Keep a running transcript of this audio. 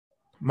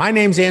My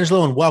name's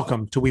Angelo, and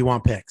welcome to We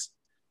Want Picks.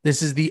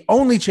 This is the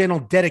only channel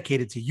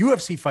dedicated to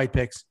UFC fight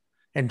picks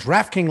and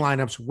DraftKings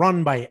lineups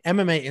run by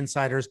MMA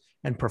insiders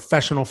and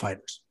professional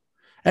fighters.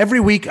 Every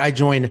week, I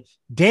join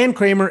Dan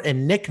Kramer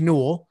and Nick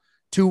Newell,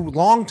 two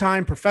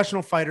longtime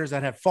professional fighters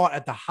that have fought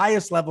at the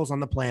highest levels on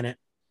the planet,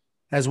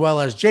 as well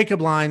as Jacob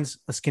Lyons,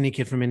 a skinny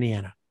kid from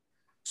Indiana.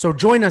 So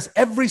join us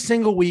every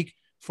single week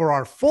for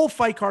our full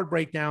fight card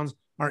breakdowns,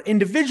 our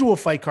individual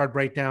fight card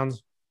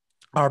breakdowns,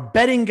 our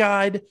betting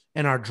guide,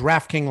 and our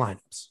DraftKings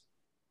lineups.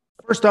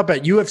 First up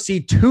at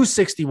UFC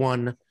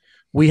 261,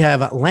 we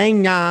have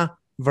Lang Na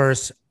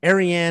versus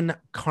Ariane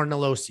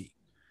Carnelossi.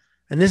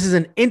 And this is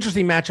an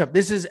interesting matchup.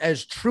 This is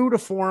as true to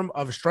form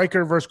of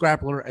striker versus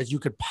grappler as you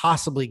could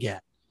possibly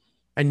get.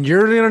 And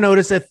you're going to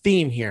notice a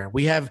theme here.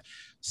 We have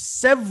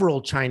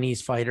several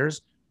Chinese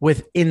fighters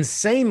with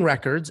insane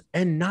records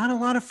and not a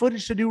lot of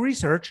footage to do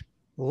research.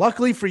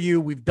 Luckily for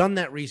you, we've done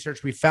that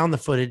research. We found the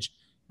footage,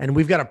 and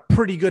we've got a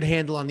pretty good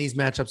handle on these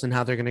matchups and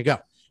how they're going to go.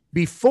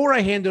 Before I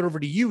hand it over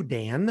to you,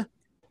 Dan,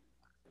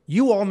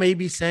 you all may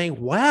be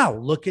saying, wow,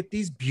 look at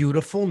these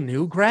beautiful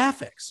new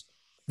graphics.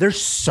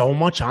 There's so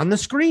much on the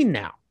screen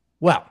now.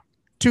 Well,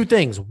 two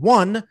things.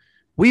 One,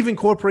 we've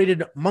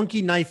incorporated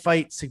Monkey Knife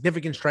Fight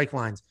significant strike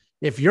lines.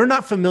 If you're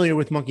not familiar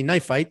with Monkey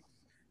Knife Fight,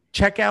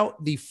 check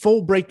out the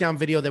full breakdown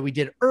video that we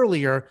did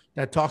earlier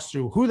that talks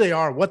through who they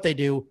are, what they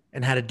do,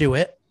 and how to do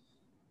it.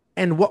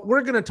 And what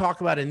we're going to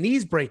talk about in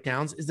these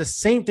breakdowns is the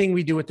same thing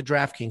we do with the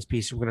DraftKings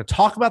piece. We're going to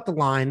talk about the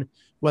line,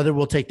 whether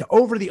we'll take the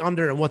over, the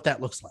under, and what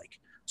that looks like.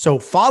 So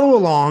follow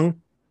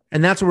along,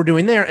 and that's what we're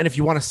doing there. And if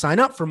you want to sign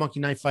up for Monkey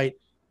Knife Fight,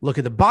 look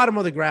at the bottom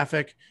of the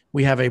graphic.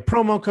 We have a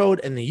promo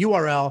code and the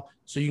URL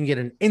so you can get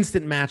an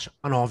instant match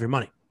on all of your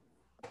money.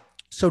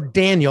 So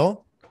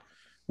Daniel,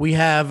 we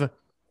have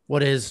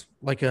what is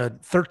like a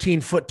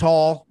 13-foot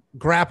tall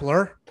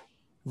grappler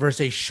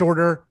versus a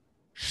shorter,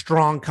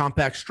 strong,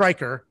 compact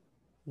striker.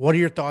 What are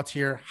your thoughts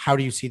here? How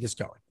do you see this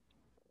going?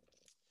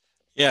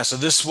 Yeah, so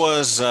this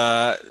was,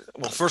 well,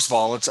 first of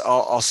all,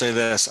 I'll say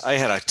this. I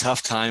had a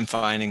tough time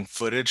finding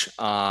footage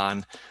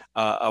on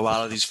a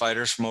lot of these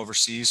fighters from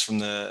overseas, from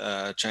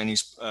the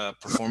Chinese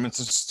Performance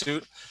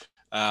Institute.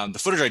 The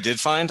footage I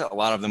did find, a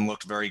lot of them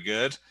looked very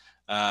good.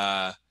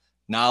 Liang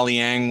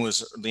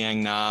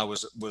Na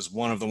was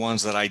one of the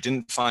ones that I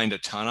didn't find a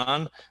ton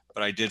on,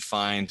 but I did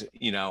find,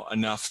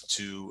 enough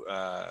to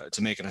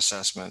make an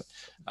assessment.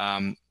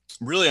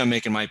 Really, I'm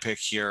making my pick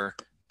here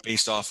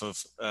based off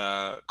of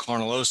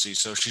Carnelossi.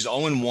 So she's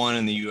 0-1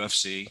 in the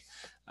UFC.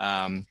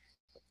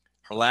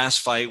 Her last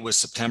fight was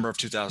September of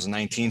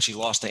 2019. She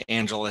lost to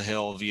Angela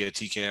Hill via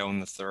TKO in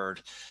the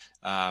third.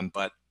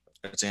 But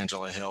it's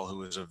Angela Hill,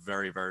 who is a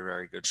very, very,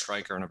 very good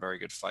striker and a very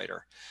good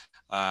fighter.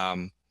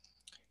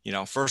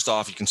 First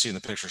off, you can see in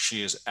the picture,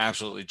 she is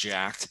absolutely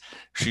jacked.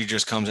 She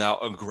just comes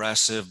out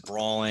aggressive,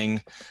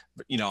 brawling,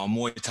 a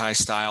Muay Thai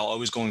style,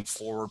 always going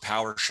forward,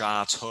 power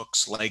shots,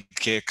 hooks, leg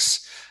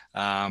kicks.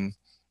 And,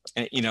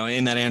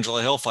 in that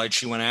Angela Hill fight,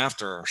 she went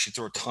after her. She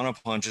threw a ton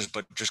of punches,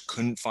 but just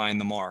couldn't find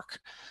the mark.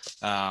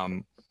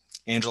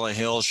 Angela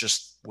Hill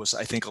was,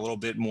 I think, a little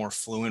bit more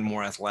fluent,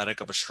 more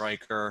athletic of a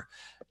striker,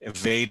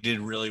 evaded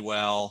really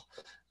well.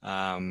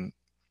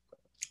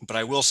 But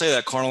I will say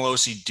that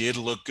Carnelossi did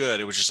look good.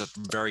 It was just a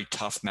very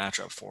tough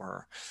matchup for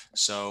her.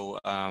 So,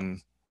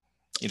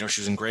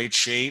 she was in great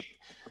shape.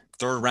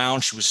 Third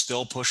round, she was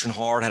still pushing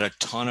hard, had a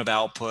ton of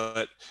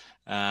output,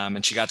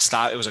 and she got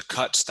stopped. It was a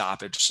cut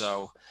stoppage.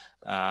 So,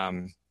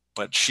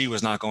 but she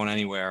was not going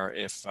anywhere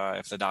if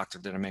the doctor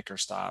didn't make her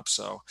stop.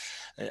 So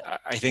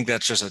I think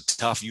that's just a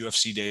tough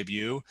UFC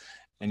debut.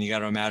 And you got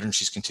to imagine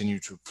she's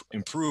continued to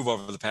improve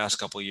over the past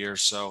couple of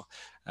years. So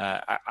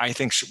I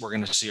think we're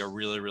going to see a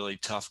really, really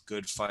tough,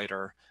 good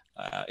fighter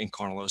in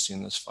Carnelossi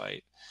in this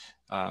fight.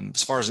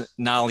 As far as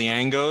Na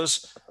Liang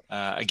goes,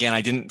 again,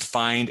 I didn't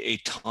find a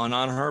ton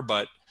on her,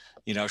 but,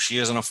 she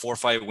is on a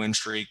 4-fight win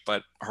streak,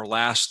 but her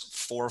last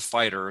 4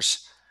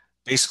 fighters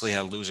basically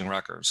had losing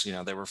records.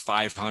 They were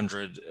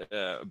 500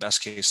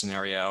 best case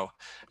scenario,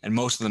 and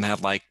most of them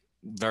had like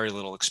very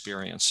little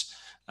experience.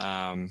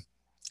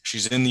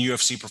 She's in the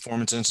UFC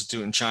Performance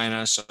Institute in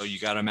China, so you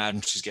got to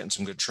imagine she's getting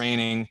some good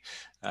training.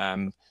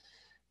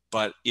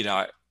 But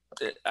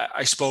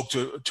I spoke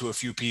to a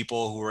few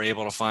people who were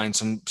able to find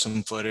some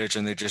footage,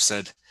 and they just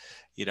said,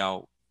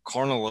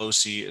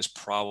 Carnelossi is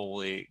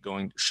probably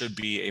should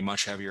be a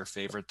much heavier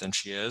favorite than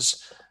she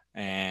is.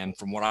 And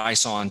from what I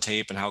saw on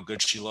tape and how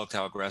good she looked,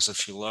 how aggressive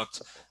she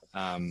looked,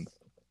 I'm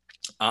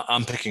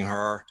picking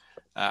her.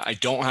 I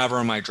don't have her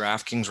in my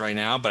DraftKings right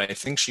now, but I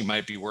think she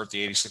might be worth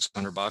the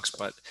 $8,600.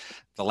 But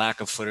the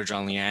lack of footage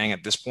on Liang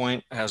at this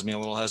point has me a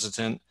little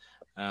hesitant.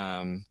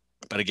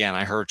 But again,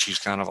 I heard she's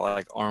kind of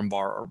like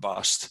armbar or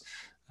bust.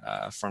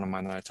 A friend of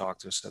mine that I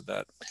talked to said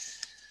that,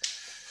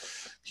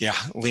 yeah,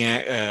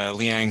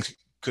 Liang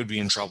could be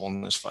in trouble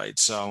in this fight.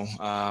 So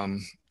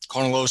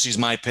Carnelossi's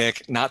my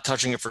pick. Not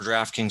touching it for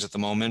DraftKings at the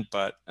moment,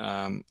 but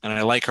and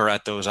I like her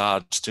at those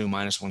odds too,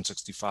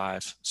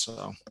 -165.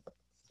 So.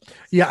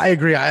 Yeah, I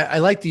agree. I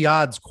like the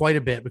odds quite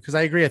a bit because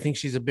I agree. I think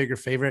she's a bigger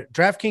favorite.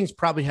 DraftKings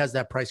probably has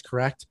that price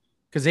correct.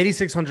 because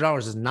 $8,600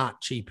 is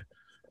not cheap.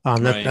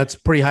 Right. That's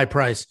pretty high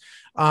price.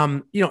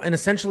 And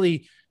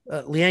essentially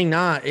Liang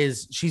Na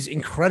she's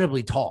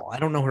incredibly tall. I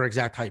don't know her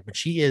exact height, but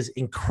she is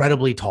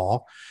incredibly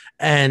tall.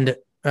 And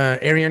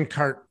Ariane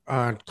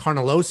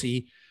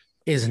Carnelossi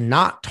is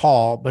not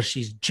tall, but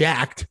she's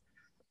jacked,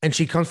 and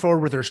she comes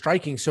forward with her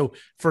striking. So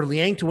for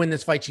Liang to win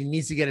this fight, she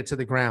needs to get it to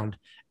the ground.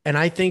 And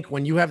I think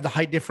when you have the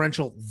height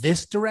differential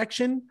this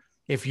direction,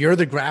 if you're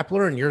the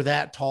grappler and you're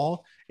that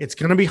tall, it's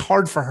going to be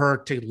hard for her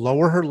to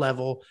lower her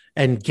level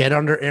and get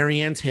under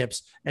Ariane's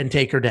hips and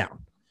take her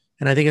down.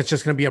 And I think it's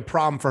just going to be a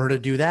problem for her to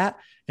do that.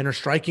 And her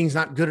striking's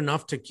not good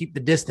enough to keep the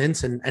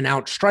distance and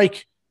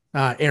outstrike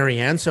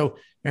Ariane. So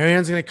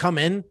Ariane's going to come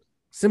in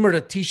similar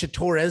to Tisha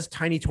Torres,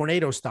 tiny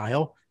tornado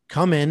style,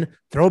 come in,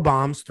 throw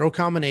bombs, throw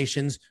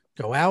combinations,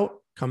 go out,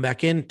 come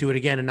back in, do it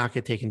again, and not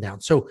get taken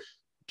down. So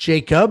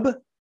Jacob,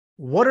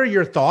 what are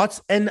your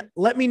thoughts? And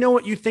let me know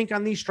what you think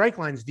on these strike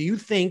lines. Do you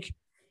think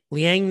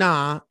Liang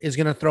Na is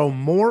going to throw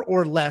more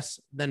or less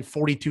than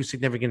 42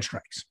 significant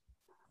strikes?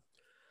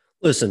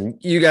 Listen,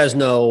 you guys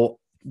know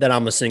that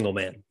I'm a single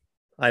man.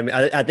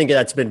 I think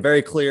that's been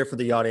very clear for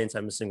the audience.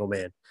 I'm a single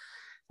man.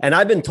 And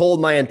I've been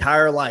told my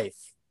entire life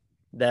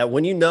that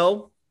when you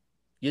know,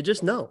 you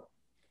just know.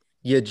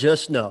 You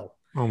just know.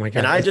 Oh my God.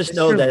 And I just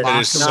know that it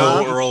is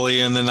so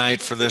early in the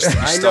night for this to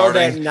be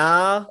starting. I know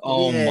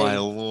that Na my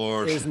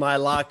Lord is my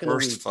lock of the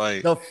week.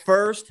 Fight. The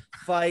first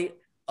fight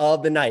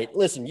of the night.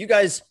 Listen, you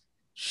guys,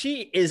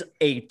 she is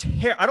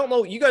I don't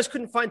know. You guys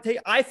couldn't find tape.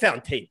 I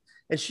found tape.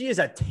 And she is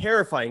a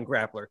terrifying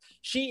grappler.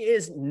 She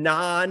is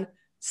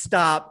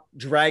non-stop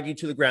dragging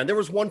to the ground. There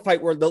was one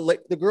fight where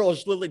the girl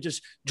is literally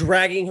just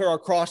dragging her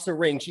across the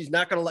ring. She's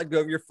not going to let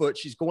go of your foot.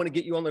 She's going to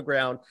get you on the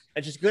ground,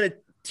 and she's going to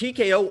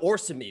TKO or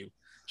submit you.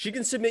 She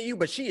can submit you,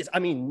 but she is,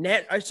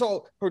 I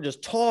saw her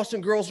just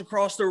tossing girls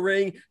across the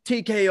ring,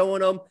 TKOing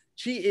them.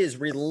 She is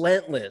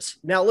relentless.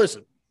 Now,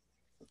 listen,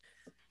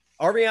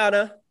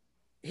 Ariane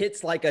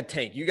hits like a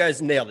tank. You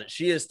guys nailed it.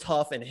 She is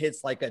tough and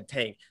hits like a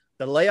tank.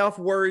 The layoff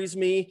worries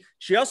me.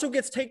 She also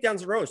gets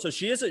takedowns on her own. So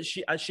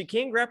she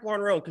can grapple on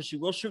her own because she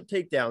will shoot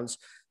takedowns.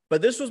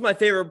 But this was my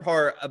favorite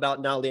part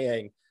about Na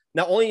Liang.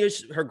 Not only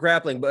is her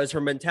grappling, but is her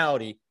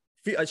mentality.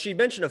 She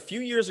mentioned a few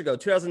years ago,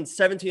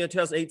 2017 or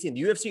 2018,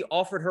 the UFC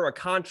offered her a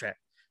contract.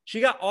 She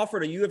got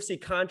offered a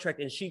UFC contract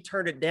and she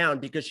turned it down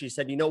because she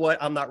said, you know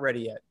what? I'm not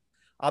ready yet.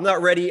 I'm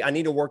not ready. I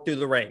need to work through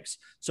the ranks.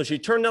 So she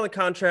turned down the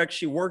contract.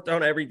 She worked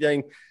on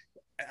everything.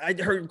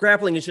 Her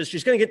grappling is just,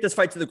 she's going to get this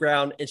fight to the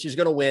ground and she's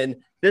going to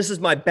win. This is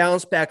my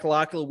bounce back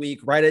lock of the week.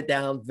 Write it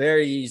down.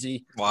 Very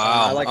easy.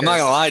 Wow. I'm not going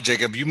to lie,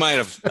 Jacob. You might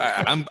have,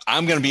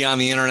 I'm going to be on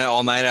the internet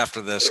all night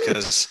after this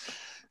because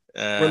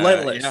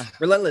relentless.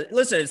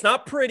 Listen, it's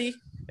not pretty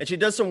and she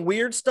does some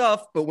weird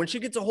stuff, but when she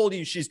gets a hold of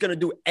you, she's going to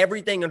do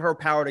everything in her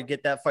power to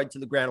get that fight to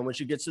the ground. And when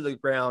she gets to the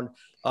ground,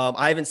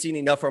 I haven't seen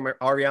enough from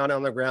Ariane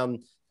on the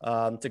ground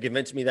to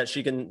convince me that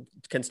she can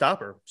stop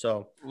her.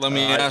 So let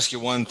me ask you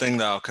one thing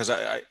though, because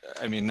I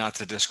mean, not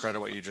to discredit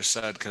what you just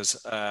said,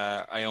 because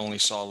I only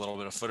saw a little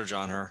bit of footage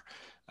on her.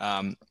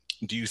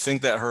 Do you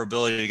think that her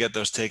ability to get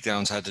those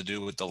takedowns had to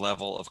do with the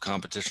level of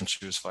competition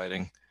she was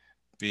fighting,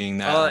 being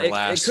that her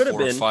last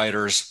four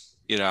fighters,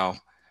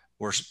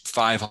 were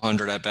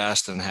 500 at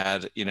best and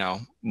had,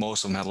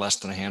 most of them had less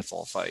than a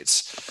handful of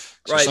fights.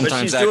 So right.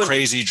 Sometimes that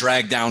crazy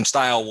drag down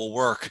style will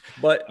work.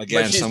 But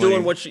she's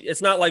doing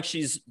it's not like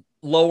she's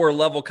lower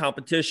level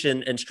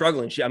competition and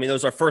struggling.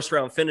 Those are first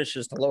round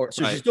finishes to lower.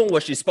 So she's doing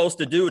what she's supposed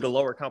to do to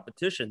lower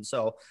competition.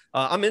 So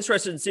I'm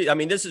interested in see.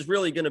 This is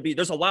really going to be,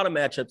 there's a lot of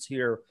matchups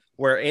here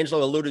where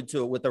Angelo alluded to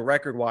it with the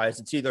record wise.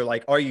 It's either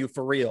like, are you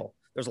for real?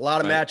 There's a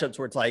lot of matchups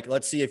where it's like,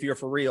 let's see if you're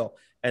for real.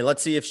 And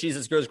let's see if she's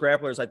as good as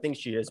grappler as I think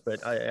she is.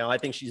 But I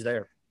think she's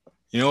there.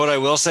 You know what I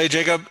will say,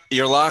 Jacob?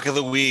 Your lock of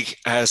the week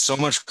has so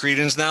much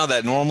credence now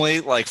that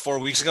normally, like 4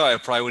 weeks ago, I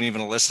probably wouldn't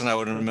even listen. I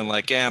would have been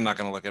like, I'm not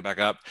going to look it back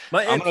up.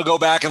 I'm going to go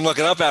back and look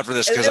it up after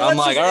this because I'm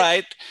like, all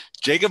right,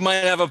 Jacob might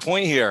have a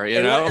point here.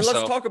 And let's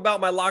talk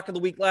about my lock of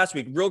the week last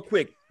week real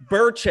quick.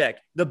 Burchek,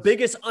 the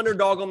biggest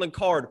underdog on the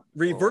card,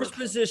 reverse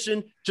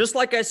position, just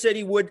like I said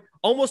he would,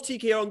 almost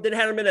TKO him, then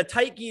had him in a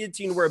tight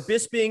guillotine where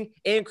Bisping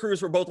and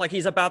Cruz were both like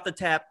he's about to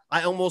tap.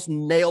 I almost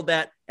nailed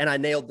that, and I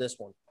nailed this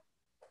one.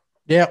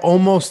 Yeah,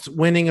 almost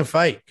winning a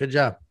fight. Good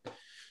job.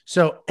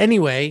 So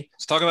anyway,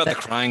 let's talk about the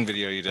crying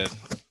video you did.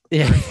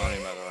 Yeah, very funny,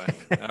 by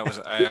the way.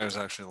 I was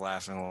actually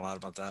laughing a lot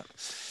about that.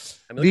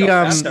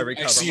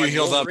 I see you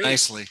healed up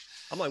nicely.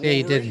 I'm like, yeah,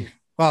 he did.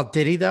 Well,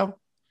 did he though?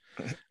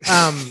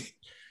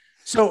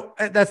 So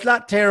that's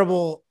not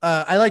terrible.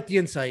 I like the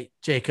insight,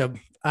 Jacob.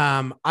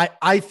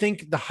 I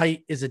think the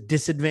height is a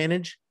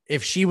disadvantage.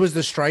 If she was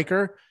the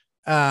striker,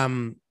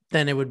 then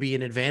it would be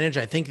an advantage.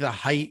 I think the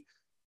height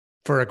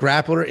for a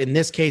grappler in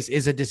this case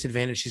is a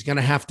disadvantage. She's going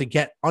to have to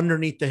get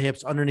underneath the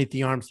hips, underneath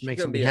the arms to make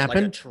something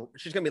happen.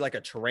 She's going to be like a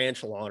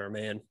tarantula on her,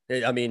 man.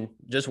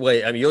 Just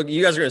wait.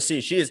 You guys are going to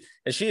see she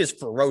is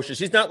ferocious.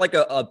 She's not like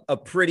a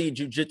pretty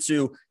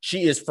jiu-jitsu.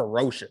 She is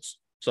ferocious.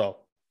 So,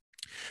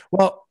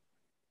 well,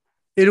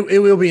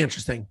 it will be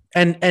interesting.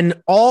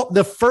 And all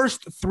the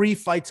first 3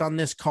 fights on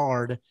this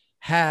card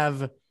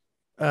have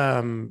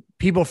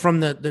people from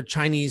the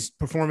Chinese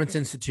Performance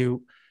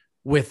Institute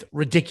with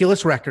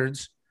ridiculous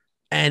records,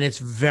 and it's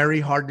very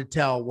hard to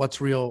tell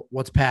what's real,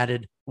 what's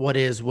padded, what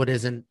is, what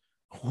isn't,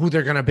 who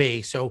they're going to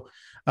be. So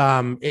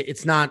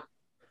it's not,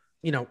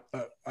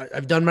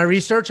 I've done my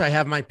research. I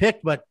have my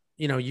pick, but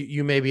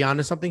you may be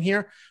onto something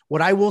here.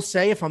 What I will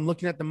say, if I'm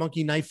looking at the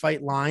monkey knife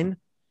fight line,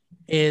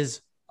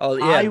 is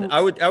I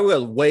would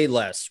go way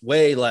less.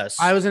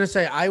 I was going to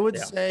say, I would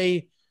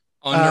say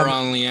under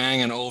on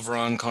Liang and over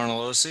on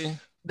Carnelossi.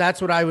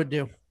 That's what I would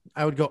do.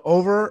 I would go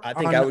over. I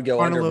think I would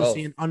go under both.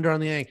 And under on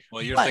Liang.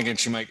 Well, you're thinking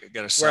she might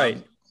get a sub.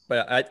 Right.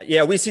 But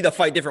we see the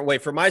fight different way.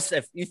 For my,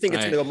 if you think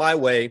it's going to go my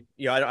way,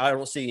 I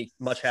don't see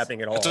much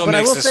happening at all. That's what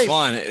makes this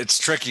fun. It's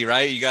tricky,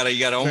 right? You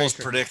gotta almost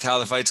predict how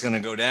the fight's going to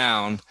go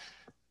down,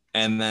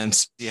 and then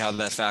see how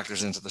that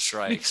factors into the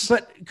strikes.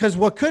 But because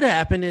what could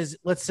happen is,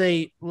 let's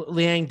say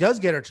Liang does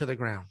get her to the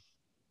ground,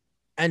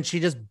 and she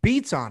just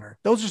beats on her.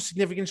 Those are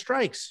significant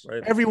strikes.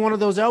 Right. Every one of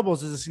those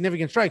elbows is a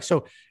significant strike.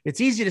 So it's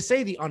easy to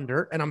say the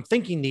under, and I'm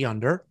thinking the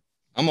under.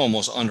 I'm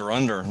almost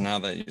under now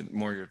that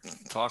you're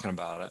talking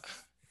about it.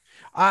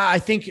 I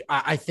think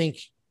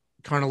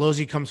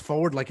Carnelossi comes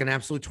forward like an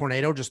absolute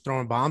tornado, just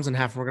throwing bombs, and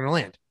half of them are going to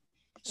land.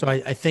 So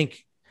I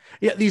think,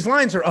 these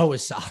lines are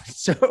always solid.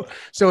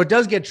 So it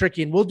does get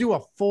tricky, and we'll do a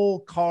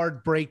full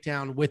card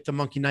breakdown with the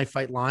monkey knife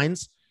fight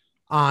lines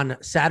on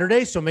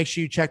Saturday. So make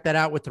sure you check that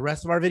out with the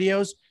rest of our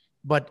videos.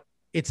 But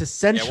it's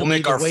essentially we'll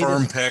make our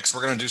firm picks.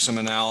 We're going to do some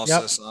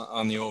analysis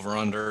on the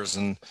over-unders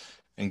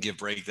and give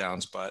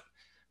breakdowns,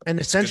 and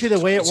essentially the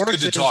way it works,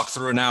 it's good to talk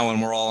through it now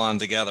when we're all on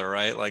together,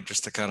 right? Like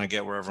just to kind of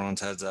get where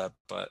everyone's head's at.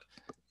 But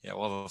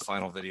we'll have a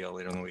final video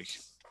later in the week.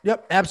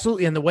 Yep,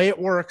 absolutely. And the way it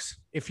works,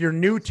 if you're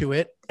new to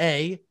it,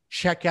 A,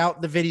 check out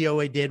the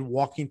video I did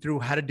walking through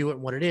how to do it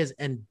and what it is.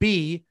 And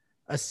B,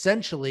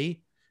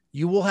 essentially,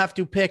 you will have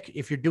to pick,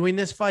 if you're doing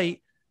this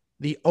fight,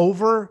 the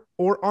over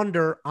or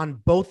under on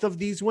both of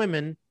these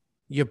women.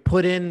 You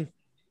put in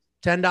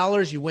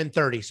 $10, you win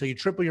 30. So you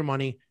triple your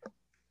money.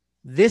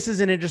 This is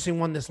an interesting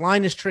one. This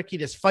line is tricky.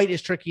 This fight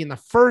is tricky. And the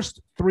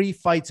first 3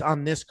 fights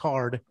on this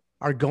card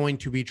are going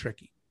to be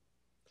tricky.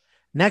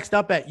 Next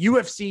up at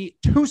UFC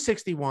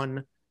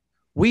 261,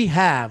 we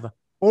have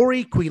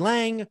Ori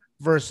Quilang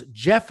versus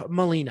Jeff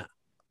Molina.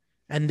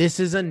 And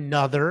this is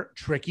another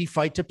tricky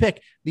fight to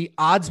pick. The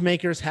odds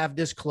makers have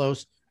this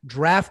close.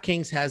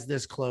 DraftKings has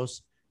this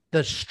close.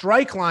 The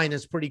strike line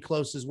is pretty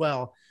close as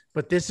well.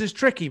 But this is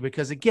tricky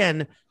because,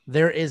 again,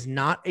 there is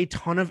not a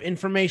ton of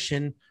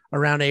information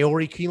around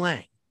Ori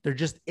Quilang. There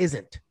just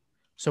isn't.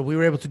 So we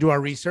were able to do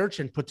our research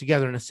and put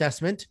together an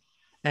assessment.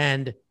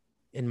 And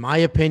in my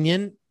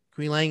opinion,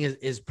 Quilang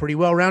is pretty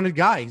well-rounded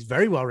guy. He's a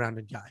very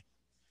well-rounded guy.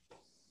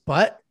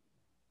 But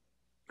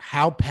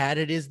how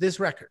padded is this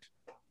record?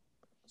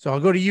 So I'll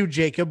go to you,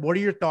 Jacob. What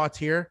are your thoughts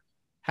here?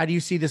 How do you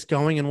see this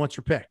going, and what's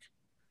your pick?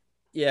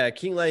 Yeah,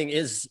 Quilang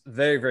is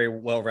very, very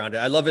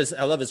well-rounded. I love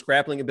his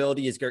grappling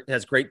ability. He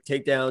has great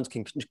takedowns,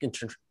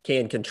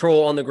 can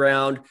control on the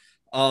ground.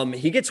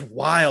 He gets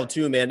wild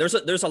too, man.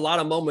 There's a lot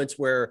of moments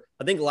where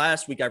I think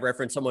last week I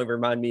referenced someone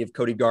remind me of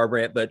Cody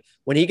Garbrandt, but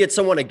when he gets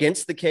someone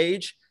against the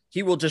cage,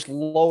 he will just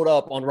load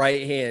up on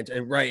right hands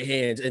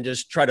and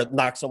just try to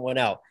knock someone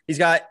out. He's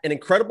got an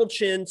incredible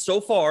chin so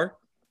far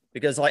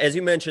because, as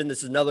you mentioned,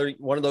 this is another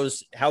one of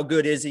those, how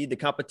good is he, the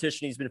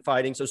competition he's been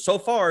fighting. So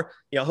far,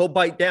 he'll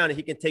bite down and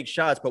he can take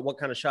shots, but what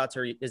kind of shots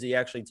is he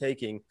actually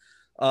taking?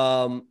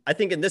 I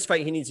think in this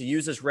fight, he needs to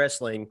use his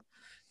wrestling.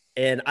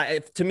 And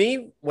to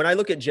me, when I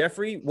look at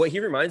Jeffrey, what he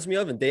reminds me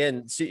of, and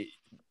Dan, see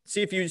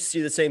if you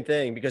see the same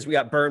thing, because we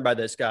got burned by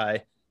this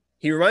guy.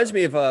 He reminds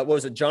me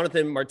of,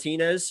 Jonathan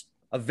Martinez,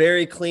 a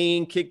very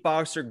clean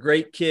kickboxer,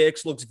 great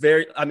kicks,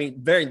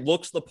 very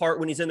looks the part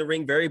when he's in the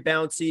ring, very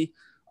bouncy.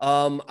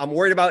 I'm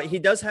worried about,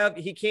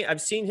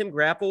 I've seen him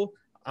grapple.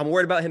 I'm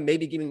worried about him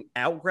maybe getting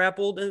out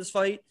grappled in this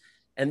fight.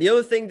 And the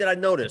other thing that I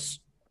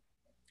noticed,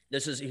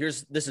 this is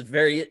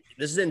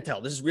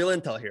intel. This is real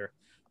intel here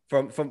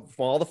from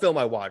all the film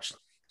I watched.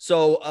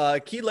 So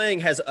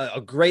Quilang has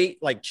a great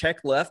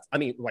check left.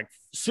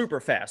 Super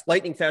fast,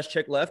 lightning fast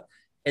check left.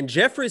 And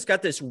Jeffrey's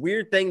got this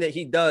weird thing that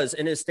he does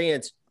in his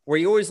stance where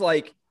he always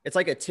it's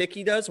like a tick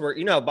he does where,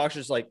 how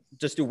boxers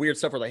just do weird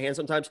stuff with their hands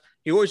sometimes.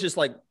 He always just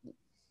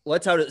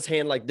lets out his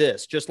hand like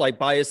this, just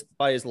by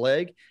his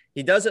leg.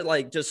 He does it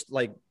when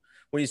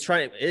he's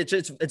trying.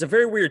 It's a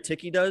very weird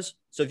tick he does.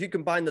 So if you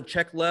combine the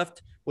check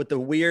left with the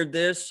weird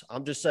this,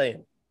 I'm just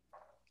saying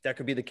that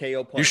could be the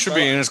KO punch. You should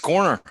be in his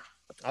corner.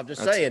 I'm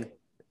just saying,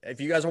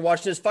 if you guys are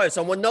watching this fight,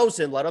 someone knows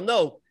him, let him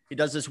know. He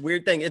does this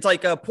weird thing. It's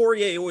like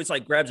Poirier always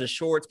grabs his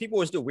shorts. People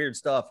always do weird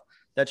stuff.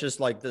 That's just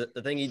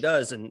the thing he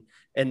does. And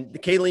the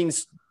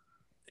Quiang's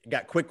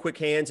got quick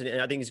hands,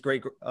 and I think he's a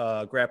great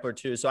grappler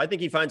too. So I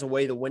think he finds a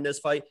way to win this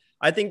fight.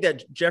 I think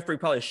that Jeffrey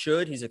probably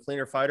should. He's a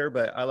cleaner fighter,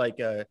 but I like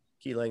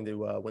Quilang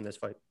to win this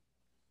fight.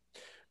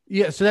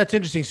 Yeah, so that's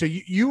interesting. So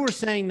you were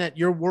saying that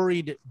you're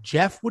worried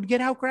Jeff would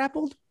get out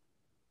grappled?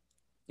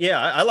 Yeah,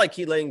 I like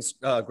Keeling's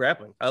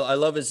grappling. I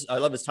love his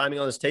timing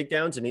on his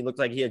takedowns, and he looked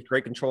like he had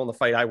great control in the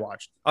fight I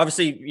watched.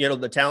 Obviously,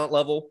 the talent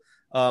level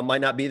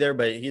might not be there,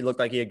 but he looked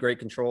like he had great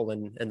control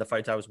in the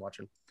fights I was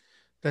watching.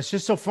 That's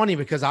just so funny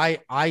because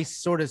I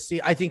sort of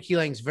see, I think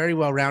Keelang's very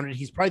well-rounded.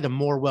 He's probably the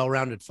more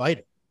well-rounded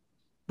fighter,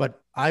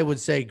 but I would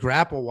say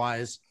grapple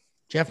wise,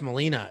 Jeff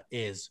Molina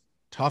is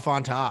tough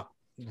on top,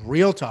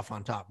 real tough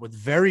on top with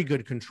very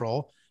good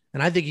control.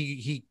 And I think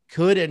he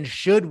could and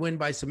should win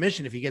by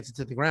submission if he gets it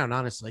to the ground,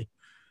 honestly.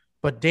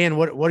 But Dan,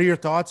 what are your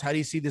thoughts? How do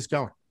you see this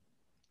going?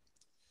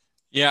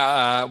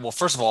 Yeah. Well,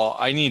 first of all,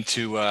 I need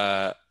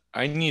to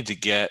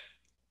get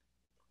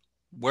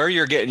where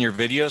you're getting your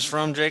videos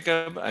from,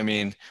 Jacob. I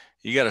mean,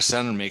 you got to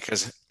send them me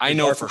because I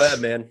know for web,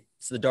 man.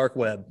 It's the dark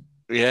web.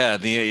 Yeah,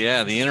 the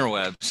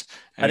interwebs.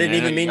 I didn't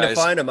even mean to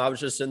find them. I was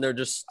just in there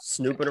just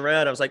snooping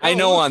around. I was like, I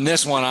know on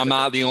this one, I'm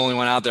not the only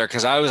one out there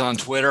because I was on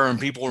Twitter and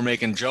people were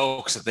making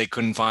jokes that they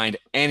couldn't find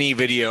any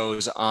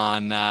videos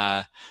on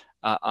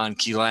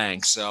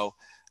Keelang. So,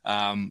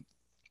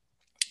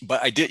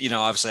 but I did,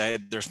 obviously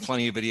there's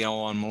plenty of video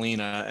on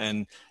Molina,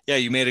 and yeah,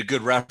 you made a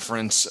good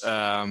reference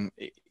in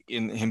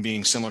him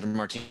being similar to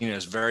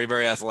Martinez. Very,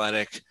 very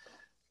athletic,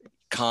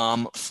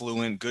 calm,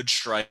 fluent, good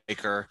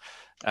striker.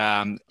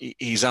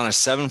 He's on a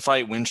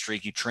 7-fight win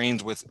streak. He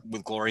trains with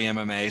Glory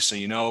MMA. So,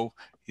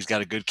 he's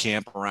got a good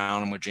camp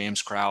around him with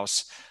James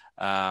Krause.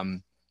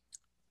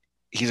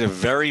 He's a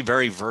very,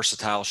 very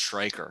versatile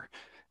striker.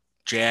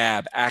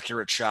 Jab,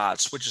 accurate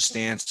shots, switches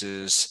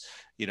stances,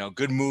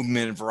 good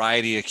movement,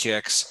 variety of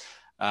kicks.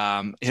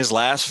 His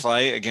last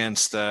fight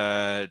against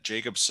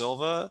Jacob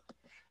Silva,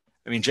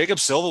 Jacob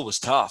Silva was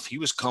tough. He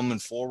was coming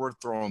forward,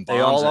 throwing bombs.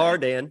 They all are,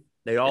 Dan.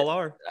 They all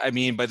are.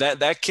 But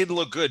that kid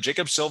looked good.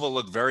 Jacob Silva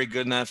looked very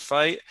good in that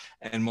fight,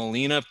 and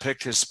Molina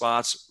picked his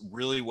spots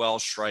really well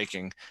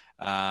striking.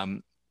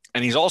 And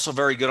he's also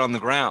very good on the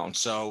ground.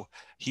 So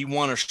he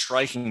won a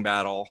striking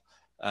battle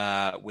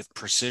with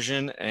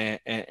precision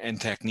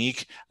and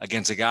technique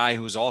against a guy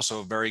who's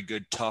also a very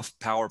good, tough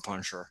power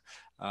puncher.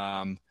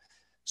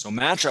 So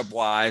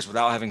matchup-wise,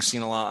 without having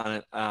seen a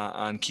lot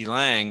on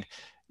Keelang,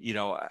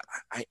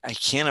 I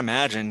can't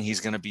imagine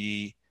he's going to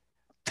be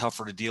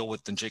tougher to deal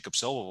with than Jacob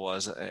Silva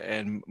was,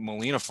 and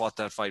Molina fought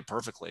that fight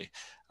perfectly.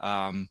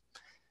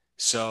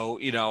 So,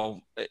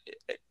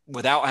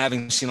 without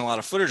having seen a lot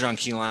of footage on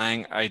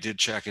Keelang, I did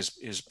check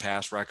his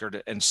past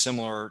record, and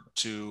similar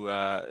to,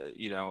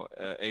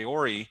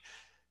 Aori,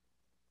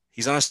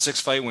 he's on a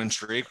 6-fight win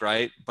streak,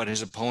 right? But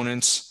his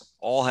opponents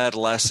all had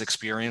less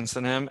experience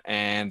than him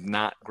and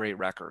not great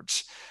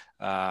records.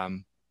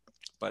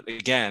 But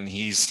again,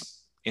 he's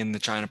in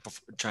the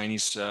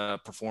Chinese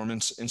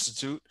Performance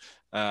Institute.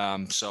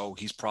 So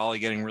he's probably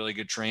getting really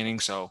good training.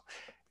 So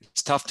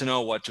it's tough to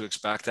know what to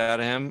expect out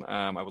of him.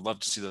 I would love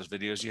to see those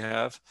videos you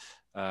have.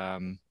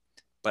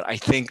 But I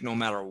think no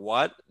matter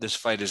what, this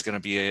fight is going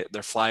to be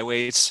they're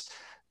flyweights.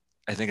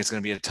 I think it's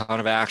going to be a ton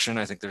of action.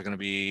 I think there's going to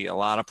be a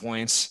lot of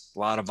points, a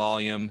lot of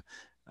volume.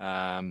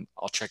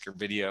 I'll check your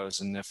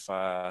videos. And if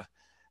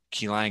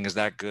Keelang is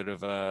that good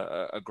of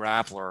a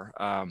grappler,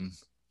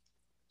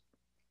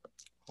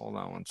 hold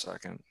on one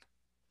second.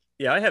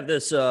 Yeah, I have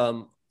this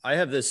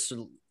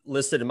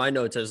listed in my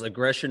notes as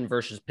aggression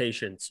versus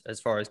patience,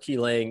 as far as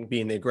Keelang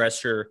being the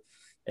aggressor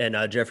and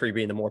Jeffrey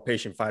being the more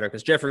patient fighter,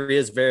 because Jeffrey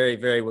is very,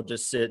 very will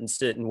just sit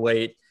and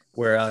wait,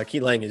 where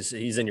Keelang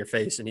he's in your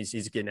face and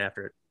he's getting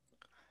after it.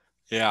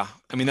 Yeah,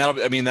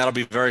 that'll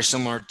be very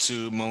similar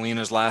to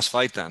Molina's last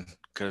fight then,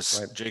 because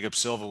right. Jacob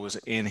Silva was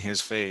in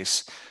his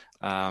face,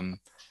 and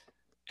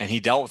he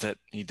dealt with it.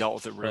 He dealt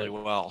with it really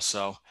well.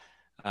 So,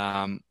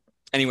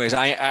 anyways,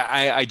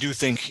 I do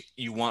think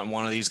you want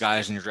one of these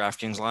guys in your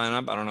DraftKings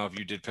lineup. I don't know if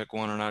you did pick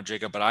one or not,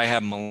 Jacob, but I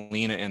have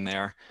Molina in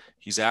there.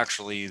 He's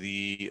actually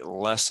the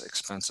less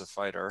expensive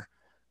fighter,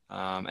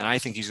 and I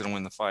think he's going to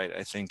win the fight.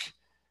 I think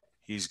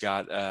he's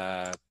got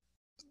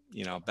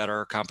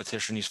better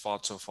competition he's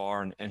fought so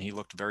far, and he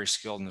looked very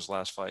skilled in his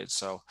last fight.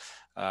 So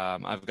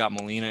I've got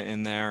Molina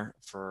in there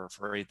for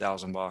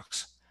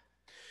 $8,000.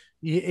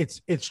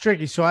 It's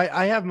tricky. So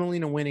I have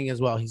Molina winning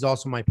as well. He's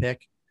also my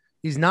pick.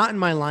 He's not in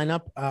my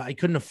lineup. I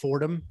couldn't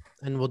afford him,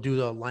 and we'll do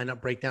the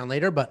lineup breakdown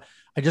later, but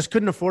I just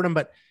couldn't afford him.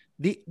 But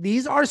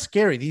these are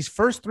scary. These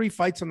first 3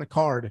 fights on the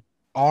card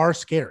are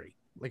scary.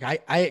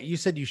 Like you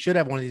said, you should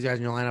have one of these guys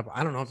in your lineup.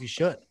 I don't know if you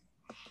should,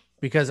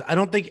 because I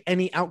don't think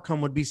any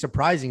outcome would be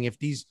surprising if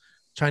these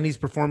Chinese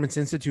Performance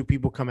Institute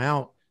people come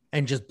out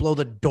and just blow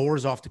the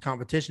doors off the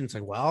competition. It's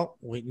like, well,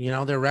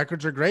 their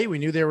records are great. We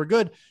knew they were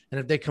good. And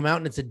if they come out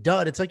and it's a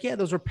dud, it's like, yeah,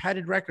 those were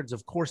padded records.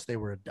 Of course they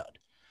were a dud.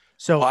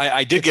 So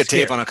I did get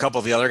tape on a couple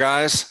of the other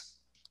guys,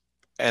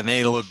 and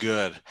they look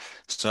good.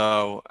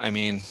 So,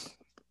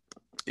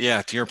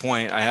 yeah, to your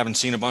point, I haven't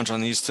seen a bunch on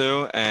these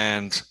two,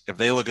 and if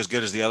they look as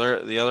good as the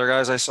other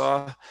guys I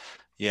saw,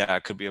 yeah,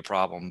 it could be a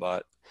problem.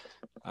 But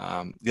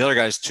the other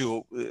guys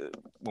too,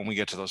 when we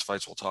get to those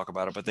fights, we'll talk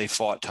about it. But they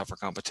fought tougher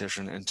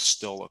competition and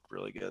still looked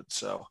really good.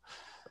 So,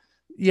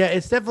 yeah,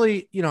 it's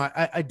definitely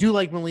I do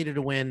like Molina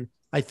to win.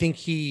 I think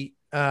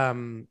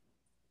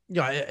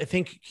I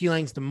think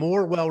Keelang's the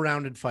more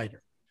well-rounded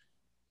fighter,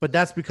 but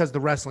that's because the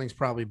wrestling's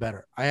probably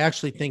better. I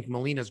actually think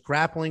Molina's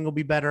grappling will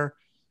be better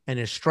and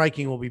his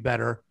striking will be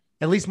better.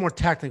 at least more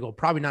technical,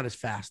 probably not as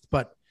fast,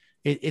 but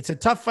it's a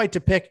tough fight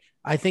to pick.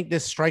 I think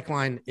this strike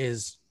line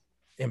is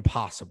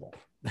impossible.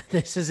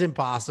 This is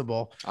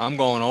impossible. I'm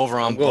going over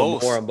on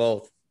both. More on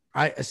both.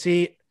 I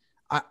see.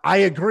 I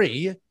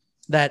agree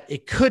that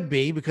it could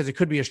be, because it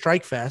could be a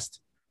strike fest,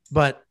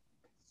 but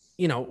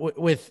you know,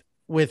 with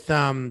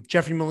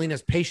Jeffrey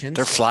Molina's patience,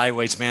 they're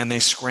flyweights, man. They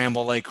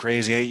scramble like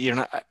crazy.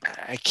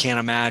 I can't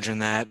imagine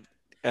that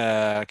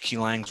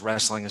Keelang's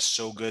wrestling is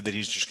so good that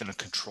he's just going to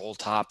control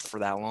top for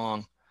that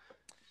long.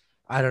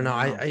 I don't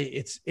know.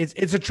 It's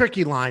a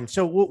tricky line.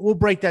 So we'll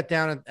break that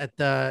down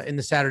in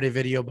the Saturday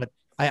video, but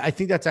I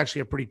think that's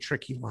actually a pretty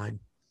tricky line.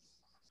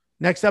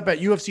 Next up at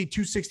UFC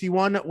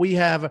 261, we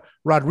have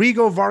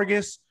Rodrigo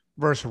Vargas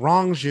versus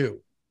Rong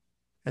Zhu.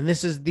 And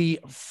this is the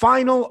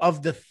final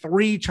of the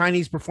 3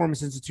 Chinese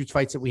Performance Institute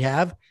fights that we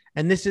have.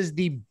 And this is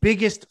the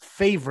biggest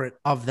favorite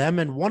of them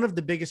and one of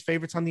the biggest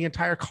favorites on the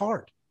entire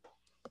card.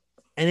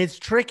 And it's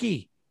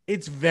tricky.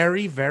 It's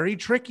very, very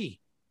tricky.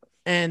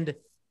 And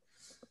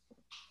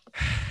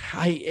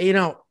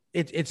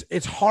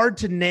it's hard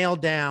to nail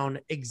down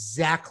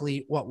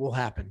exactly what will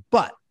happen,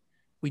 but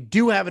we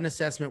do have an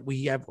assessment.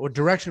 We have a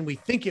direction we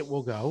think it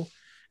will go.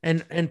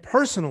 And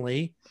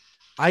personally,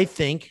 I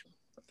think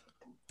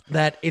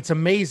that it's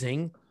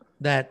amazing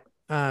that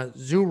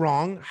Zhu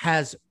Rong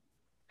has,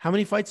 how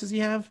many fights does he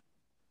have?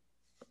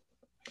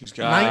 He's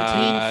got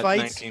 19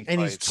 fights, 19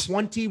 and fights. He's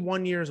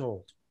 21 years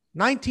old.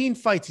 19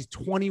 fights. He's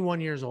 21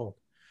 years old.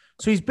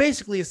 So he's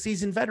basically a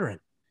seasoned veteran.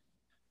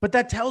 But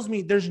that tells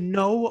me there's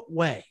no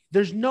way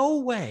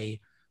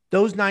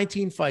those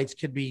 19 fights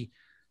could be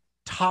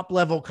top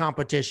level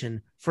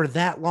competition for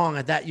that long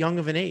at that young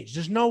of an age.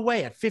 There's no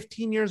way at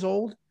 15 years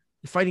old,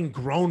 you're fighting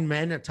grown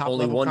men at top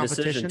level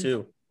competition. Only one decision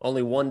too.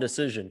 Only one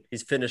decision.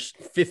 He's finished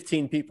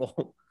 15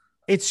 people.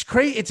 It's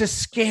crazy. It's a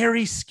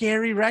scary,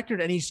 scary record,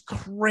 and he's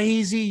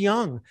crazy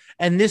young.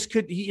 And this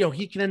could,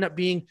 he could end up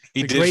being.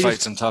 He did fight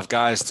some tough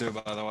guys too,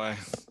 by the way.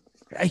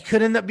 He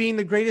could end up being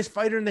the greatest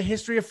fighter in the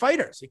history of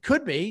fighters. It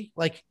could be,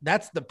 like,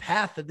 that's the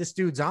path that this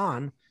dude's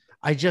on.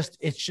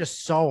 It's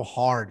just so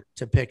hard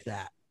to pick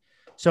that.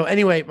 So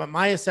anyway, but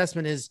my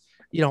assessment is,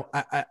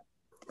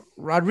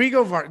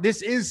 Rodrigo Vargas,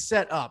 this is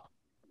set up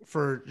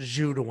for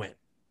Zhu to win.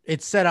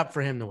 It's set up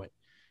for him to win.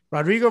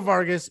 Rodrigo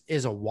Vargas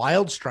is a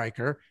wild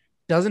striker,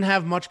 doesn't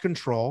have much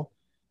control.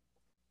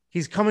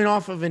 He's coming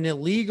off of a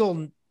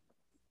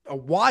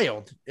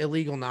wild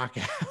illegal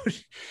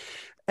knockout.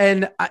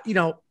 And,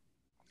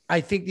 I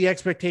think the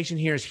expectation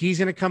here is he's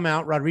going to come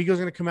out. Rodrigo's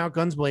going to come out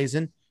guns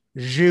blazing.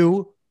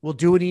 Zhu will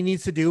do what he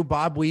needs to do.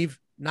 Bob weave,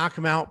 knock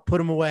him out,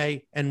 put him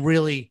away. And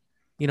really,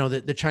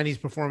 the Chinese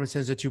Performance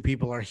Institute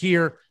people are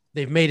here.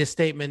 They've made a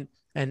statement,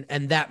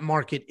 and that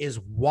market is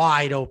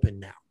wide open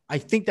now. I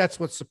think that's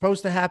what's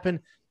supposed to happen.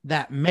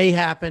 That may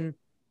happen,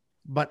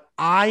 but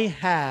I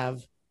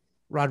have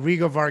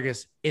Rodrigo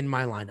Vargas in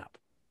my lineup.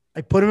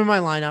 I put him in my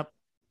lineup.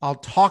 I'll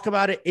talk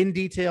about it in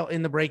detail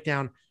in the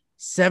breakdown.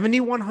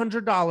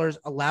 $7,100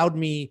 allowed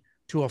me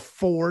to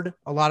afford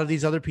a lot of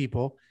these other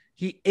people.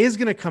 He is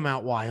going to come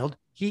out wild.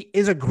 He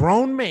is a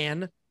grown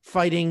man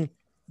fighting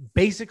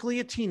basically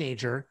a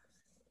teenager.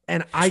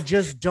 And I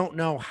just don't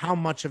know how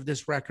much of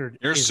this record.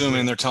 You're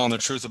assuming they're telling the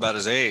truth about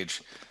his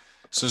age.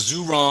 So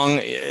Zhu Rong,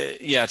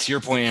 to your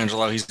point,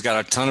 Angelo, he's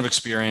got a ton of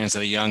experience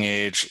at a young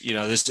age.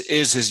 This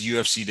is his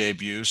UFC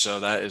debut,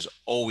 so that is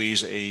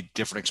always a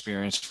different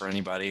experience for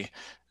anybody.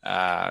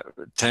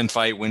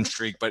 10-fight win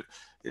streak, but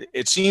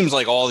it seems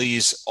like all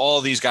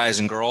these guys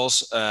and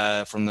girls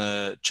from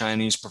the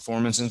Chinese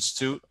Performance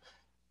Institute,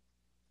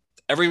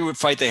 every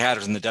fight they had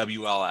was in the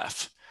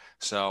WLF.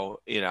 So,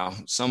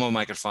 some of them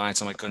I could find,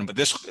 some I couldn't. But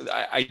this,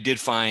 I did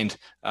find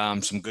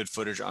some good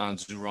footage on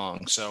Zhu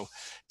Rong. So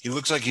he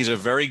looks like he's a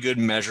very good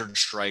measured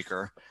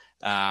striker.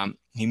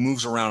 He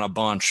moves around a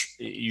bunch.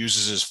 He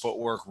uses his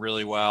footwork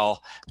really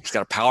well. He's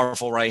got a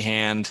powerful right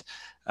hand.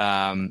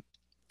 A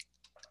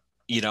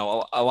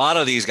lot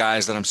of these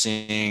guys that I'm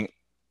seeing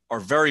are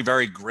very,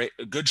 very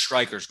good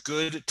strikers,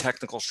 good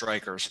technical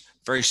strikers,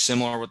 very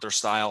similar with their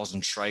styles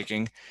and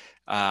striking.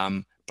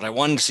 But I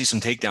wanted to see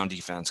some takedown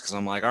defense because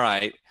I'm like, all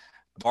right,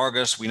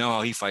 Vargas, we know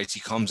how he fights.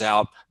 He comes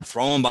out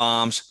throwing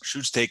bombs,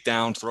 shoots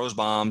takedowns, throws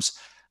bombs.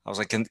 I was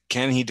like,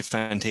 can he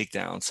defend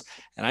takedowns?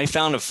 And I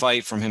found a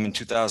fight from him in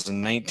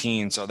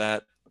 2019. So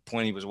that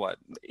point he was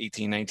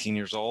 18, 19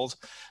 years old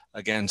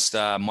against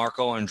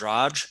Marco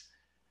Andrade.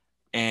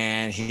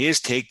 And his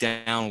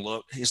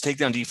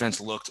takedown defense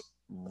looked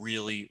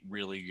really,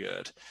 really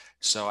good.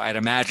 So I'd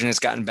imagine it's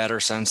gotten better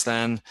since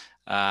then.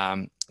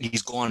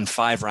 He's gone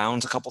 5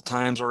 rounds a couple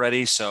times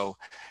already. So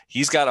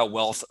he's got a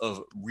wealth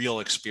of real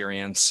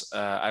experience.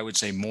 I would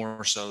say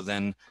more so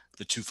than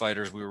the 2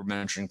 fighters we were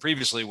mentioning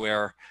previously,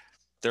 where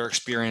their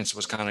experience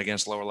was kind of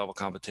against lower level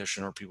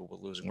competition or people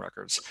with losing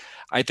records.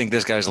 I think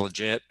this guy's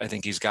legit. I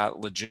think he's got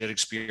legit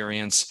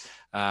experience.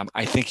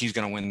 I think he's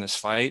going to win this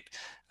fight.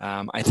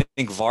 I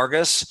think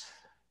Vargas,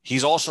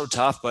 he's also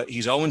tough, but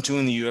he's 0-2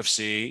 in the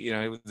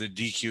UFC, the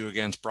DQ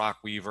against Brock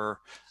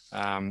Weaver.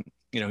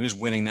 He was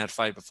winning that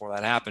fight before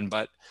that happened,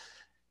 but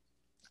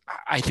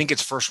I think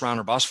it's first round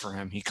or bust for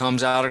him. He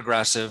comes out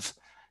aggressive.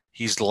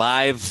 He's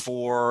live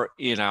for,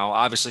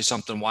 obviously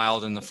something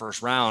wild in the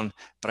first round.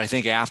 But I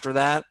think after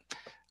that,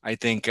 I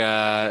think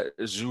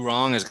Zhu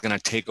Rong is going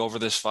to take over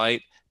this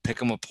fight,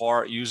 pick him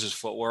apart, use his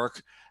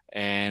footwork,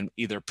 and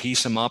either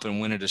piece him up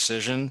and win a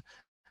decision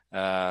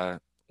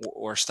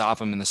or stop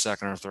him in the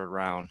second or third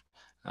round.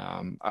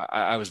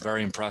 I was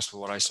very impressed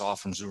with what I saw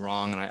from Zhu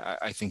Rong, and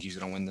I think he's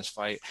going to win this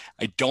fight.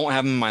 I don't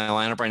have him in my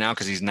lineup right now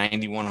because he's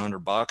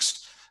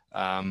 $9,100.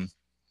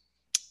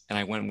 And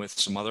I went with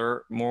some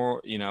other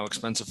more,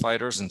 expensive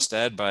fighters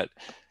instead. But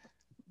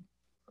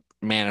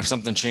man, if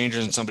something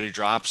changes and somebody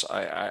drops,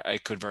 I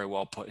could very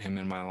well put him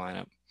in my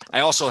lineup. I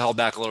also held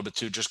back a little bit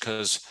too, just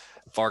because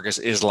Vargas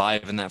is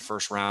live in that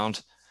first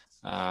round.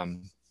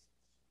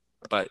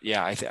 But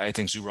yeah, I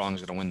think Zhu Rong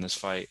is going to win this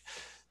fight.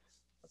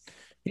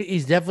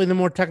 He's definitely the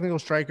more technical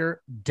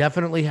striker,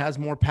 definitely has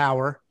more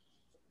power,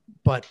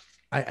 but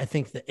I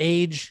think the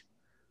age,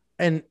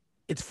 and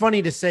it's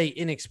funny to say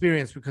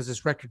inexperienced because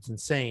his record's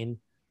insane,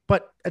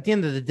 but at the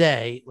end of the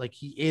day, like,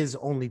 he is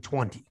only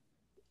 20.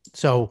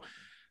 So,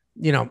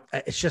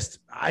 it's just,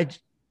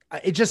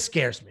 it just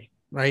scares me,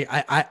 right?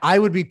 I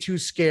would be too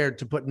scared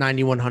to put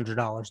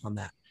 $9,100 on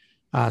that.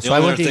 So the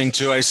other thing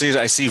too, I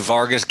see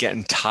Vargas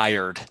getting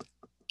tired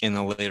in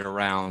the later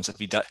rounds. If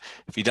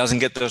he doesn't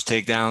get those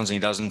takedowns and he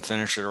doesn't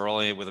finish it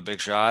early with a big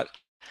shot,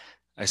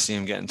 I see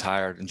him getting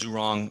tired. And Zhu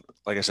Rong,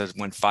 like I said,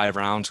 went 5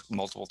 rounds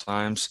multiple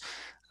times.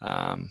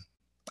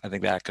 I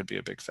think that could be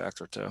a big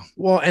factor too.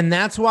 Well, and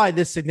that's why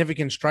this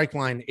significant strike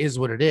line is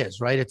what it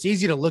is, right? It's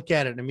easy to look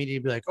at it and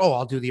immediately be like, oh,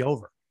 I'll do the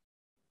over.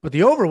 But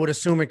the over would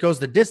assume it goes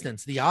the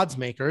distance. The odds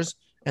makers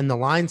and the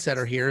line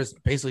setter here is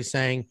basically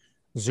saying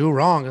Zhu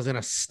Rong is going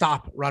to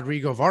stop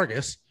Rodrigo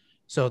Vargas.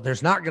 So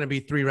there's not going to be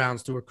 3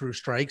 rounds to accrue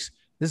strikes.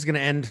 This is going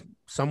to end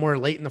somewhere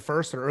late in the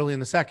first or early in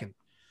the second.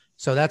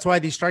 So that's why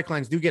these strike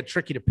lines do get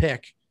tricky to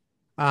pick.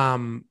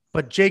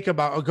 But Jacob,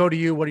 I'll go to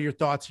you. What are your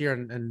thoughts here?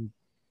 And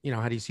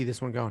how do you see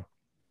this one going?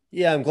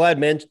 Yeah, I'm glad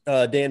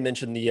Dan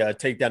mentioned the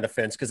takedown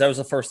defense, because that was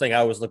the first thing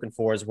I was looking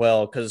for as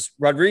well. Because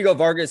Rodrigo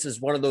Vargas is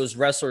one of those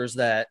wrestlers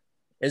that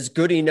is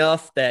good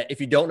enough that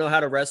if you don't know how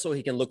to wrestle,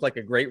 he can look like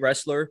a great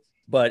wrestler.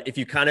 But if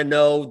you kind of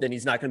know, then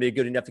he's not going to be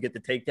good enough to get the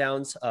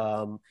takedowns.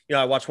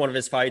 I watched one of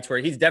his fights where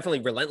he's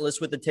definitely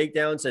relentless with the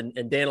takedowns,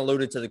 and Dan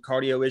alluded to the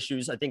cardio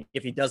issues. I think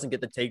if he doesn't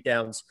get the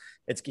takedowns,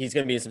 he's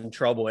going to be in some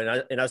trouble.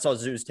 And I saw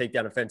Zhu's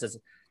takedown defense as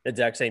the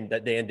exact same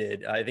that Dan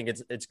did. I think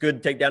it's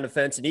good takedown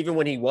defense, and even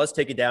when he was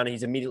taken down,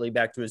 he's immediately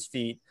back to his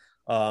feet.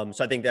 So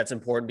I think that's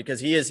important because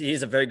he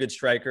is a very good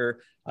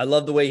striker. I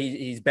love the way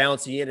he's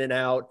bouncing in and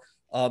out.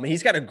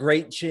 He's got a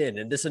great chin,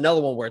 and this is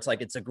another one where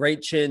it's a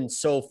great chin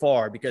so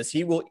far, because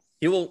he will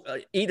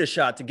eat a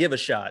shot to give a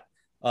shot.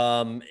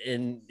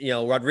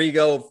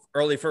 Rodrigo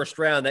early first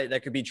round,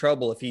 that could be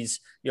trouble if he's,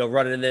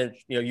 running in the,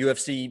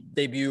 UFC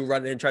debut,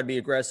 running in, trying to be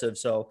aggressive.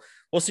 So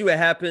we'll see what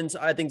happens.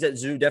 I think that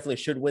Zhu definitely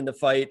should win the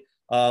fight.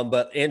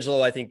 But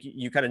Angelo, I think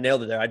you kind of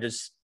nailed it there. I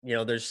just,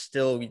 there's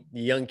still the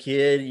young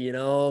kid,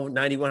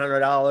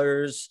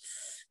 $9,100,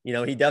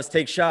 he does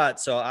take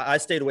shots. So I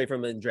stayed away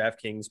from him in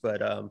DraftKings,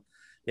 but I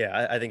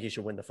think he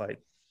should win the fight.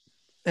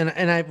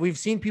 And we've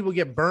seen people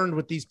get burned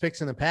with these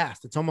picks in the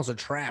past. It's almost a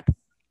trap.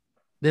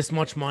 This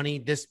much money,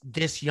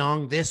 this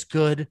young, this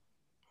good.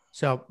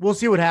 So we'll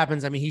see what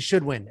happens. I mean, he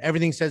should win.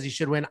 Everything says he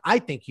should win. I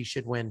think he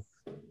should win.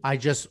 I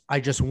just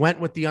went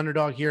with the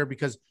underdog here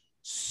because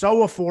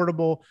so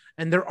affordable,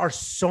 and there are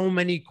so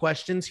many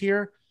questions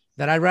here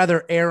that I'd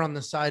rather err on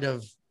the side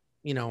of,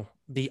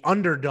 the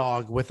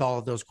underdog with all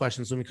of those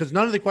questions, because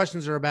none of the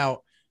questions are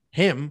about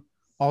him.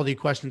 All the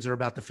questions are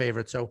about the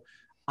favorite. So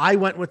I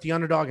went with the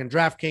underdog in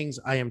DraftKings.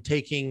 I am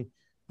taking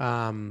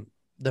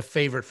the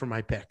favorite for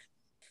my pick.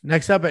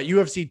 Next up at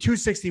UFC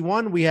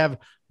 261, we have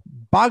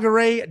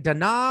Bagare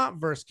Dana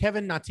versus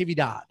Kevin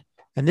Natividad.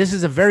 And this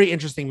is a very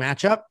interesting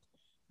matchup.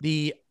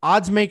 The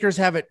odds makers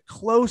have it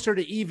closer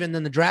to even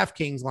than the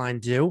DraftKings line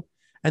do.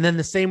 And then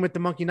the same with the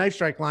Monkey Knife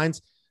Strike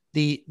lines.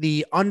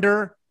 The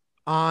under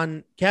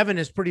on Kevin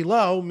is pretty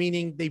low,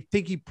 meaning they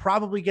think he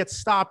probably gets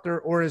stopped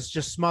or is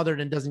just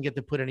smothered and doesn't get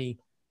to put any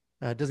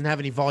doesn't have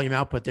any volume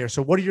output there.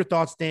 So what are your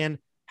thoughts, Dan?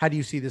 How do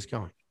you see this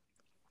going?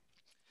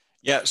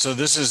 Yeah, so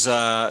this is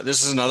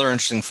another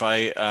interesting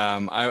fight.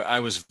 I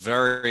was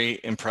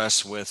very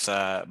impressed with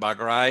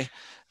Bagare.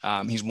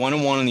 He's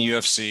 1-1 in the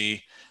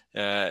UFC.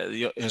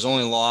 His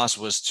only loss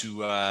was to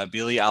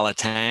Billy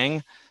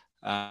Alatang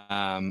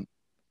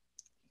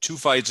 2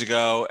 fights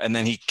ago, and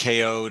then he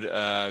KO'd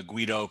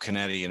Guido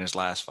Canetti in his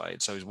last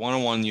fight. So he's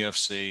 1-1 in the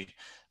UFC.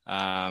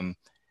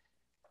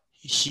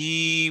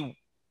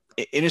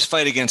 In his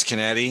fight against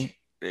Canetti,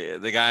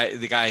 the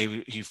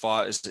guy he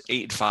fought is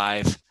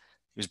 8-5.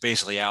 He was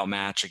basically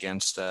outmatched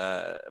against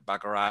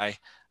Bagare.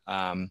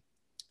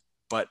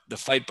 But the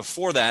fight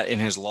before that, in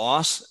his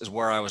loss, is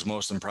where I was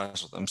most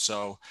impressed with him.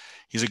 So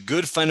he's a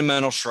good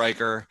fundamental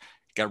striker,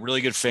 got really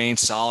good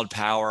feints, solid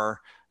power.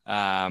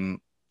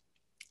 And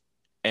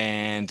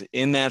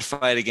in that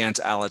fight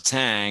against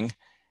Alatang, it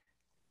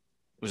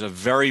was a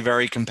very,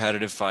 very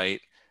competitive fight.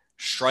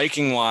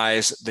 Striking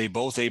wise, they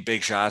both ate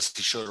big shots.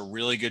 He showed a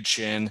really good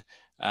chin.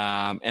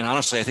 And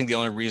honestly, I think the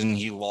only reason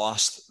he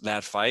lost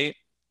that fight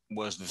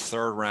was the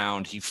third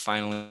round. He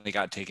finally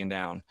got taken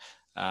down.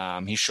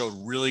 He showed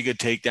really good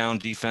takedown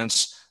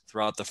defense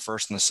throughout the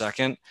first and the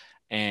second.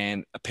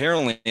 And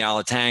apparently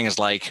Alatang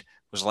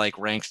was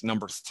ranked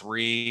number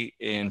 3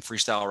 in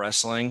freestyle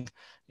wrestling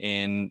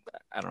in,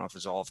 I don't know if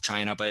it's all of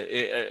China, but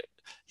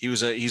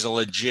he's a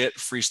legit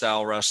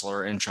freestyle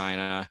wrestler in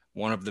China,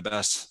 one of the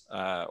best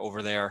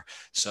over there.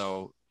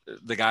 So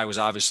the guy was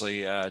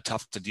obviously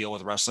tough to deal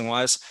with wrestling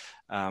wise.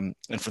 And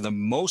for the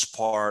most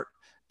part,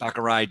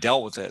 Baccarai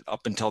dealt with it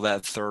up until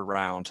that third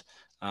round.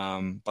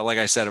 But like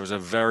I said, it was a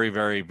very,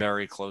 very,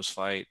 very close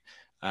fight.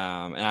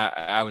 And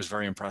I was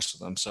very impressed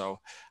with him. So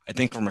I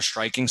think from a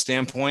striking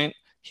standpoint,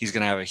 he's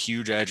going to have a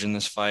huge edge in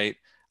this fight.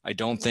 I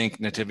don't think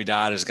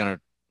Natividad is going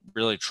to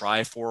really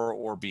try for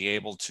or be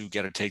able to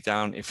get a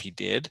takedown if he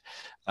did.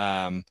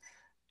 And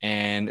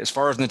as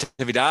far as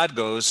Natividad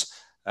goes,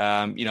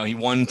 he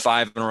won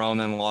 5 in a row and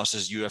then lost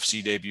his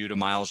UFC debut to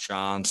Miles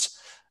Johns.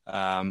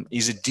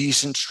 He's a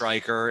decent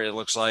striker. It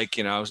looks like,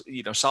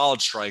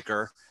 solid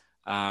striker.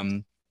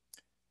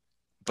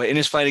 But in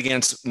his fight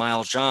against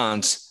Miles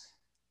Johns,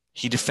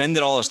 he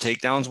defended all his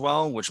takedowns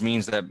well, which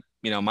means that,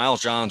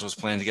 Miles Johns was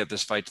planning to get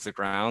this fight to the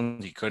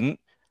ground. He couldn't.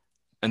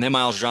 And then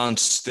Miles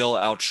Johns still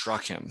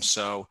outstruck him.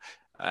 So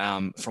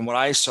from what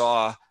I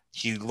saw,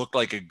 he looked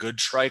like a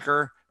good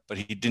striker, but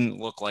he didn't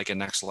look like a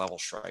next level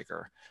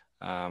striker.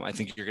 I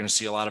think you're going to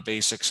see a lot of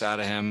basics out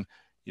of him.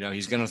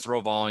 He's going to throw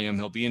volume.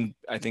 He'll be in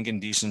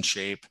decent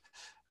shape.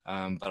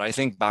 But I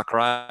think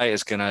Baccarai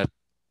is going to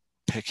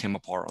pick him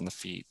apart on the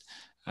feet.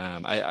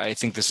 I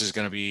think this is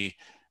going to be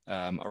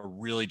a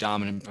really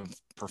dominant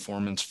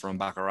performance from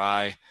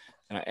Baccarai.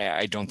 And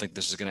I don't think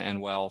this is going to end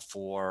well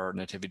for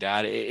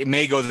Natividad. It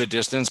may go the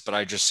distance, but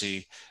I just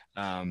see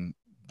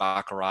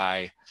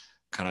Baccarai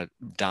kind of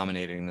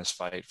dominating this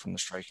fight from the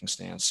striking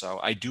stance. So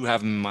I do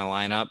have him in my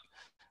lineup.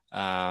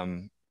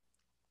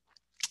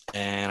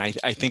 And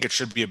I think it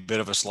should be a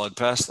bit of a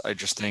slugfest. I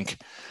just think,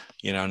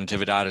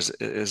 Natividad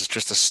is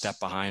just a step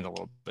behind a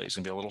little bit. He's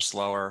going to be a little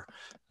slower,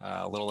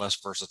 a little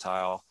less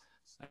versatile.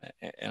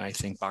 And I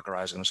think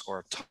Baccarai is going to score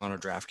a ton of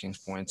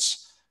DraftKings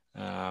points.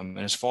 And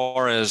as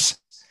far as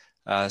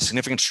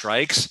significant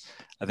strikes,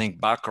 I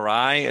think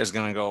Baccarai is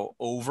going to go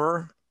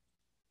over.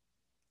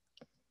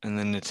 And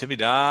then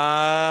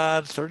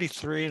Natividad,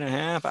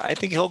 33.5. I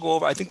think he'll go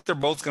over. I think they're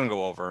both going to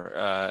go over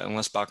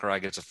unless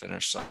Baccarai gets a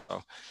finish. So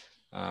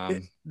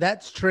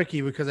that's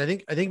tricky because I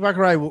think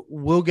Baccarai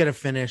will get a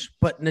finish,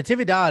 but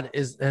Natividad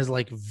has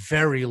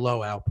very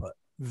low output.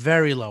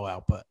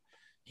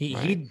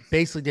 He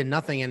basically did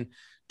nothing. And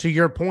to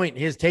your point,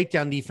 his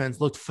takedown defense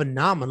looked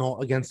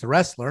phenomenal against the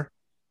wrestler.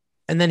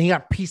 And then he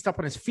got pieced up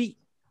on his feet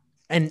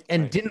and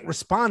didn't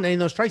respond to any of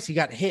those strikes. He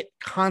got hit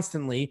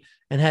constantly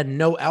and had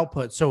no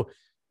output. So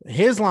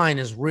his line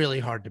is really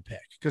hard to pick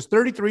because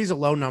 33 is a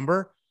low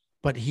number,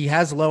 but he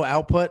has low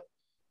output.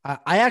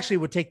 I actually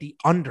would take the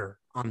under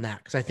on that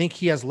because I think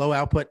he has low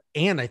output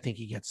and I think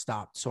he gets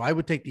stopped. So I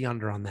would take the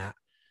under on that.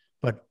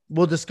 But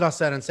we'll discuss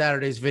that in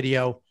Saturday's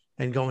video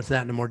and go into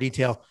that in more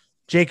detail.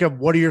 Jacob,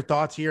 what are your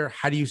thoughts here?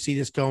 How do you see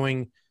this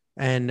going?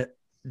 And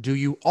do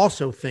you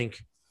also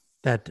think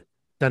that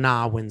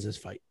Dana wins this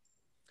fight?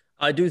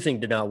 I do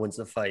think Dana wins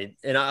the fight.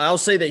 And I'll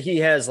say that he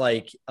has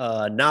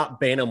not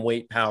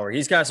bantamweight power.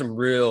 He's got some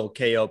real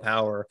KO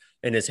power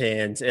in his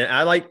hands. And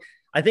I like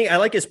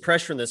his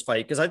pressure in this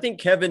fight because I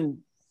think Kevin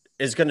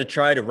is going to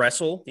try to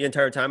wrestle the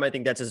entire time. I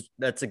think that's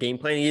the game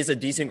plan. He is a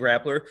decent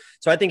grappler.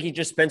 So I think he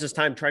just spends his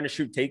time trying to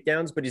shoot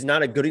takedowns, but he's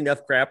not a good enough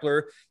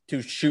grappler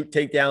to shoot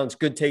takedowns,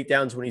 good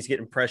takedowns when he's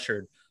getting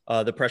pressured.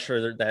 The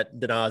pressure that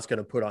Dana is going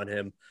to put on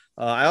him.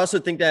 I also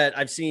think that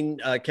I've seen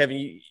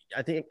Kevin.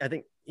 I think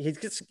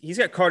he's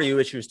got cardio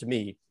issues to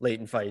me late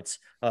in fights.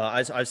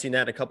 I've seen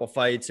that in a couple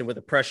fights, and with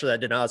the pressure that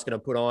Dana is going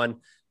to put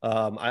on,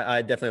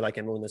 I definitely like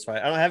him to win this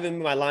fight. I don't have him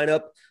in my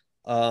lineup,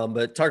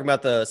 but talking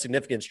about the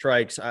significant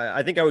strikes,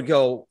 I think I would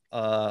go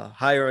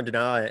higher on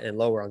Dana and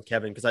lower on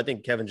Kevin because I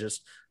think Kevin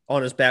just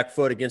on his back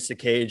foot against the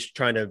cage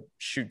trying to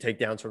shoot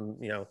takedowns from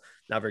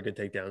not very good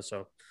takedowns.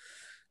 So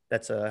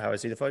that's how I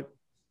see the fight.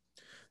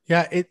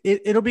 Yeah,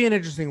 it'll be an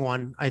interesting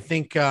one. I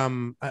think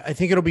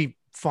it'll be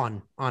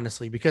fun,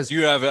 honestly, because do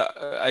you have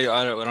I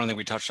don't think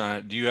we touched on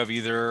it. Do you have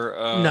either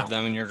of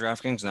them in your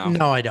DraftKings?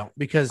 No, I don't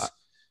because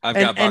I've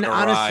got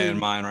Baccarai in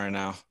mine right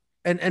now.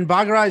 And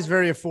Baccarai is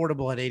very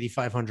affordable at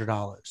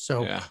 $8,500.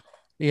 So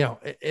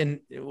and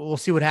we'll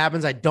see what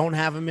happens. I don't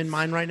have him in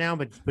mine right now,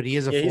 but he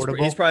is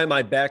affordable. He's probably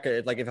my back.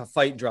 Like if a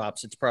fight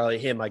drops, it's probably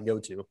him I go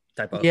to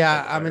type of.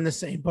 Yeah, I'm in the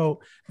same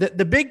boat.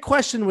 The big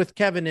question with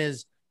Kevin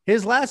is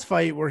his last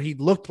fight where he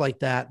looked like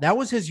that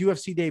was his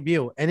UFC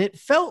debut. And it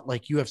felt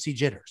like UFC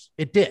jitters.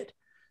 It did.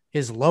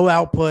 His low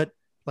output,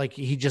 like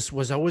he just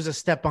was always a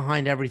step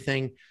behind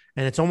everything.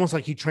 And it's almost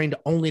like he trained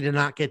only to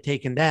not get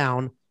taken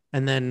down.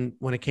 And then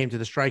when it came to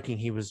the striking,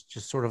 he was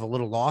just sort of a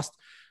little lost.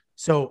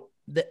 So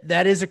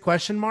that is a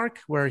question mark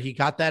where he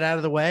got that out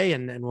of the way.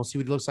 And we'll see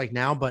what he looks like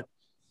now. But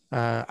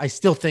I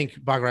still think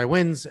Bagrai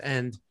wins.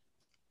 And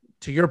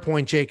to your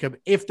point, Jacob,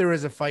 if there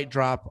is a fight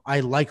drop, I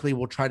likely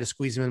will try to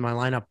squeeze him in my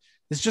lineup.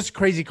 It's just a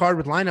crazy card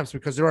with lineups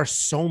because there are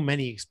so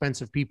many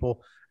expensive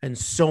people and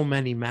so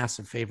many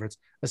massive favorites,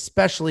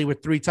 especially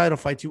with 3 title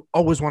fights. You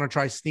always want to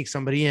try to sneak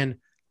somebody in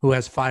who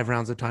has 5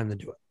 rounds of time to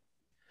do it.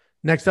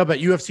 Next up at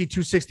UFC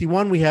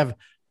 261, we have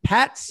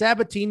Pat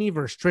Sabatini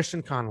versus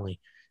Tristan Connelly.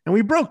 And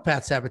we broke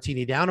Pat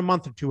Sabatini down a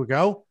month or 2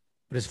 ago,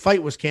 but his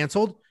fight was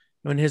canceled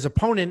when his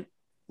opponent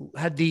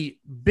had the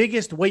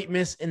biggest weight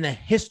miss in the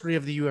history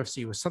of the UFC.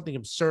 It was something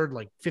absurd,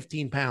 like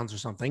 15 pounds or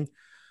something.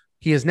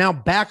 He is now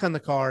back on the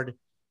card.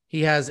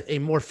 He has a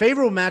more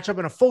favorable matchup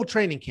and a full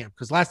training camp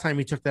because last time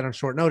he took that on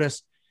short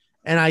notice.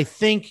 And I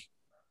think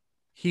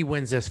he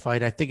wins this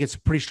fight. I think it's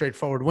a pretty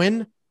straightforward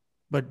win.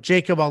 But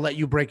Jacob, I'll let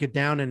you break it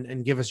down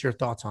and give us your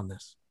thoughts on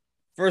this.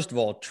 First of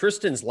all,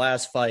 Tristan's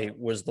last fight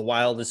was the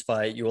wildest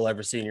fight you will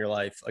ever see in your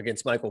life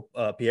against Michael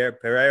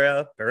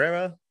Pereira.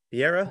 Against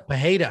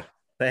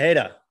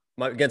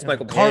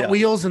Michael Pereira.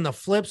 Cartwheels and the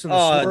flips and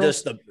the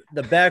just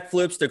the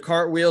backflips, the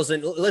cartwheels,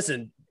 and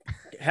listen,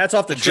 hats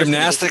off to the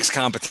gymnastics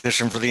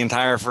competition for the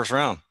entire first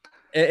round.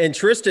 And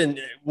Tristan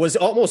was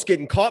almost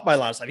getting caught by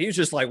last time. He was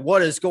just like,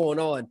 what is going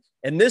on?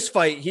 And this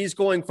fight, he's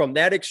going from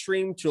that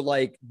extreme to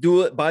like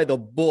do it by the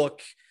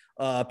book,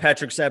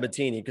 Patrick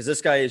Sabatini, because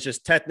this guy is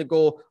just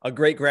technical, a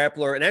great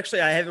grappler. And actually,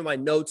 I have in my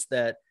notes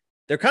that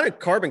they're kind of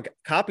carbon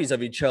copies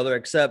of each other,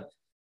 except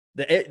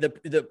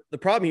the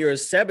problem here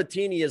is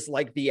Sabatini is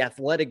like the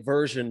athletic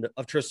version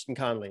of Tristan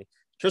Connelly.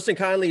 Tristan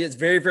Connelly is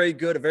very, very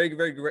good, a very,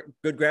 very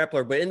good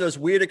grappler. But in those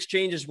weird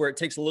exchanges where it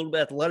takes a little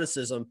bit of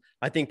athleticism,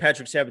 I think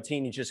Patrick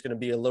Sabatini is just going to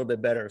be a little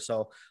bit better.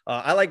 So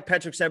I like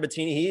Patrick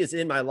Sabatini. He is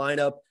in my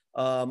lineup.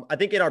 I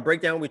think in our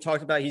breakdown, we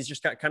talked about he's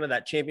just got kind of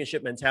that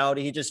championship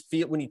mentality. He just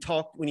when you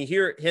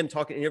hear him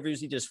talk in interviews,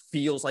 he just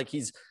feels like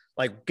he's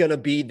like going to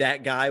be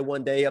that guy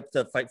one day up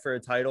to fight for a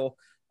title.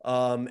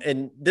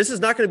 And this is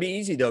not going to be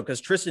easy though,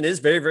 because Tristan is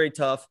very, very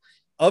tough.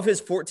 Of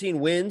his 14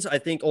 wins, I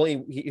think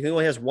he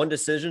only has 1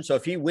 decision. So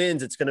if he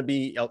wins, it's going to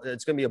be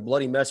a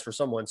bloody mess for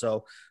someone.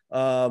 So,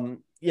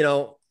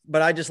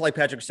 but I just like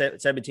Patrick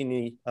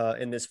Sabatini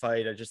in this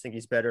fight. I just think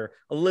he's better,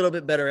 a little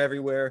bit better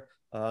everywhere.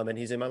 And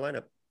he's in my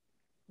lineup.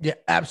 Yeah,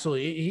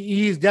 absolutely.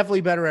 He's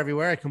definitely better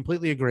everywhere. I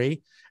completely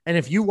agree. And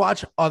if you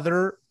watch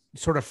other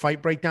sort of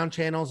fight breakdown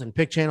channels and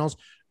pick channels,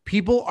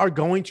 people are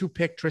going to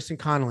pick Tristan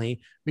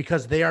Connelly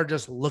because they are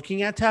just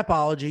looking at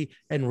Tapology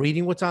and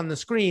reading what's on the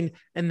screen,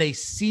 and they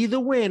see the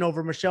win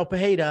over Michel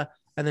Pereira,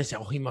 and they say,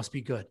 oh, he must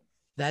be good.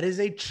 That is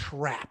a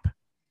trap.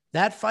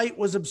 That fight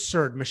was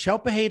absurd. Michel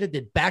Pereira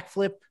did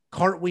backflip,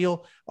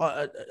 cartwheel,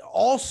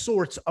 all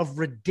sorts of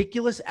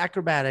ridiculous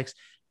acrobatics,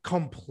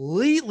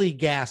 completely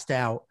gassed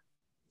out,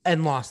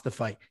 and lost the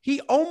fight.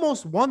 He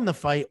almost won the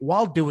fight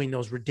while doing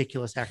those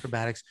ridiculous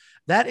acrobatics.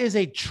 That is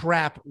a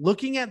trap.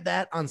 Looking at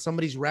that on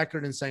somebody's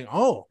record and saying,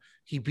 oh,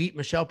 he beat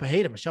Michel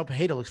Pereira. Michel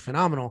Pereira looks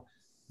phenomenal.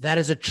 That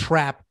is a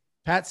trap.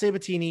 Pat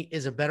Sabatini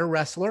is a better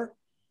wrestler.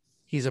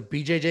 He's a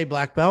BJJ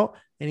black belt,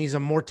 and he's a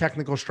more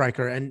technical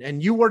striker.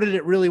 And you worded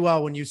it really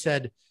well when you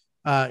said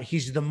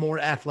he's the more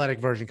athletic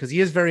version, because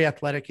he is very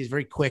athletic. He's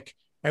very quick.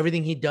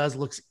 Everything he does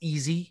looks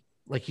easy.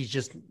 Like he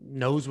just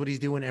knows what he's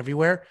doing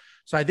everywhere.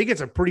 So I think it's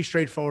a pretty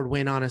straightforward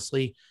win,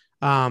 honestly.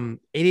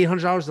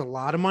 $8,800 is a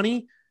lot of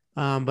money,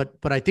 but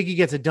I think he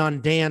gets it done.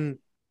 Dan,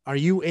 are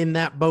you in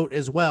that boat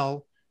as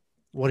well?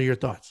 What are your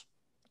thoughts?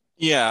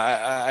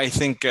 Yeah, I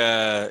think,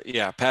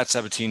 Pat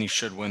Sabatini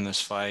should win this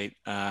fight.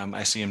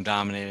 I see him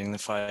dominating the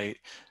fight.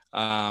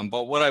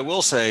 But what I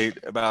will say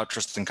about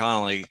Tristan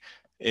Connelly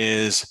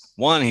is,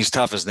 one, he's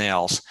tough as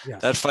nails. Yeah.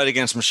 That fight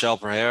against Michel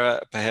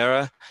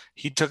Pereira,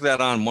 he took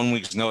that on 1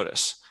 week's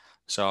notice.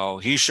 So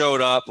he showed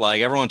up,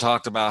 like everyone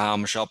talked about how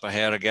Michel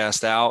Pereira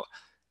gassed out.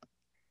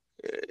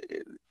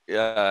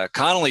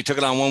 Connelly took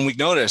it on 1 week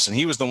notice, and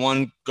he was the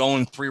one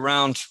going 3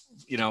 rounds,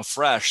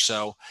 fresh.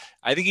 So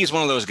I think he's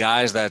one of those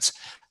guys that's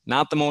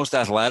not the most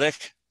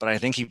athletic, but I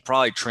think he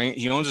probably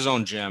he owns his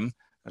own gym.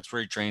 That's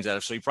where he trains out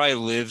of. So he probably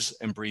lives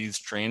and breathes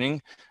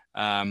training.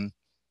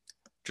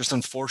 Just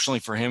unfortunately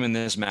for him in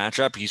this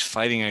matchup, he's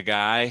fighting a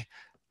guy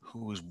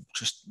who is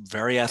just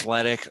very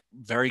athletic,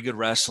 very good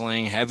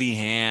wrestling, heavy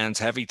hands,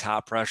 heavy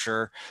top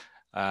pressure.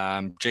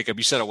 Jacob,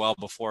 you said it well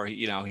before.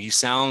 He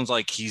sounds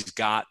like he's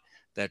got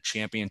that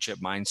championship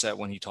mindset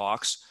when he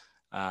talks.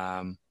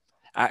 One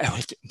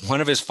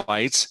of his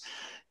fights,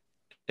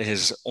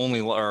 his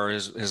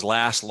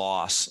last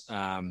loss.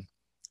 I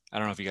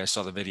don't know if you guys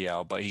saw the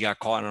video, but he got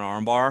caught in an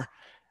armbar,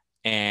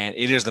 and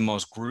it is one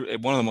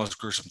of the most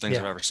gruesome things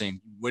I've ever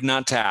seen. Would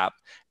not tap,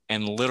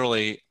 and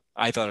literally,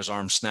 I thought his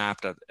arm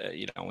snapped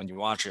when you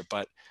watch it,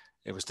 but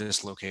it was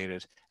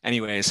dislocated.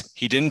 Anyways,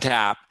 he didn't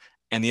tap,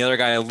 and the other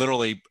guy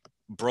literally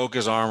broke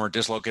his arm or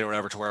dislocated or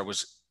whatever to where it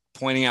was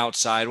pointing out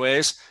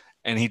sideways,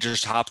 and he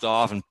just hopped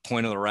off and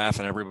pointed to the ref,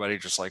 and everybody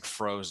just like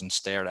froze and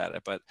stared at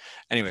it. But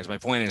anyways, my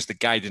point is the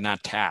guy did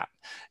not tap.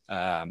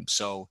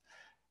 So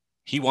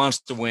he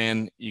wants to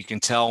win. You can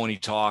tell when he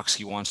talks,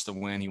 he wants to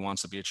win. He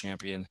wants to be a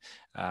champion.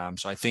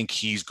 So I think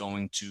he's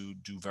going to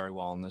do very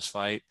well in this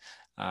fight.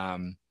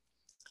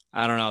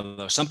 I don't know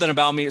though. Something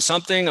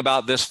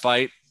about this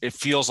fight, it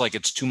feels like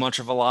it's too much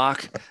of a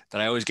lock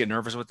that I always get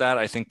nervous with that.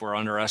 I think we're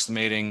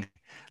underestimating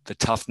the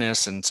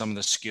toughness and some of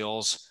the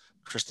skills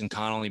Tristan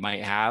Connolly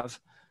might have.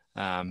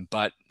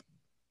 But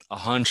a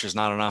hunch is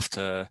not enough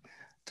to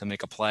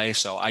make a play.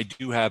 So I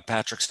do have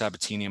Patrick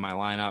Sabatini in my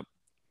lineup.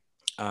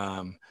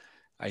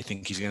 I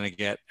think he's going to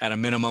get, at a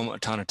minimum, a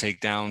ton of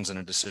takedowns and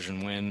a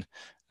decision win.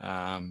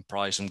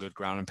 Probably some good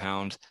ground and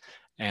pound.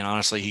 And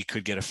honestly, he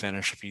could get a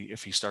finish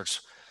if he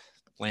starts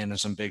landing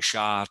some big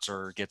shots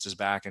or gets his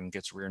back and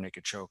gets rear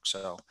naked choke.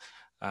 So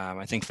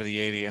I think for the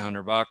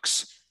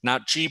 $8,800,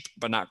 not cheap,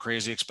 but not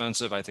crazy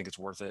expensive, I think it's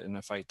worth it in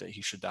a fight that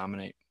he should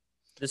dominate.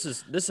 This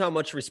is how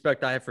much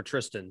respect I have for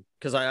Tristan.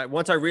 Because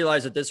once I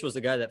realized that this was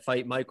the guy that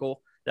fought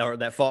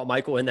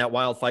Michael in that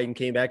wild fight and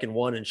came back and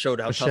won and showed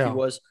how tough he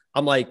was,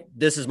 I'm like,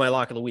 this is my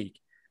lock of the week.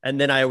 And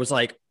then I was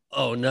like,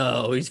 oh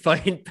no, he's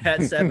fighting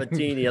Pat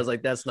Sabatini. I was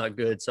like, that's not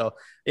good. So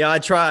yeah, I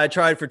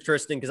tried for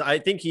Tristan because I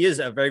think he is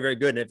a very, very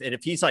good. And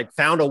if he's like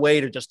found a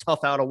way to just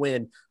tough out a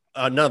win,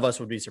 none of us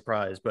would be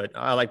surprised. But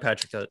I like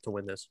Patrick to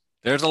win this.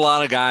 There's a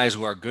lot of guys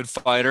who are good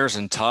fighters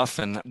and tough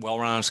and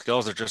well-rounded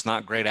skills. They're just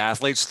not great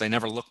athletes. They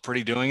never look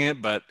pretty doing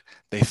it, but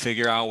they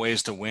figure out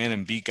ways to win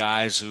and beat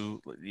guys who,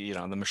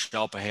 the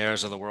Michelle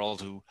Pahers of the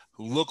world who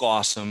look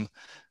awesome.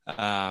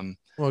 Well,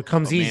 it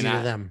comes easy to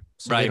them.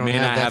 So right. May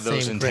not have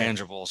those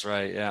intangibles. Grit.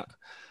 Right. Yeah.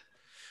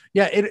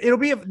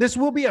 Yeah. This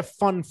will be a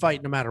fun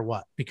fight no matter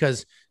what,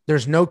 because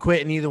there's no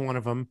quit in either one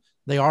of them.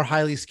 They are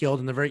highly skilled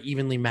and they're very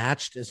evenly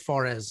matched as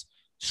far as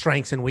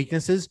strengths and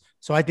weaknesses.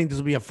 So I think this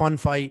will be a fun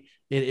fight.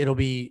 It'll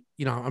be,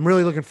 I'm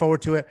really looking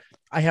forward to it.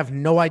 I have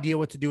no idea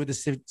what to do with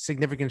the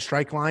significant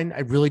strike line.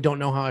 I really don't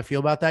know how I feel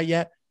about that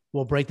yet.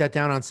 We'll break that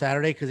down on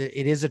Saturday because it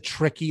is a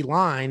tricky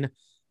line.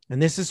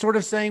 And this is sort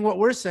of saying what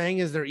we're saying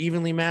is they're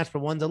evenly matched,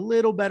 but one's a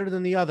little better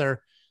than the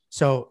other.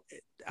 So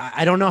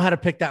I don't know how to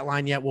pick that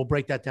line yet. We'll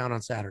break that down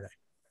on Saturday.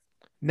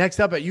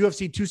 Next up at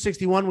UFC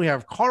 261, we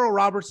have Carl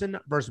Robertson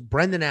versus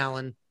Brendan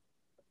Allen.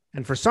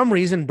 And for some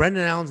reason,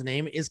 Brendan Allen's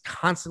name is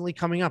constantly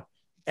coming up.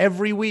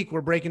 Every week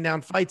we're breaking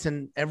down fights,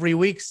 and every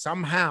week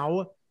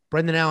somehow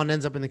Brendan Allen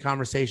ends up in the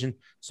conversation.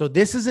 So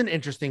this is an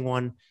interesting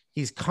one.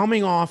 He's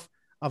coming off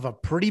of a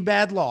pretty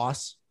bad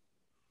loss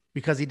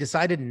because he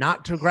decided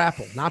not to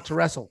grapple, not to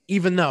wrestle,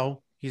 even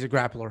though he's a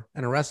grappler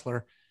and a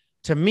wrestler.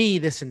 To me,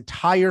 this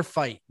entire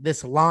fight,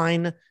 this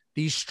line,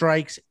 these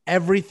strikes,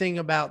 everything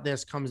about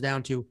this comes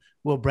down to,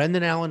 will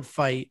Brendan Allen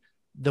fight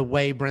the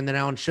way Brendan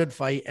Allen should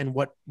fight and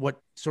what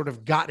sort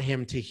of got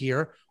him to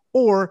here?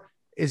 Or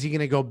is he going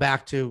to go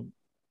back to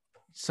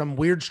some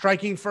weird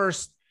striking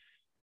first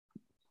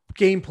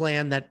game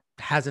plan that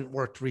hasn't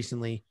worked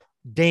recently?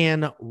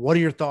 Dan, what are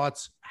your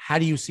thoughts? How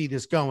do you see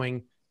this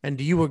going? And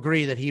do you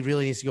agree that he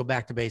really needs to go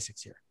back to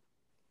basics here?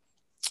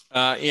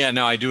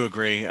 No, I do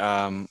agree.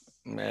 In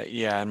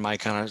my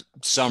kind of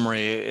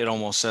summary, it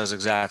almost says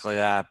exactly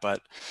that.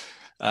 But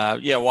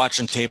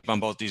watching tape on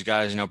both these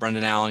guys,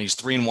 Brendan Allen, he's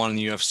 3-1 in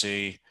the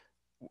UFC.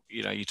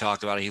 You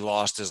talked about it. He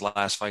lost his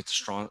last fight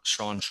to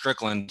Sean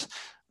Strickland,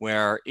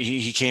 where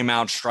he came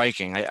out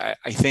striking. I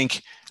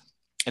think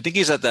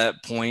he's at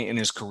that point in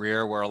his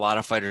career where a lot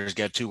of fighters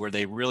get to, where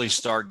they really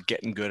start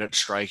getting good at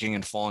striking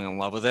and falling in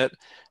love with it.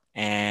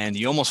 And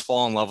you almost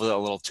fall in love with it a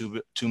little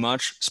too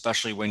much,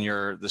 especially when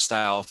you're the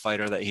style of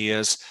fighter that he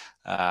is.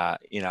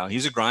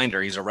 He's a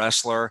grinder. He's a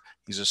wrestler.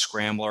 He's a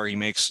scrambler. He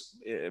makes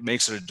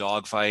it a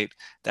dog fight.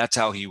 That's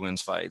how he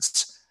wins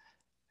fights.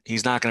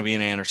 He's not going to be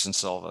an Anderson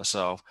Silva.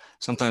 So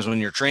sometimes when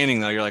you're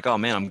training, though, you're like, oh,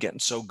 man, I'm getting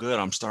so good.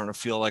 I'm starting to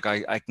feel like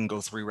I can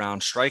go 3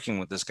 rounds striking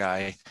with this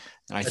guy.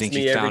 And I think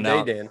he found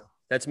out. Dan.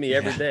 That's me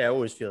every day. I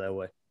always feel that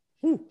way.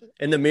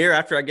 In the mirror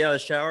after I get out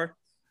of the shower.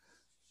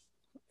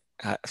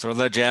 Throw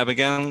that jab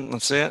again.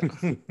 Let's see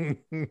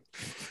it.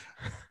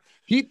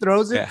 He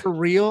throws it for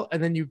real,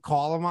 and then you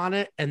call him on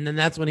it, and then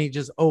that's when he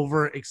just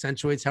over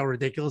accentuates how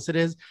ridiculous it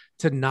is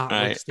to not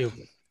look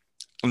stupid.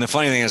 And the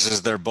funny thing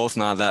is they're both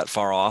not that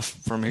far off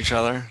from each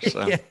other.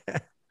 So.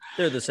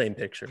 They're the same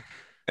picture.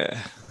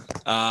 Yeah.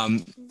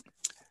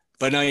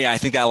 But no, I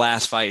think that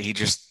last fight, he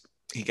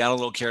got a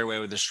little carried away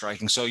with the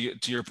striking. So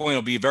to your point,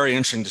 it'll be very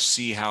interesting to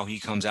see how he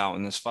comes out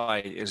in this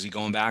fight. Is he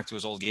going back to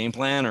his old game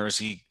plan, or is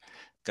he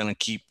going to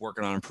keep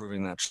working on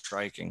improving that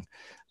striking?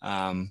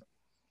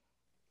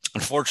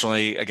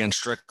 Unfortunately, against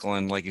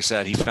Strickland, like you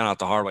said, he found out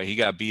the hard way. He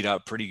got beat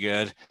up pretty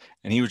good,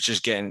 and he was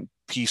just getting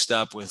pieced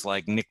up with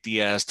like Nick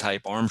Diaz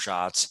type arm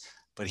shots,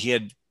 but he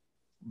had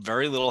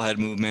very little head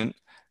movement,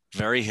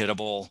 very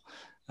hittable,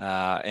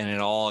 and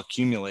it all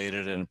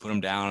accumulated and put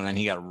him down. And then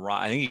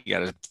I think he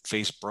got his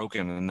face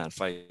broken in that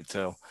fight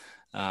too.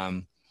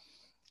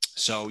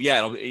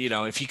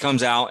 If he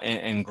comes out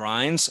and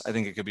grinds, I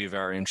think it could be a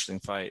very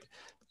interesting fight.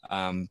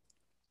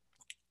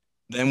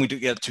 Then we do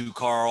get to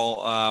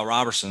Carl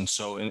Robertson.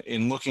 So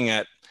in looking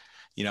at,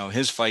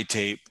 his fight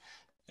tape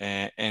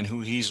and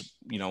who he's,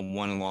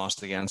 won and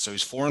lost against. So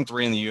he's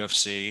 4-3 in the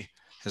UFC.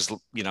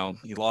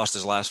 He lost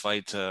his last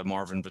fight to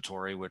Marvin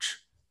Vettori, which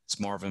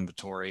it's Marvin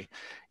Vettori.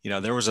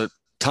 There was a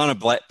ton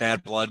of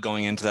bad blood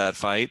going into that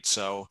fight.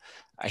 So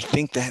I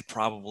think that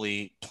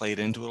probably played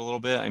into it a little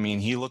bit. I mean,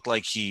 he looked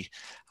like I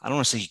don't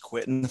want to say he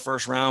quit in the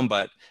first round,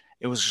 but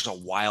it was just a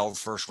wild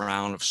first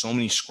round of so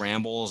many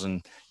scrambles,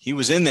 and he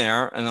was in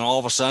there. And then all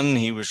of a sudden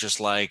he was just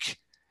like,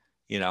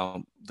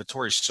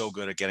 Vettori's so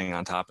good at getting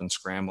on top and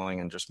scrambling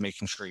and just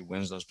making sure he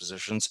wins those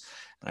positions.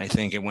 And I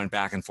think it went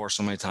back and forth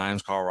so many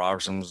times. Carl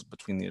Robertson was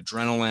between the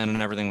adrenaline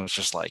and everything was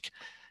just like,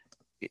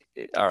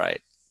 all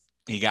right,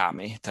 he got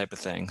me type of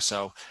thing.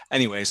 So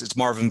anyways, it's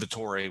Marvin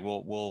Vettori.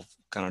 We'll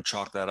kind of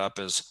chalk that up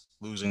as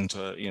losing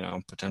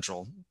to,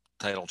 potential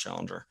title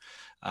challenger.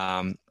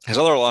 His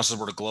other losses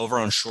were to Glover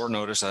on short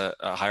notice at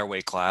a higher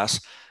weight class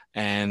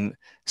and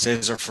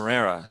Cesar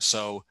Ferreira.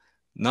 So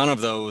none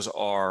of those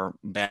are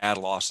bad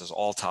losses,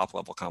 all top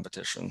level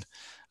competition.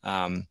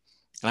 And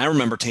I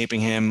remember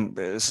taping him.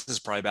 This is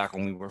probably back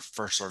when we were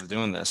first started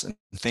doing this and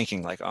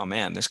thinking like, oh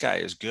man, this guy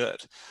is good.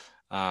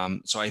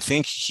 So I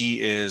think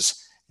he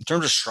is, in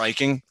terms of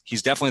striking,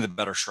 he's definitely the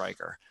better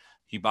striker.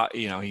 He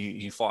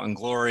fought in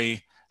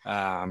glory.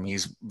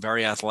 He's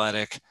very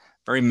athletic,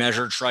 very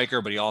measured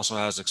striker, but he also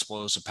has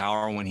explosive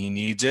power when he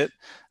needs it.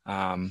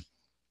 But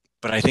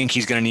I think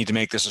he's going to need to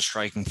make this a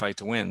striking fight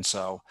to win.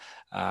 So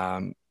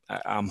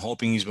I'm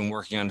hoping he's been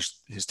working on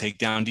his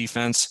takedown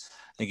defense.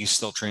 I think he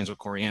still trains with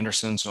Corey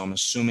Anderson, so I'm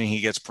assuming he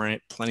gets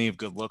plenty of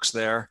good looks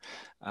there.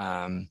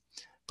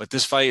 But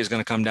this fight is going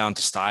to come down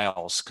to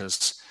styles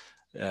because,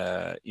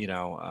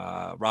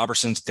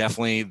 Robertson's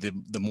definitely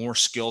the more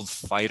skilled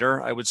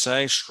fighter, I would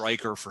say,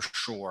 striker for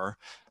sure.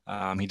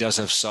 He does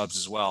have subs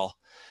as well.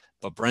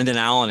 But Brendan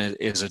Allen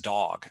is a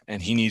dog,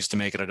 and he needs to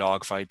make it a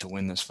dog fight to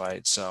win this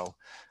fight. So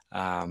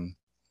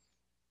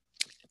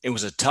it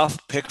was a tough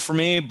pick for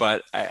me,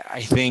 but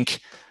I think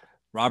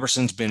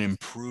Robertson's been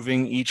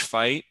improving each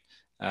fight,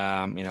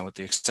 with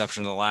the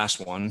exception of the last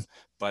one.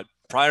 But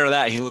prior to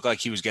that, he looked like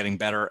he was getting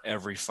better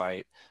every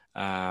fight.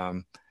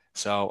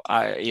 So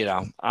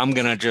I'm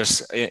going to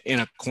just, in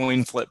a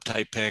coin flip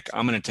type pick,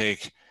 I'm going to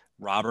take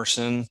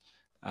Robertson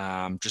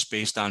just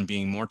based on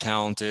being more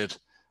talented,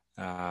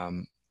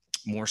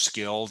 more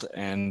skilled.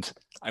 And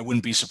I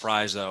wouldn't be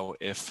surprised, though,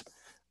 if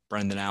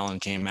Brendan Allen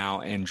came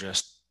out and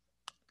just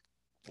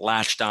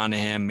latched onto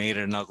him, made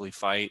it an ugly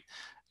fight,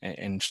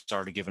 and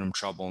started giving him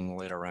trouble in the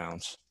later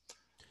rounds.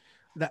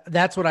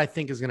 That's what I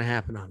think is going to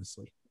happen,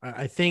 honestly.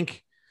 I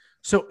think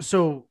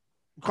so.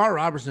 Carl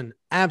Robertson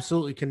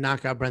absolutely can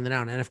knock out Brendan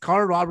Allen. And if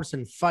Carl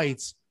Robertson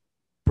fights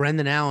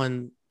Brendan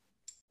Allen,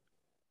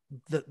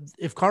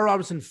 if Carl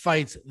Robertson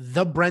fights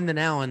the Brendan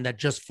Allen that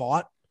just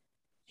fought,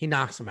 he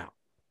knocks him out.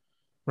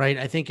 Right?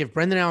 I think if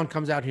Brendan Allen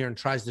comes out here and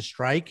tries to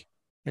strike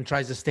and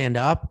tries to stand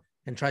up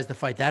and tries to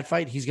fight that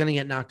fight, he's going to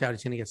get knocked out.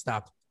 He's going to get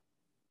stopped.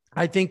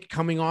 I think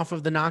coming off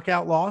of the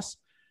knockout loss,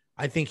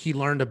 I think he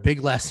learned a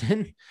big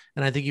lesson,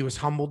 and I think he was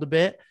humbled a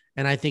bit.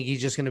 And I think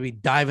he's just going to be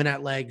diving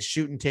at legs,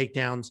 shooting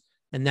takedowns,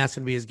 and that's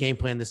going to be his game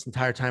plan this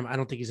entire time. I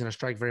don't think he's going to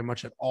strike very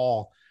much at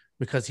all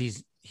because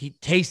he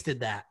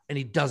tasted that, and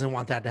he doesn't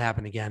want that to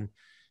happen again.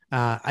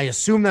 I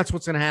assume that's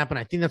what's going to happen.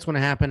 I think that's going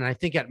to happen. And I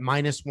think at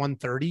minus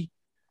 130,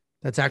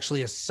 that's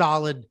actually a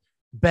solid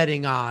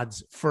betting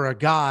odds for a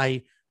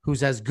guy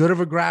who's as good of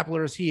a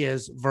grappler as he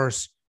is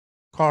versus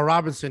Carl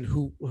Robinson,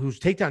 whose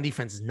takedown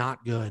defense is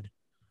not good.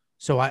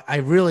 So I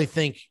really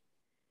think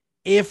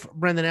if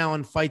Brendan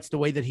Allen fights the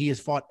way that he has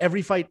fought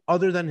every fight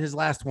other than his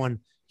last one,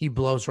 he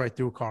blows right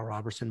through Carl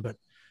Robertson. But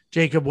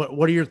Jacob,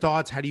 what are your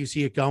thoughts? How do you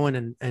see it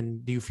going?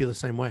 And do you feel the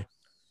same way?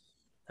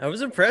 That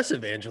was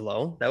impressive,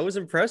 Angelo. That was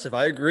impressive.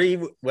 I agree.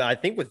 Well, I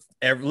think with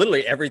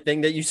literally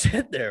everything that you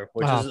said there,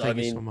 which is, thank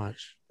you so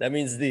much. That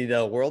means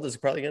the world is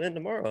probably going to end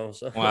tomorrow.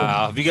 So.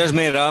 Wow. Have you guys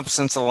made it up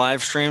since the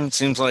live stream? It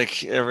seems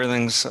like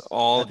everything's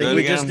all good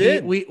we again. Just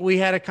did. We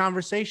had a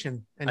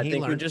conversation, and I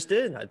think learned. we just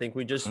did. I think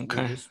we just met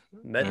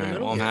in the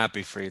middle. Well, I'm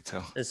happy for you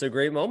too. It's a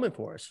great moment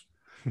for us.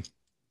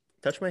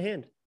 Touch my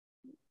hand.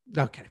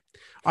 Okay.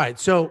 All right.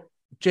 So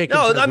Jacob.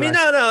 No.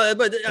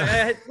 But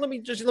let me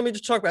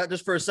just talk about it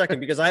just for a second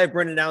because I have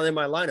Brendan Allen in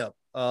my lineup.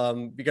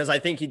 Because I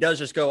think he does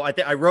just go.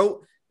 I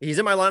wrote he's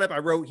in my lineup. I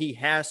wrote he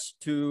has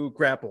to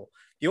grapple.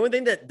 The only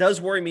thing that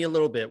does worry me a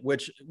little bit,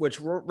 which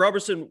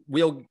Robertson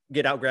will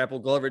get out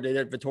grappled. Glover did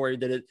it. Vettori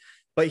did it,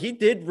 but he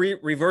did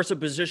reverse a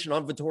position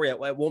on Vettori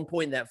at one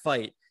point in that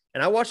fight.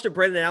 And I watched a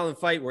Brendan Allen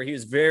fight where he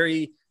was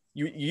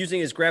using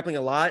his grappling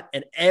a lot,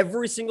 and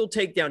every single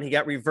takedown he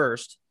got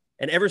reversed.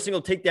 And every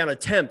single takedown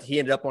attempt, he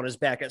ended up on his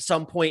back at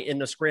some point in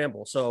the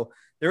scramble. So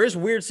there is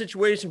weird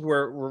situations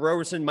where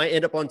Robertson might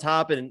end up on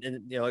top and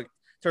it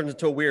turns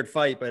into a weird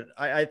fight. But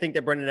I think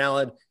that Brendan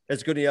Allen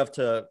is good enough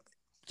to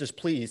just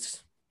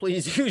please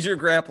use your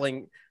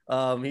grappling.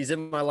 He's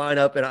in my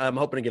lineup, and I'm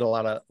hoping to get a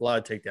lot of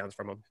takedowns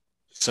from him.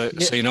 So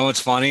you know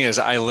what's funny is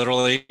I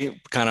literally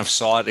kind of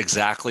saw it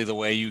exactly the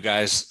way you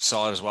guys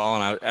saw it as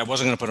well. And I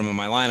wasn't going to put him in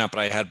my lineup, but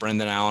I had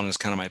Brendan Allen as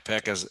kind of my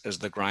pick as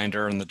the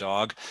grinder and the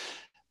dog.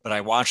 But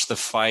I watched the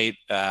fight,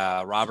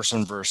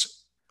 Robertson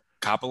versus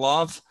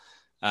Kopylov,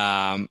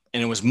 and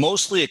it was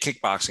mostly a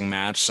kickboxing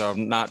match, so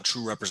not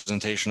true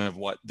representation of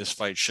what this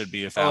fight should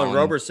be. If Allen...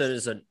 Robertson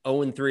is an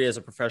 0-3 as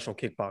a professional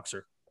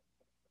kickboxer.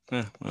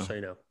 Yeah, well. So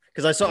you know.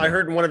 because I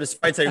heard in one of his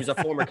fights that he was a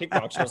former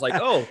kickboxer. I was like,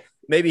 oh,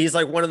 maybe he's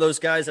like one of those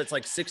guys that's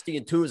like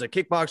 60-2 as a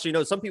kickboxer. You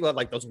know, some people have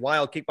like those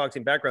wild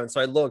kickboxing backgrounds.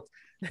 So I looked,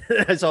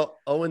 I saw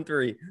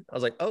 0-3. I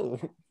was like, oh.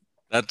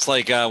 That's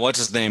like what's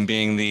his name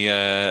being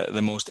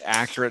the most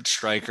accurate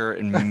striker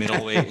in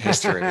middleweight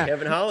history.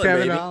 Kevin Holland,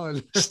 Kevin baby.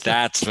 Holland.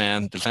 Stats,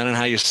 man. Depending on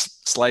how you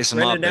slice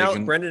them up.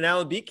 Brendan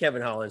Allen beat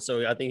Kevin Holland,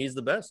 so I think he's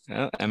the best.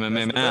 Yeah,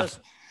 MMA math.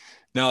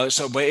 No,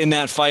 so but in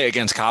that fight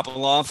against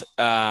Kopylov,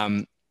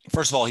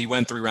 first of all, he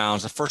went 3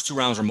 rounds. The first 2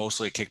 rounds were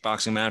mostly a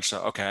kickboxing match,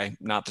 so okay,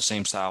 not the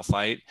same style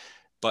fight.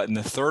 But in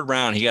the third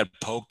round, he got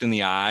poked in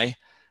the eye.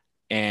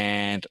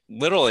 And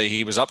literally,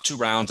 he was up 2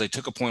 rounds. They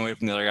took a point away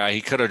from the other guy.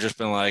 He could have just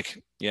been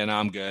like, yeah, no,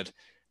 I'm good.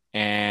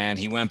 And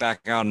he went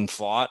back out and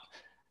fought.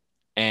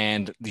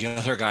 And the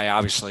other guy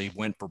obviously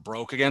went for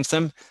broke against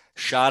him,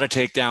 shot a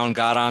takedown,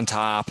 got on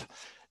top,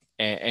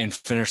 and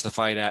finished the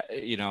fight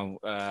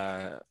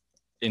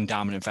in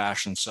dominant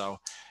fashion. So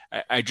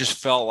I just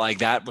felt like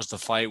that was the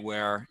fight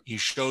where he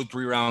showed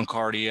 3-round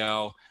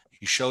cardio.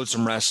 He showed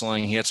some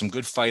wrestling. He had some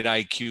good fight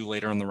IQ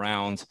later in the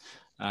round.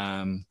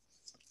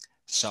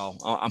 So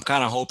I'm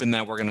kind of hoping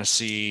that we're going to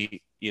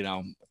see,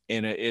 an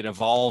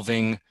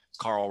evolving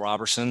Carl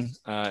Roberson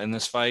in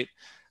this fight.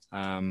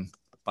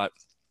 But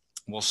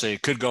we'll see.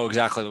 It could go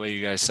exactly the way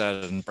you guys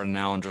said, and Brendan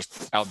Allen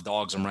just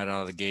outdogs him right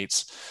out of the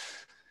gates.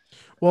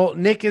 Well,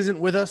 Nick isn't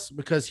with us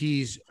because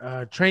he's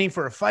training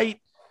for a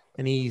fight,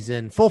 and he's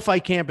in full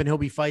fight camp, and he'll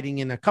be fighting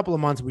in a couple of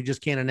months. We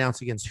just can't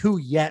announce against who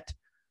yet,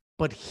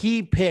 but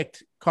he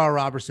picked Carl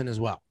Roberson as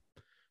well.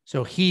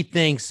 So he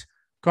thinks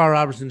Carl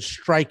Roberson's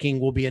striking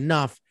will be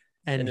enough.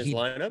 And his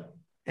lineup?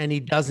 And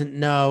he doesn't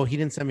know. He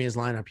didn't send me his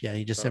lineup yet.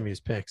 He just sent me his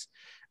picks.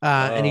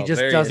 And he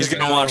just doesn't. He's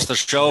going to watch the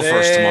show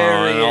first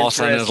tomorrow, and all of a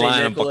sudden his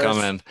lineup will come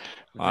in.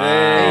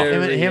 Wow.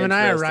 Him and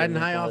I are riding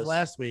high off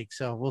last week,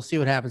 so we'll see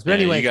what happens. But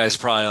anyway, you guys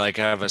probably like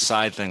have a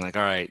side thing, like,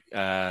 all right,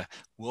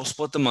 we'll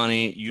split the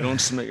money. You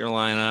don't submit your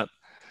lineup.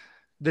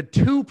 The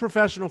 2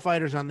 professional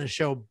fighters on this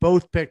show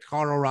both picked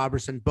Carl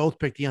Roberson, both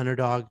picked the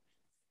underdog.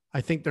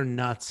 I think they're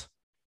nuts,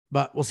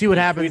 but we'll see what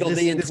happens.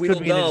 This could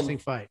be an interesting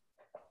fight.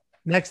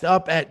 Next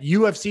up at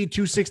UFC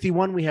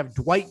 261, we have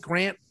Dwight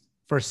Grant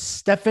for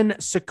Stefan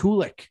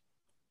Sekulik.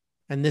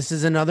 And this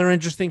is another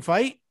interesting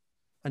fight,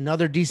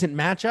 another decent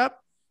matchup.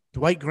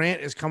 Dwight Grant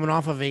is coming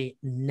off of a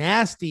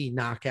nasty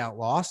knockout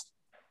loss.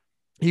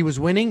 He was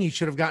winning. He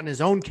should have gotten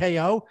his own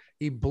KO.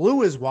 He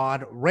blew his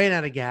wad, ran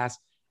out of gas,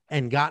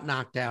 and got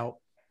knocked out.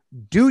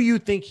 Do you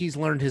think he's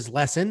learned his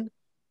lesson,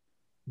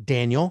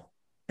 Daniel?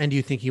 And do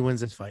you think he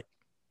wins this fight?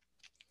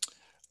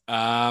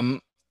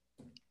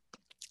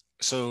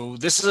 So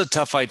this is a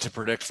tough fight to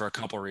predict for a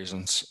couple of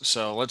reasons.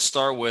 So let's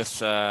start with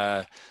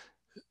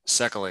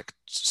Sekulic.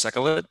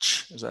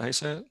 Sekulic, is that how you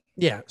say it?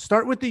 Yeah,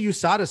 start with the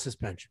USADA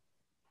suspension.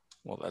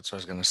 Well, that's what I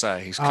was going to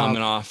say. He's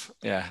coming off.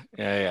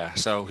 Yeah.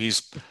 So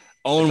he's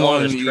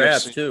 0-1 in the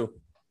traps UFC. too.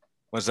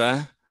 What's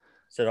that?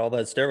 Said all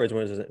that steroids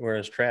were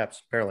his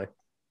traps, apparently.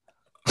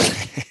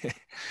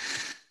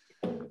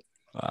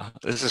 Wow,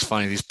 this is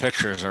funny. These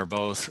pictures are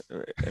both,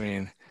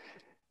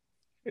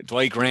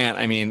 Dwight Grant,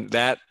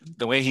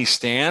 the way he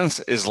stands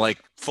is like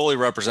fully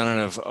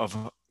representative of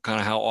kind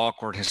of how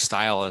awkward his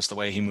style is, the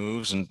way he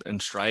moves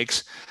and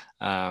strikes.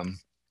 And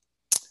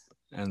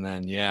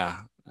then,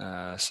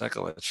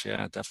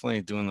 Sekulic,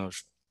 definitely doing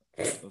those,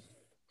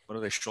 what are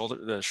they,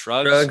 the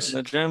shrugs in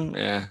the gym?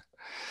 Yeah.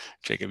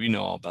 Jacob, you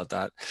know all about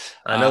that.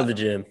 I know the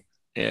gym.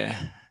 Yeah.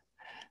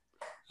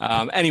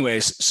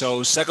 Anyways,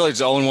 so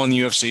Sekulic's 0-1 in the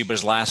UFC, but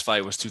his last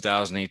fight was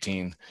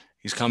 2018.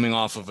 He's coming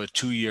off of a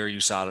 2-year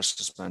USADA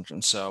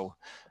suspension. So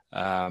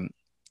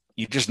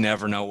you just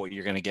never know what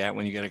you're going to get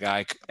when you get a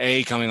guy,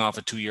 A, coming off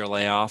a 2-year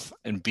layoff,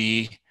 and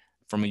B,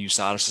 from a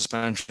USADA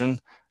suspension.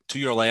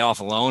 2-year layoff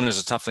alone is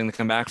a tough thing to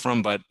come back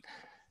from, but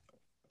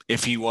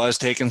if he was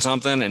taking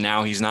something and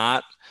now he's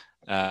not,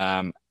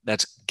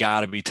 that's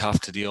got to be tough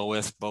to deal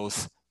with,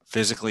 both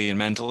physically and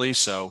mentally.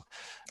 So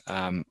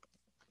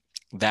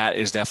that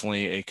is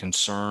definitely a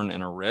concern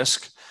and a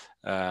risk.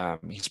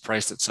 He's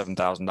priced at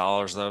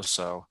 $7,000 though,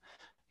 so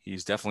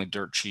he's definitely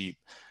dirt cheap.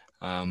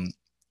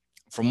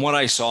 From what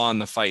I saw in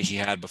the fight he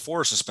had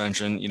before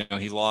suspension,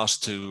 he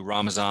lost to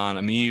Ramazan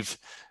Emeev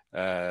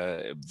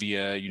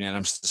via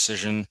unanimous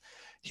decision.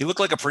 He looked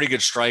like a pretty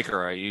good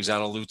striker. He was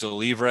out of luta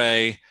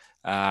livre,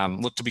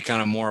 looked to be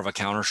kind of more of a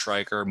counter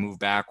striker, move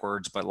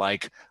backwards, but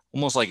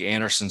almost like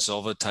Anderson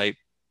Silva type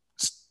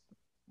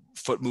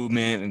foot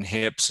movement and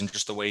hips and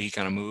just the way he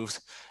kind of moved.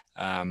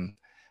 And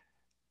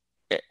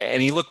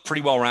he looked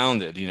pretty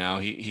well-rounded.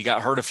 He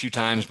got hurt a few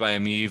times by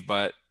Emeev,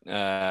 but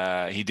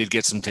he did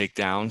get some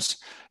takedowns.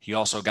 He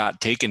also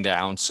got taken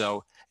down.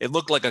 So it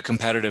looked like a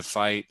competitive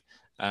fight.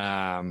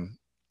 And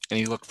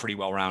he looked pretty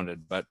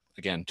well-rounded, but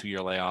again,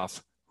 2-year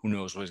layoff, who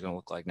knows what he's going to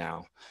look like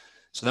now.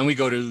 So then we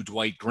go to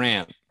Dwight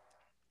Grant.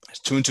 He's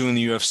 2-2 in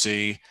the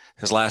UFC.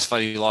 His last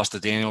fight, he lost to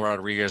Daniel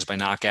Rodriguez by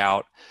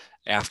knockout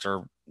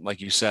after, like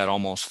you said,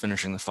 almost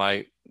finishing the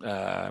fight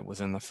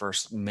within the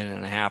first minute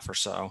and a half or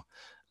so.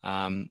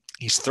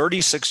 He's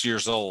 36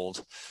 years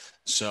old.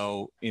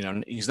 So,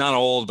 he's not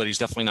old, but he's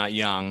definitely not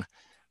young.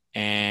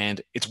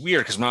 And it's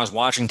weird because when I was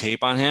watching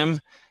tape on him,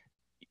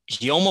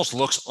 he almost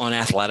looks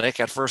unathletic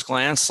at first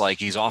glance, like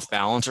he's off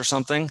balance or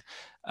something.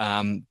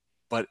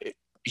 But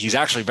he's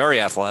actually very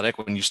athletic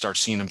when you start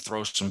seeing him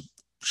throw some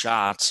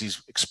shots.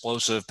 He's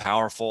explosive,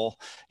 powerful.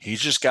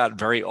 He's just got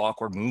very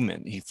awkward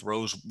movement. He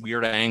throws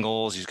weird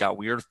angles. He's got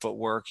weird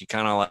footwork. He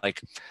kind of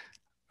like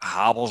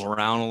hobbles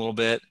around a little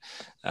bit.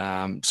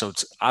 So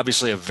it's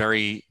obviously a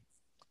very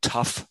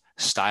tough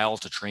style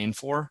to train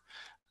for.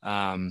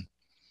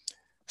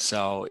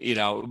 So,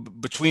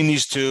 between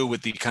these two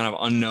with the kind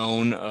of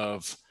unknown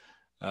of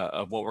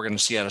what we're going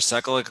to see out of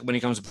Sekulic when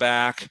he comes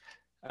back,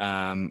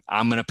 I'm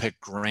going to pick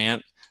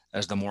Grant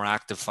as the more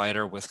active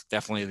fighter with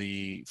definitely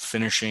the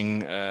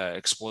finishing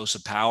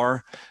explosive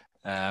power.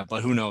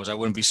 But who knows? I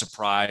wouldn't be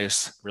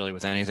surprised really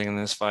with anything in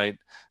this fight.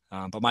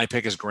 But my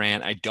pick is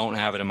Grant. I don't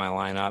have it in my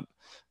lineup.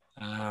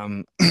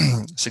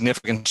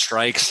 Significant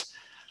strikes.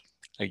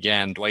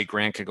 Again, Dwight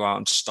Grant could go out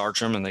and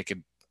starch him, and they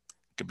could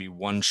be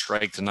 1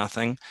 strike to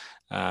nothing,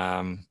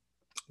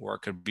 or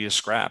it could be a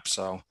scrap.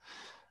 So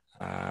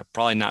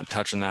probably not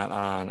touching that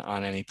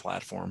on any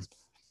platform.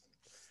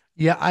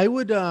 Yeah, I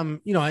would.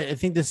 I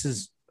think this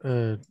is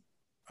a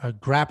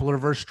grappler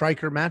versus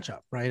striker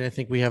matchup, right? I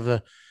think we have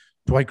the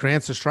Dwight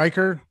Grant's the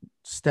striker,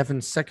 Stefan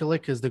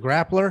Sekulic is the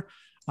grappler.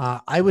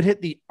 I would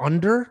hit the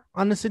under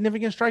on the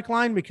significant strike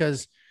line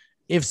because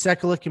if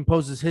Sekulic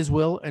imposes his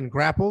will and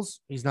grapples,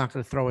 he's not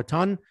going to throw a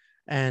ton.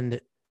 And,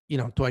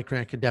 Dwight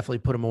Grant could definitely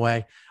put him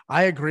away.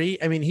 I agree.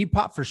 I mean, he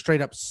popped for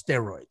straight up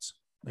steroids.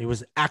 It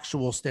was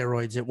actual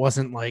steroids. It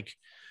wasn't like,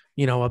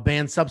 a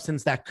banned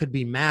substance that could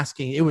be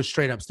masking. It was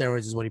straight up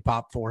steroids is what he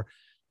popped for.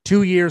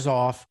 2 years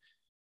off.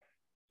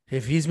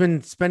 If he's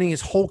been spending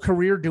his whole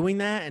career doing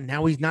that and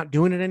now he's not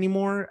doing it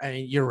anymore, I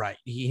mean, you're right.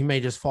 He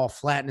may just fall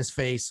flat in his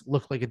face,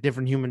 look like a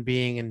different human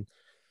being, and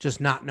just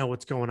not know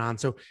what's going on.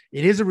 So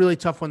it is a really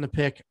tough one to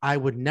pick. I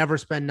would never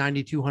spend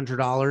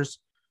 $9,200.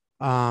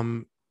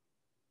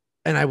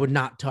 And I would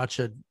not touch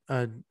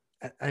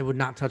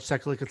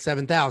Sekulic at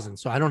 7,000.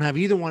 So I don't have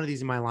either one of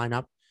these in my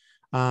lineup.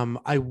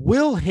 I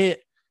will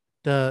hit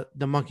the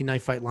monkey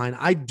knife fight line.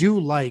 I do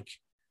like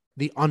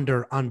the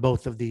under on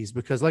both of these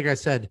because, like I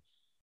said,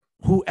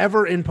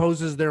 whoever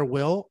imposes their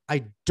will,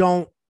 I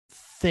don't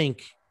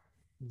think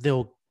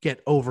they'll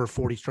get over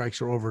 40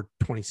 strikes or over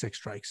 26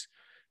 strikes.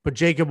 But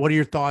Jacob, what are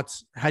your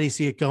thoughts? How do you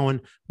see it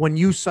going? When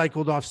you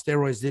cycled off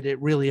steroids, did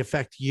it really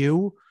affect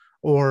you,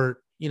 or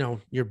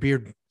your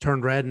beard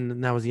turned red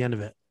and that was the end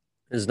of it?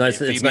 It's nice.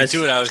 It's nice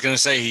to it. I was going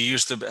to say he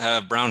used to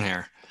have brown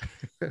hair.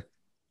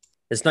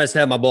 It's nice to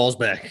have my balls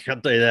back.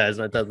 I'll tell you that. It's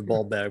nice to have the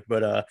ball back.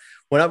 But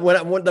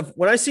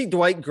when I see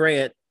Dwight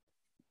Grant,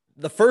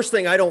 the first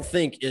thing I don't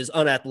think is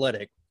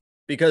unathletic,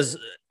 because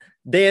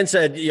Dan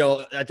said,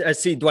 I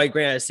see Dwight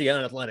Grant, I see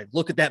unathletic.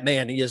 Look at that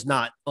man. He is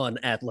not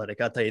unathletic.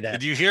 I'll tell you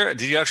that. Did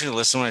you actually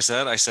listen to what I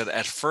said? I said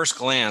at first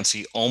glance,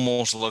 he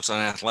almost looks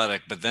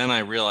unathletic, but then I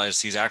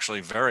realized he's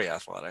actually very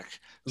athletic.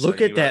 Look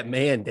at that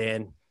man,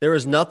 Dan. There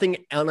is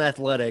nothing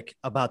unathletic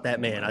about that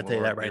man. I'll tell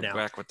you that right now.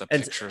 Back with the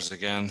pictures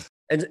again.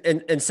 And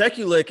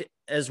Sekulic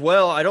as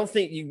well. I don't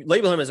think you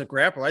label him as a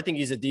grappler. I think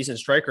he's a decent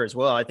striker as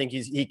well. I think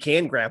he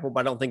can grapple, but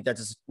I don't think that's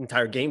his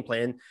entire game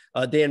plan.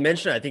 Dan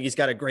mentioned, I think he's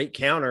got a great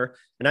counter.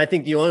 And I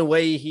think the only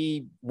way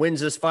he wins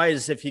this fight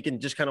is if he can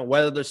just kind of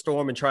weather the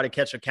storm and try to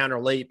catch a counter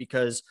late,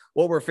 because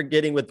what we're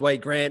forgetting with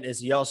Dwight Grant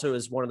is he also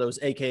is one of those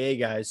AKA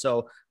guys.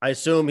 So I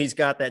assume he's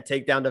got that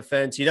takedown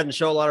defense. He doesn't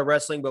show a lot of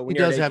wrestling, but when he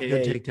does have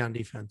good takedown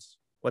defense.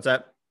 What's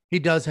that? He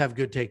does have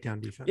good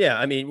takedown defense. Yeah,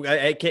 I mean,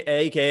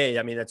 AKA.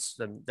 I mean, that's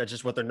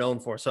just what they're known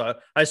for. So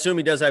I assume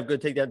he does have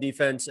good takedown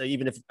defense,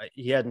 even if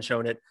he hadn't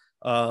shown it.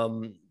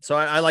 So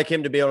I like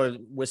him to be able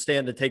to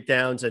withstand the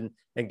takedowns and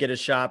get a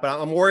shot. But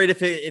I'm worried if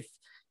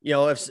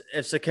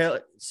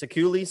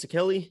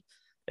Sekeli,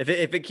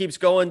 if it keeps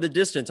going the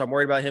distance, I'm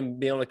worried about him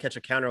being able to catch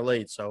a counter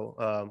late.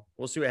 So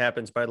we'll see what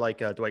happens. But I'd like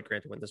Dwight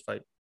Grant to win this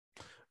fight.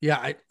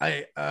 Yeah,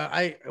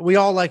 we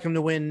all like him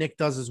to win. Nick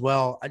does as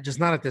well. Just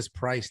not at this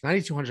price.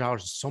 $9,200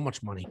 is so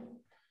much money.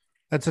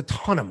 That's a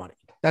ton of money.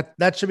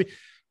 That should be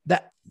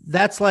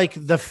that's like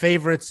the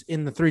favorites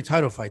in the 3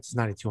 title fights.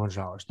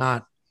 $9,200,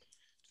 not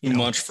too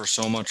much for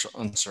so much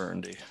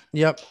uncertainty.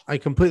 Yep, I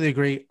completely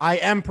agree. I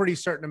am pretty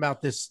certain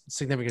about this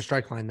significant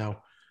strike line though.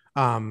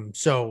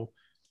 So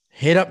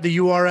hit up the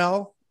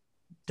URL,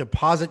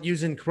 deposit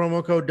using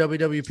promo code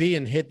WWP,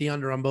 and hit the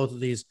under on both of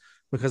these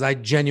because I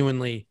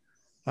genuinely.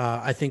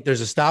 I think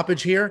there's a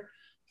stoppage here,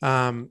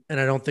 and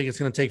I don't think it's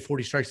going to take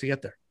 40 strikes to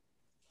get there.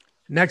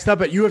 Next up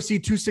at UFC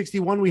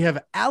 261, we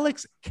have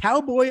Alex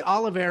Cowboy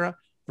Oliveira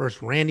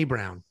versus Randy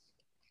Brown.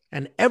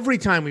 And every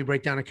time we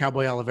break down a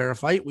Cowboy Oliveira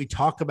fight, we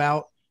talk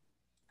about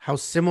how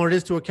similar it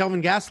is to a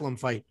Kelvin Gastelum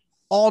fight.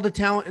 All the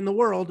talent in the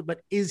world,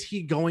 but is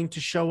he going to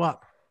show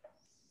up?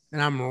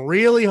 And I'm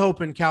really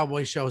hoping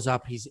Cowboy shows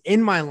up. He's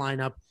in my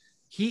lineup.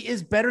 He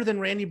is better than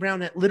Randy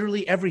Brown at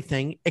literally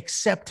everything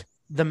except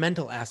the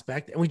mental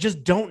aspect, and we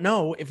just don't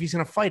know if he's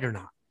going to fight or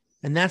not.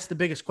 And that's the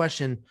biggest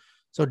question.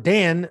 So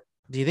Dan,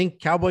 do you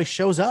think Cowboy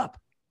shows up?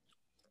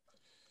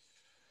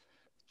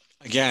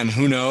 Again,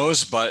 who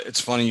knows? But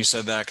it's funny you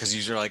said that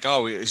because you're like,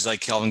 oh, he's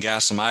like Kelvin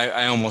Gastelum.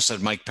 I almost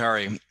said Mike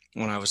Perry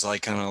when I was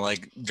like kind of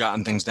like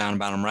jotting things down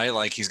about him, right?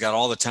 Like he's got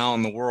all the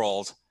talent in the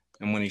world,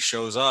 and when he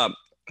shows up,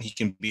 he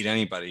can beat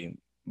anybody.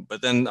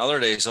 But then other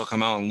days he'll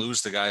come out and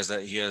lose the guys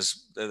that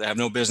that have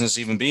no business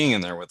even being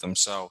in there with him.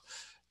 So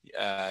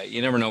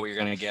you never know what you're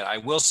going to get. I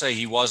will say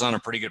he was on a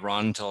pretty good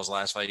run until his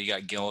last fight. He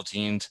got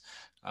guillotined,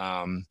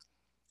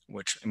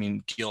 which, I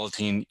mean,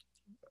 guillotine,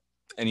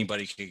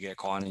 anybody could get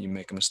caught and you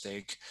make a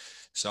mistake.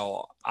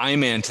 So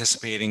I'm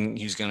anticipating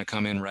he's going to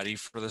come in ready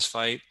for this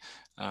fight.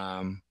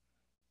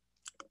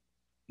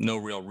 No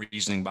real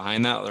reasoning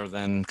behind that other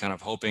than kind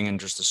of hoping and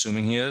just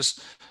assuming he is.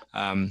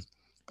 I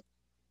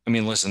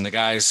mean, listen, the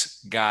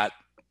guy's got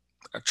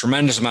a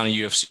tremendous amount of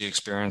UFC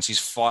experience. He's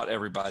fought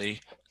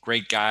everybody,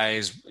 great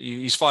guys.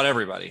 He's fought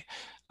everybody.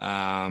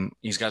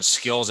 He's got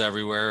skills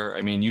everywhere.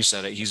 I mean, you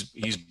said it.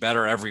 He's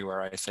better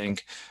everywhere, I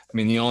think. I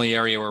mean, the only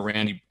area where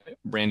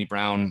Randy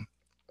Brown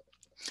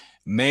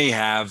may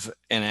have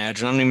an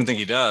edge, and I don't even think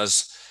he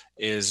does,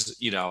 is,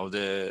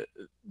 the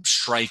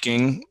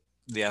striking,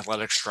 the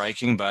athletic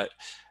striking. But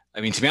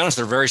I mean, to be honest,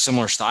 they're very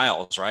similar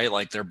styles, right?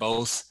 Like they're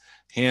both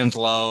hand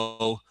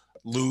low,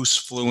 loose,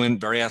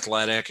 fluent, very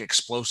athletic,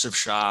 explosive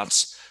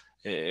shots.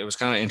 It was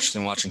kind of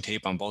interesting watching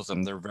tape on both of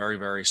them. They're very,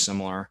 very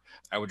similar.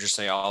 I would just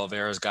say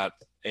Oliveira's got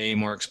A,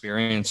 more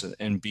experience,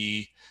 and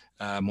B,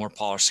 more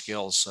polished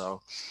skills.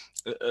 So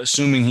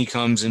assuming he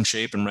comes in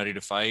shape and ready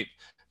to fight,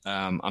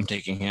 I'm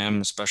taking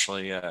him,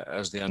 especially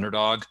as the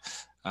underdog.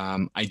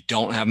 I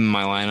don't have him in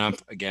my lineup,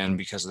 again,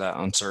 because of that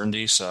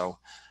uncertainty. So,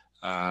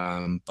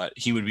 but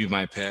he would be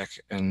my pick.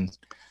 And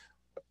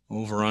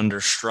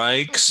over-under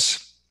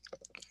strikes.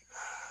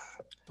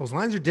 Those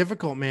lines are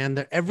difficult, man.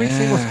 They're every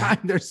single time.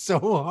 They're so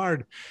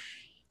hard.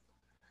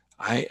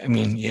 I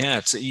mean,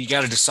 yeah, you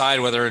got to decide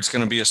whether it's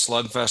going to be a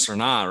slugfest or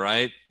not,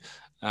 right?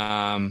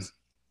 Yeah,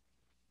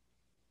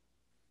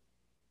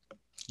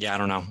 I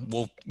don't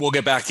know. We'll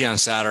get back to you on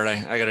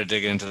Saturday. I got to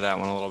dig into that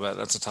one a little bit.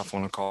 That's a tough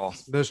one to call.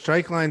 Those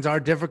strike lines are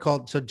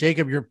difficult. So,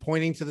 Jacob, you're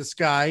pointing to the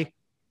sky.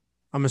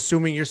 I'm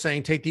assuming you're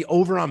saying take the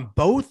over on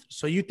both.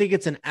 So you think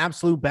it's an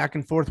absolute back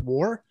and forth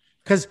war?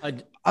 Because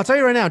I'll tell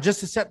you right now,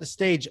 just to set the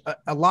stage,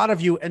 a lot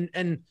of you,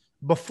 and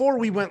before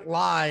we went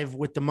live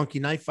with the Monkey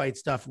Knife Fight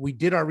stuff, we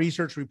did our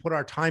research. We put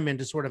our time in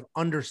to sort of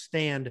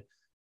understand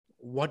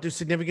what do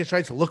significant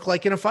strikes look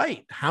like in a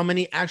fight? How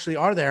many actually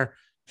are there?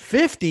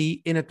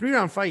 50 in a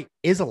 3-round fight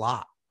is a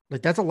lot.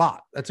 Like that's a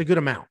lot. That's a good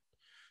amount.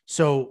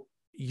 So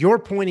you're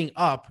pointing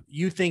up.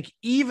 You think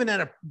even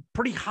at a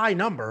pretty high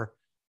number,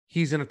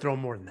 he's going to throw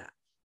more than that.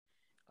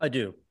 I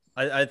do.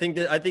 I think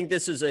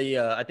this is a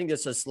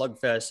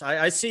slugfest.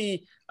 I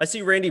see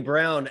Randy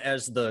Brown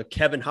as the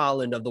Kevin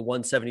Holland of the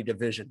 170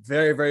 division.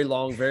 Very, very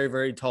long, very,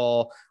 very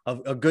tall,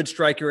 a good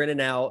striker in and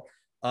out.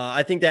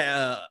 I think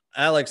that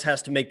Alex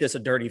has to make this a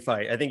dirty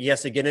fight. I think he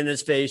has to get in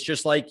his face,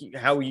 just like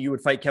how you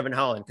would fight Kevin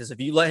Holland. Because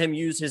if you let him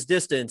use his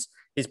distance,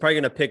 he's probably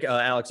going to pick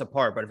Alex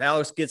apart. But if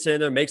Alex gets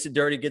in there, makes it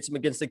dirty, gets him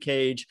against the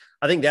cage,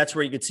 I think that's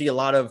where you could see a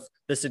lot of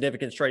the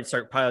significant strikes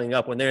start piling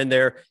up when they're in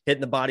there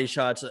hitting the body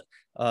shots.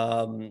 So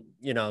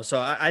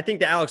I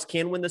think that Alex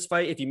can win this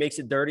fight if he makes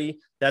it dirty.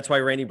 That's why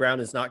Randy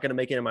Brown is not going to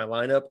make it in my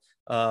lineup.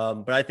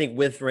 But I think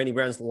with Randy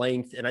Brown's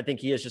length, and I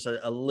think he is just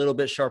a little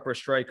bit sharper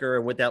striker,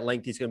 and with that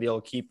length, he's going to be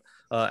able to keep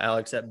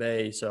Alex at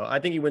bay. So I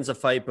think he wins the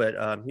fight, but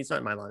he's not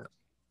in my lineup.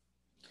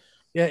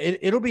 Yeah,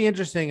 it'll be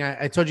interesting.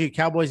 I told you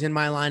Cowboys in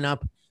my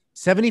lineup,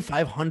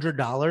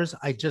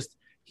 $7,500.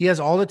 He has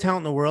all the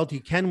talent in the world.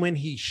 He can win.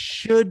 He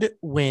should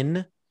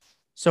win.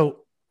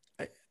 So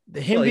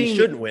he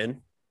shouldn't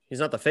win. He's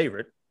not the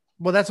favorite.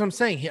 Well, that's what I'm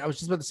saying. I was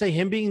just about to say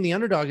him being the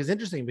underdog is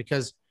interesting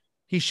because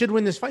he should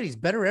win this fight. He's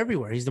better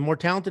everywhere. He's the more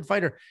talented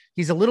fighter.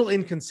 He's a little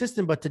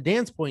inconsistent, but to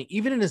Dan's point,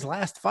 even in his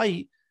last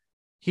fight,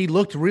 he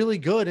looked really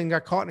good and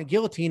got caught in a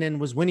guillotine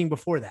and was winning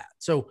before that.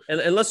 So,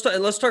 and let's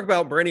talk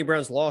about Randy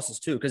Brown's losses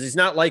too, because he's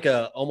not like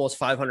a almost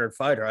 500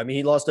 fighter. I mean,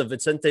 he lost to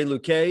Vicente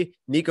Luque,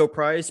 Nico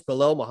Price,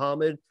 Bilal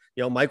Muhammad,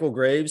 Michael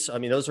Graves. I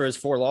mean, those are his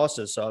 4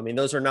 losses. So, I mean,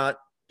 those are not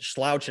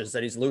slouches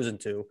that he's losing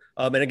to.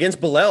 And against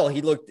Bilal,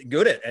 he looked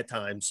good at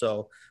times.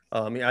 So,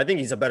 I think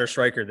he's a better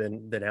striker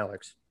than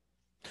Alex.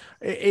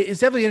 It's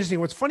definitely interesting.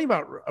 What's funny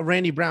about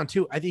Randy Brown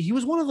too, I think he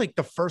was one of like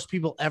the first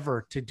people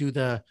ever to do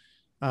the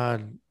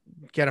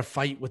get a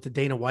fight with the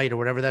Dana White or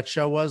whatever that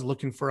show was,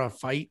 looking for a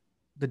fight,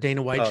 the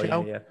Dana White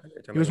show. Yeah.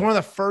 He was one of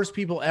the first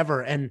people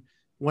ever. And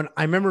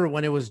I remember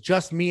when it was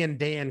just me and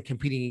Dan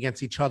competing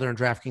against each other in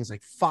DraftKings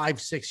like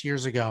 5-6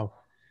 years ago,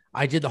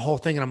 I did the whole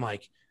thing and I'm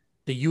like,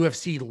 the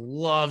UFC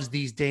loves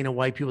these Dana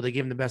White people. They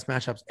give him the best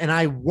matchups. And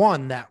I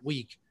won that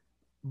week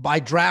by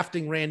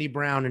drafting Randy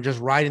Brown and just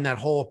riding that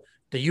whole,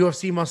 the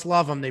UFC must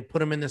love him. They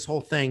put him in this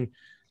whole thing,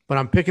 but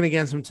I'm picking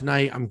against him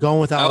tonight. I'm going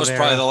with Oliveira. That was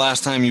probably the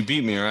last time you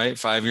beat me, right?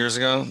 5 years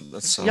ago.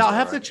 Yeah, I'll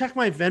have to check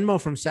my Venmo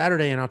from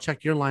Saturday and I'll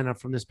check your lineup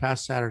from this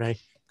past Saturday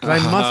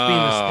because I must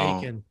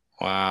be mistaken.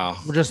 Wow.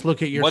 We'll just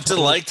look at your. What's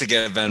total. It like to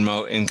get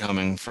Venmo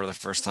incoming for the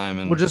first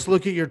time? We'll just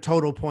look at your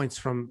total points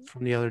from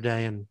the other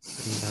day and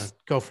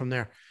go from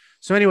there.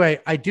 So anyway,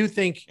 I do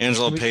think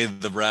Angelo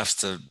paid the refs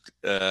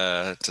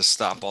to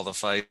stop all the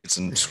fights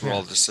and screw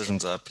all the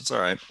decisions up. It's all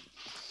right.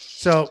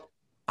 So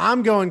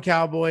I'm going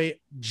Cowboy.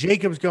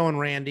 Jacob's going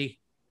Randy.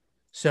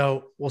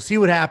 So we'll see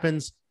what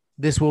happens.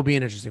 This will be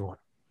an interesting one.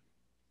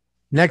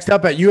 Next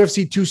up at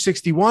UFC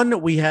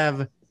 261, we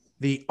have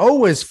the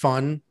always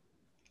fun,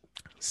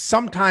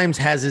 sometimes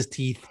has his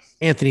teeth,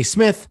 Anthony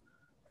Smith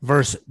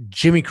versus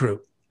Jimmy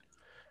Crute.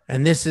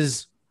 And this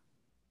is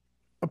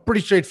a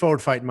pretty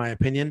straightforward fight, in my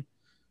opinion.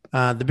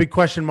 The big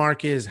question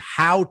mark is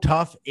how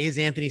tough is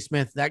Anthony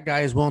Smith? That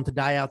guy is willing to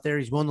die out there.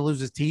 He's willing to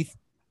lose his teeth.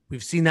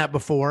 We've seen that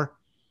before.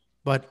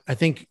 But I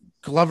think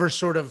Glover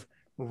sort of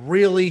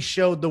really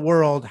showed the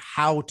world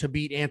how to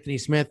beat Anthony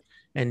Smith.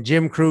 And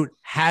Jim Crute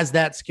has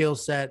that skill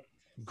set,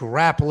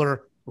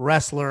 grappler,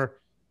 wrestler.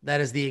 That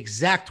is the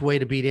exact way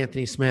to beat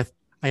Anthony Smith.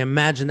 I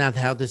imagine that's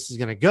how this is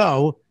going to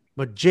go.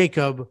 But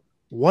Jacob,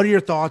 what are your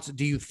thoughts?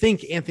 Do you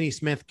think Anthony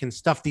Smith can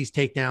stuff these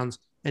takedowns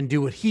and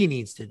do what he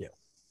needs to do?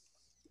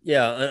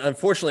 Yeah,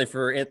 unfortunately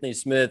for Anthony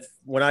Smith,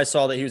 when I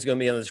saw that he was going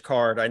to be on this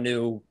card, I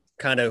knew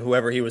kind of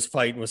whoever he was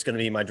fighting was going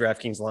to be my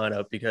DraftKings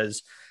lineup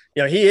because,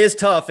 he is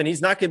tough and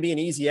he's not going to be an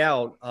easy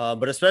out.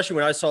 But especially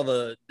when I saw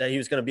that he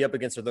was going to be up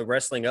against the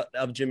wrestling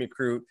of Jimmy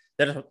Crute,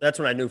 that's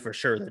when I knew for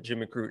sure that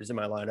Jimmy Crute is in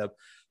my lineup.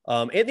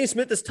 Anthony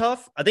Smith is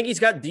tough. I think he's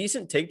got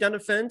decent takedown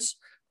defense.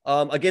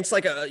 Against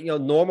like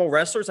normal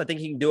wrestlers, I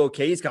think he can do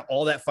okay. He's got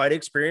all that fight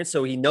experience,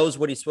 so he knows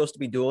what he's supposed to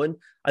be doing.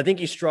 I think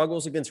he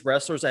struggles against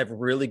wrestlers that have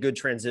really good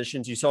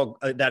transitions. You saw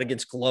that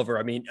against Glover.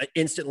 I mean,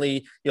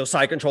 instantly,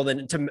 side control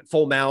then to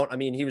full mount. I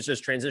mean, he was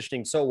just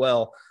transitioning so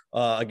well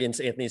against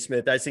Anthony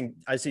Smith. I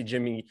see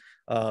Jimmy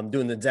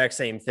doing the exact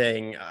same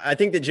thing. I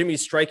think that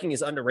Jimmy's striking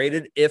is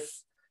underrated. If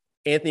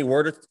Anthony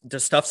were to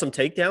stuff some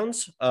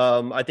takedowns,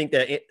 I think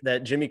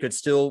that Jimmy could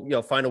still,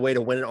 find a way to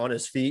win it on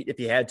his feet if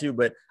he had to,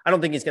 but I don't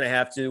think he's going to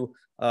have to.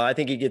 I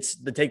think he gets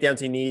the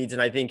takedowns he needs,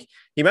 and I think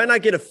he might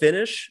not get a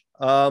finish,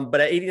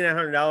 but at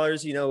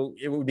 $8,900,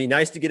 it would be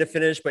nice to get a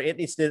finish, but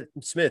Anthony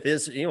Smith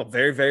is,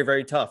 very, very,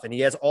 very tough, and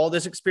he has all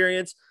this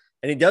experience,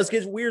 and he does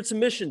get weird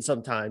submissions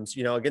sometimes,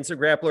 against a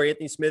grappler.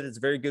 Anthony Smith is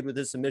very good with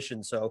his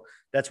submission, so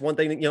that's one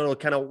thing that, to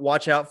kind of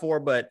watch out for,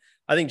 but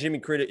I think Jimmy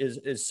Crute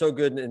is so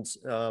good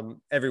and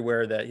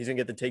everywhere that he's going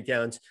to get the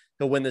takedowns.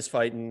 He'll win this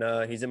fight,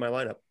 and he's in my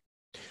lineup.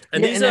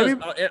 And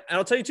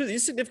I'll tell you too,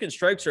 these significant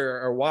strikes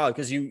are wild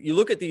because you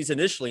look at these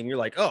initially and you're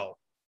like, oh,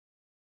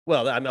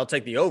 well, I'll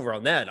take the over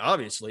on that,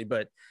 obviously.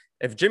 But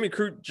if Jimmy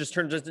Crute just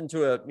turns this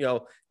into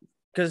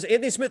because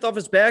Anthony Smith off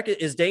his back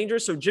is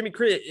dangerous, so Jimmy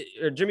Crute,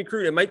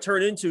 it might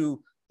turn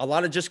into a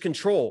lot of just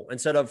control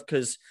instead of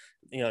because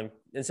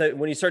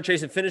when you start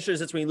chasing finishes,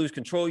 that's when you lose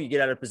control. You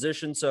get out of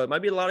position. So it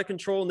might be a lot of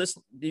control. And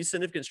these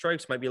significant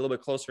strikes might be a little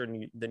bit closer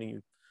than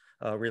you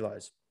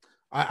realize.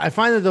 I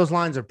find that those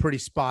lines are pretty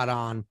spot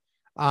on.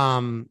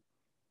 And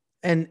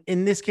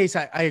in this case,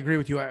 I agree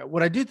with you.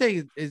 What I do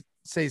think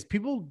is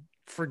people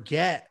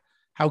forget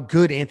how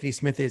good Anthony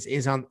Smith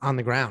is on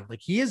the ground.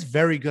 Like he is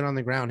very good on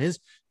the ground. His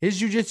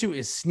jiu-jitsu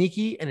is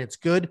sneaky and it's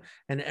good.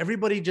 And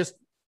everybody just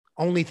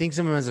only thinks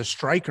of him as a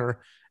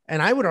striker.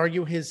 And I would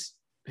argue his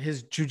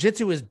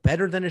jiu-jitsu is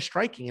better than his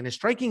striking, and his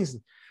striking is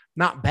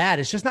not bad.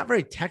 It's just not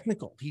very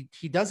technical.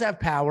 He does have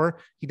power.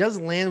 He does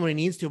land when he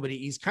needs to, but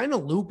he's kind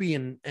of loopy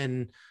and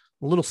a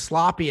little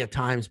sloppy at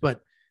times. But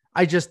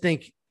I just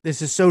think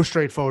this is so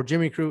straightforward.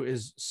 Jimmy Crute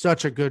is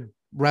such a good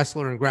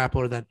wrestler and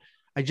grappler that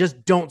I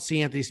just don't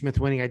see Anthony Smith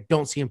winning. I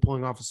don't see him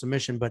pulling off a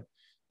submission, but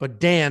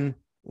Dan,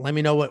 let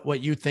me know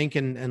what you think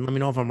and let me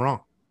know if I'm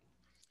wrong.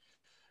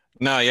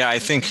 No, yeah, I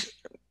think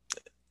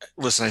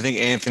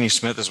Anthony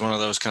Smith is one of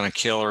those kind of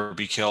kill or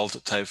be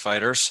killed type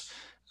fighters.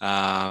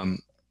 And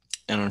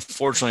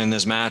unfortunately in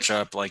this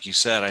matchup, like you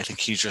said, I think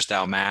he's just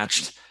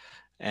outmatched,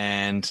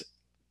 and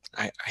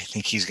I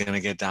think he's going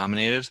to get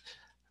dominated,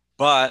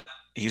 but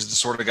he's the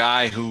sort of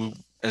guy who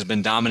has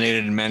been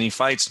dominated in many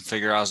fights and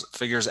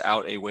figures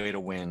out a way to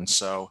win.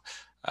 So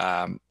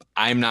I'm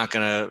not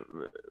going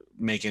to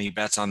make any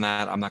bets on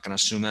that. I'm not going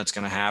to assume that's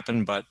going to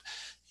happen, but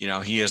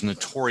he has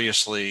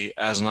notoriously,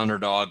 as an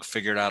underdog,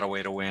 figured out a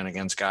way to win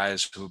against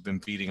guys who have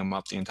been beating him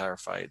up the entire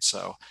fight.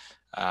 So,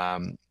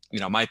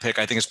 my pick,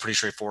 I think, is pretty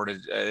straightforward.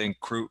 I think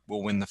Crute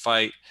will win the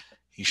fight.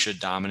 He should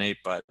dominate,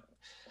 but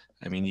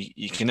I mean,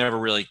 you can never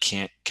really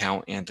can't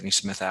count Anthony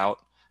Smith out.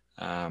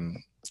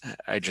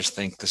 I just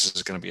think this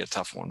is going to be a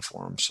tough one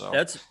for him. So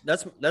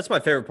that's my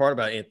favorite part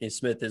about Anthony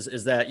Smith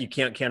is that you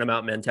can't count him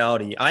out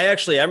mentality. I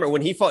remember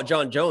when he fought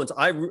John Jones,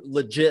 I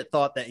legit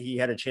thought that he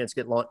had a chance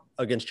to get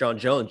against John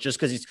Jones just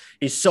because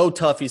he's so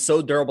tough, he's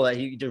so durable that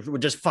he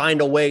would just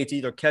find a way to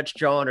either catch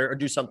John or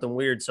do something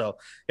weird. So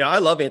I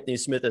love Anthony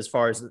Smith as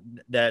far as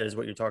that is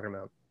what you're talking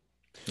about.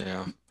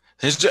 Yeah,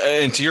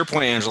 and to your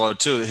point, Angelo,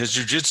 too, his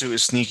jiu-jitsu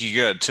is sneaky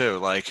good too.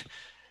 Like,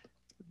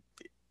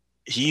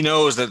 he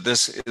knows that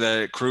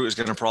Crute is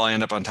going to probably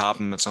end up on top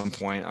of him at some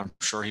point. I'm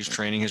sure he's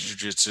training his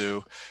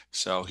jiu-jitsu.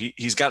 So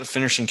he's got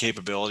finishing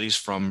capabilities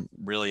from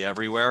really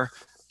everywhere,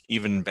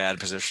 even in bad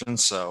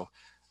positions. So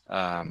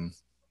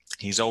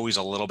he's always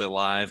a little bit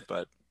live,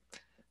 but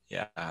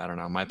yeah, I don't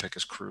know. My pick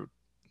is Crute.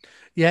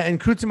 Yeah, and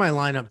Crut's in my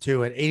lineup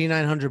too at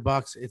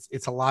 $8,900.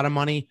 It's a lot of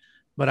money,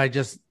 but I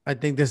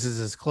think this is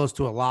as close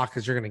to a lock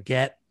as you're going to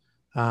get.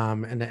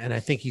 And I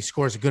think he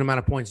scores a good amount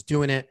of points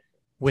doing it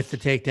with the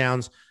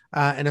takedowns.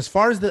 And as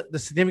far as the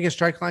significant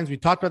strike lines, we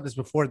talked about this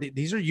before.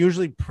 These are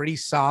usually pretty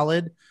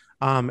solid.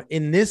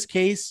 In this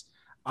case,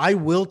 I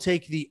will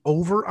take the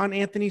over on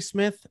Anthony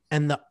Smith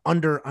and the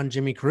under on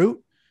Jimmy Crute,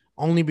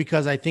 only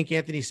because I think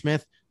Anthony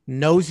Smith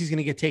knows he's going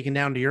to get taken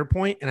down, to your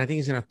point, and I think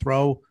he's going to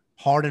throw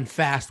hard and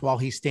fast while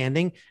he's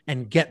standing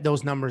and get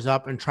those numbers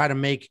up and try to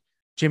make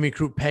Jimmy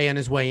Crute pay on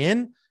his way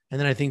in. And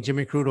then I think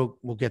Jimmy Crute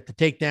will get the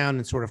takedown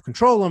and sort of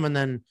control him, and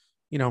then,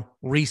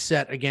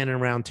 reset again in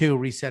round 2,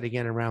 reset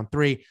again in round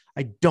 3.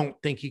 I don't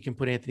think he can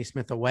put Anthony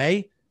Smith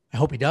away. I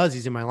hope he does.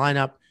 He's in my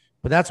lineup,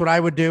 but that's what I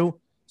would do.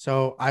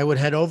 So I would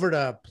head over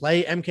to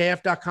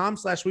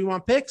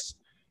playmkf.com/WeWantPicks,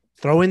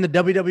 throw in the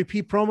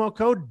WWP promo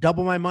code,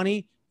 double my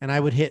money, and I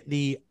would hit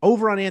the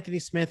over on Anthony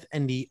Smith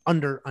and the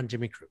under on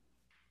Jimmy Crute.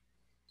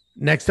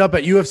 Next up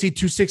at UFC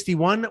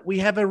 261, we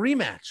have a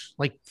rematch,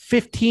 like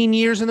 15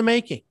 years in the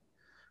making.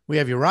 We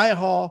have Uriah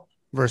Hall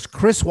versus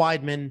Chris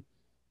Weidman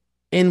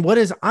in what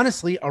is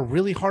honestly a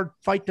really hard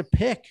fight to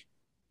pick.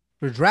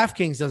 But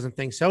DraftKings doesn't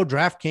think so.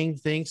 DraftKings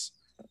thinks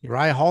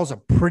Uriah Hall's a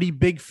pretty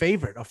big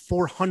favorite, a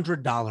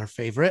 $400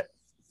 favorite.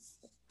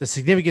 The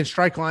significant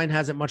strike line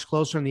has it much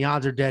closer, and the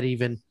odds are dead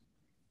even.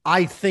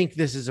 I think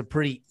this is a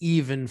pretty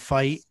even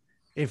fight.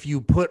 If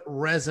you put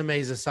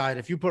resumes aside,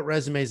 if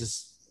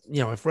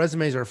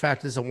resumes are a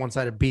fact, this is a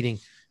one-sided beating.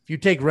 If you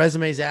take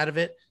resumes out of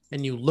it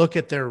and you look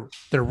at their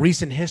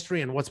recent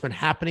history and what's been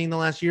happening the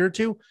last year or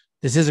two,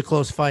 this is a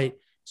close fight.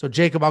 So,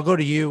 Jacob, I'll go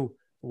to you.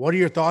 What are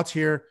your thoughts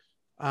here?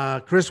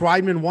 Chris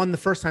Weidman won the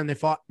first time they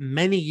fought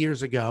many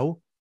years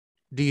ago.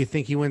 Do you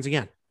think he wins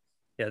again?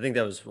 Yeah, I think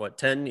that was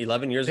 10,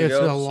 11 years ago.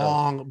 It's a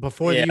long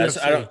before the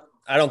UFC.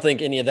 I don't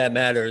think any of that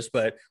matters,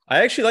 but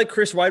I actually like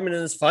Chris Weidman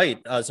in this fight,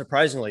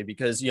 surprisingly,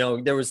 because,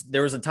 there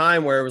was a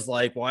time where it was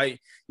like, why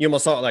you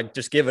almost thought like,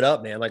 just give it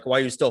up, man. Like, why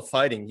are you still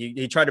fighting?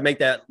 He tried to make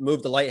that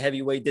move to light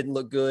heavyweight, didn't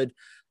look good.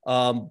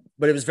 But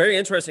it was very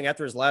interesting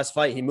after his last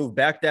fight. He moved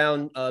back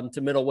down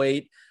to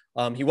middleweight.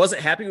 He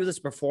wasn't happy with his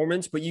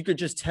performance, but you could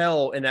just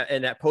tell in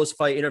that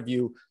post-fight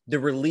interview, the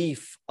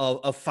relief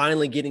of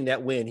finally getting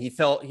that win.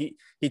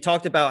 He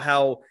talked about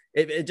how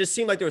it just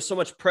seemed like there was so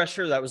much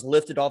pressure that was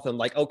lifted off him.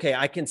 Like, okay,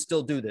 I can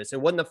still do this. It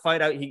wasn't the fight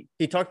out. He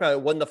talked about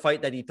it wasn't the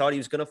fight that he thought he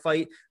was going to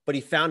fight, but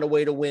he found a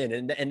way to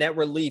win. And that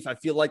relief, I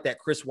feel like that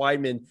Chris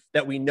Weidman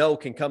that we know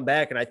can come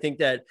back. And I think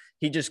that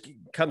he just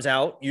comes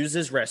out,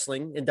 uses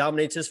wrestling, and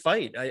dominates his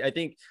fight. I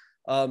think,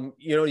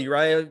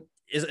 Uriah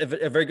is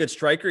a very good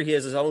striker. He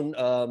has his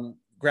own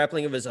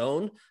grappling of his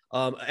own.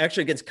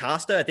 Actually, against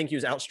Costa, I think he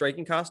was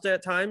outstriking Costa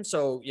at times.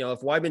 So,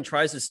 if Weidman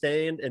tries to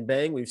stand and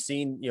bang, we've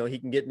seen, he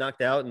can get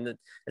knocked out, and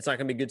it's not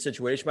going to be a good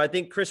situation. But I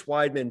think Chris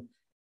Weidman,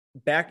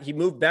 he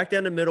moved back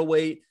down to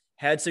middleweight,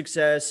 had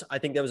success. I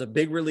think that was a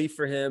big relief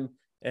for him.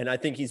 And I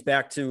think he's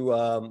back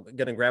to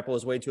going to grapple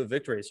his way to a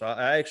victory.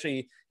 So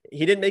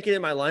he didn't make it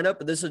in my lineup,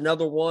 but this is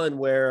another one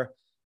where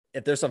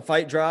if there's some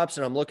fight drops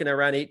and I'm looking at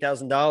around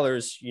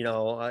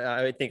 $8,000,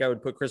 I think I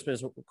would put Chris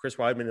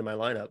Weidman in my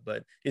lineup,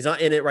 but he's not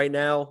in it right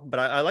now. But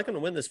I like him to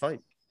win this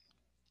fight.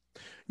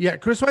 Yeah,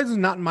 Chris Weidman's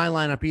not in my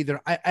lineup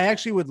either. I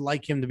actually would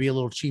like him to be a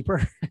little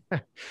cheaper.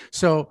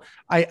 So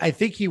I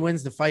think he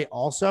wins the fight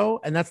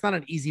also, and that's not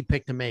an easy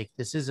pick to make.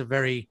 This is a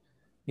very,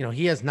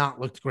 he has not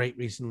looked great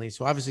recently.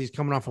 So obviously he's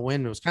coming off a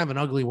win. It was kind of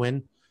an ugly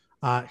win.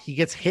 He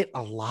gets hit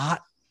a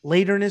lot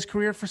later in his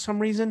career for some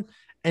reason,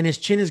 and his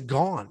chin is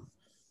gone.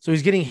 So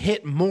he's getting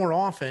hit more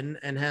often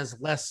and has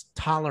less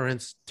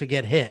tolerance to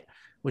get hit,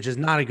 which is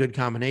not a good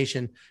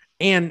combination.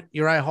 And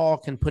Uriah Hall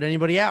can put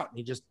anybody out.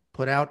 He just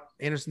put out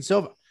Anderson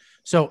Silva.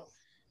 So,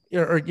 he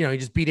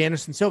just beat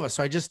Anderson Silva.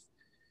 So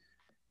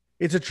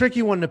it's a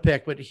tricky one to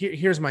pick, but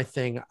here's my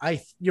thing.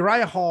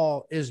 Uriah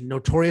Hall is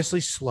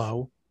notoriously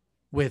slow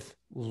with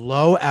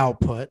low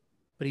output,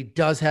 but he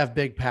does have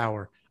big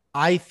power.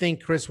 I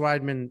think Chris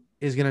Weidman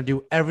is going to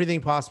do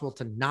everything possible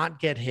to not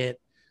get hit,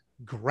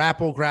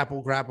 grapple.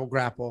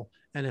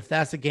 And if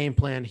that's the game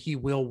plan, he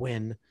will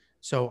win.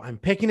 So I'm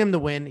picking him to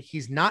win.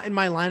 He's not in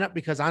my lineup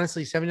because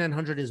honestly,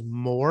 7,900 is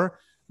more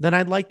than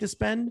I'd like to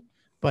spend.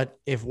 But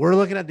if we're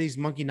looking at these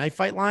monkey knife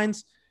fight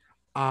lines,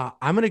 I'm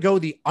going to go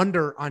the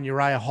under on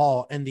Uriah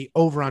Hall and the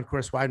over on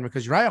Chris Weidman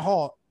because Uriah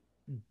Hall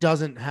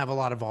doesn't have a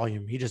lot of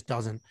volume. He just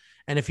doesn't.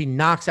 And if he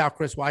knocks out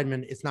Chris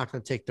Weidman, it's not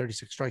going to take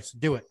 36 strikes to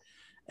do it.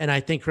 And I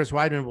think Chris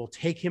Weidman will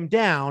take him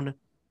down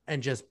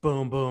and just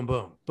boom, boom,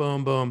 boom,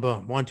 boom, boom,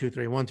 boom. 1, 2,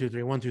 3, 1, 2,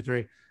 3, 1, 2,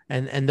 3.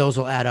 And those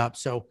will add up.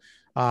 So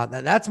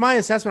that's my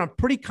assessment. I'm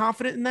pretty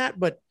confident in that,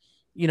 but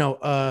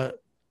a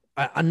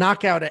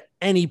knockout at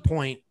any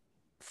point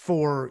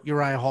for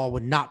Uriah Hall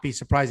would not be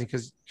surprising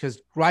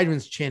because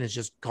Weidman's chin is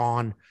just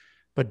gone.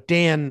 But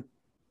Dan,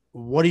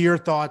 what are your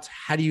thoughts?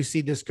 How do you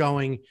see this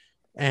going?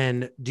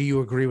 And do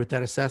you agree with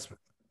that assessment?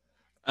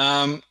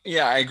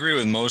 Yeah, I agree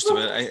with most of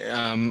it.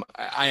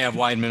 I have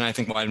Weidman. I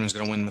think Weidman's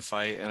going to win the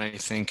fight. And I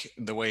think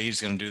the way he's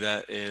going to do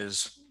that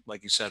is,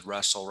 like you said,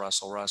 wrestle.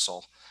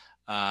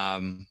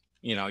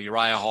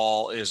 Uriah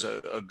Hall is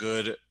a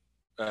good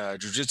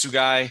jiu-jitsu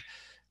guy,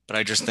 but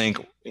I just think,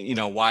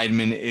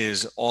 Weidman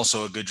is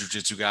also a good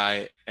jiu-jitsu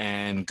guy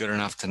and good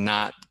enough to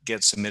not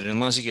get submitted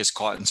unless he gets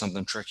caught in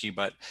something tricky.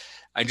 But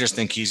I just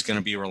think he's going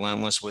to be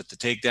relentless with the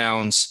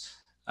takedowns,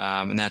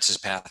 and that's his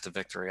path to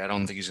victory. I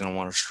don't think he's going to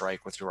want to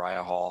strike with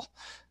Uriah Hall.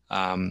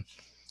 And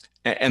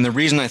the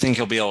reason I think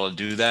he'll be able to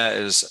do that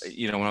is,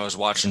 when I was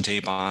watching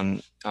tape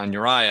on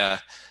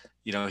Uriah,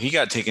 he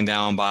got taken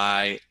down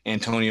by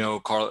Antonio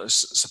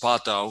Carlos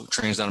Zapato,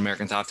 trains on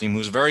American Top Team,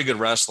 who's a very good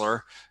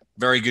wrestler,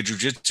 very good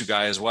jiu-jitsu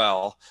guy as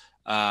well.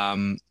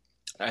 I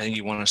think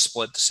he won a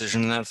split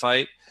decision in that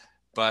fight,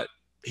 but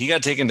he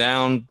got taken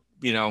down,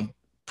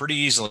 pretty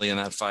easily in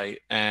that fight.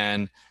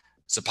 And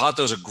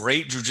Zapato's a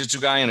great jiu-jitsu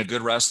guy and a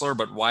good wrestler,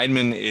 but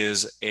Weidman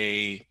is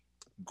a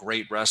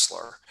great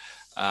wrestler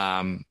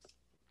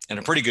and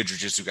a pretty good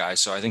jiu-jitsu guy.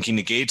 So I think he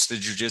negates the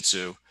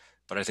jiu-jitsu,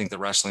 but I think the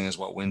wrestling is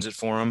what wins it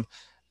for him.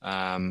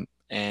 And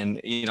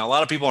a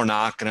lot of people are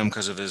knocking him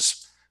because of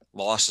his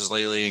losses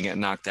lately and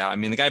getting knocked out. I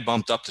mean, the guy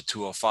bumped up to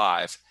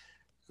 205.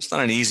 It's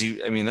not an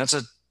easy, that's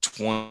a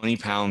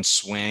 20-pound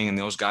swing, and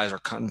those guys are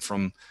cutting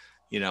from,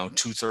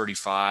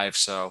 235.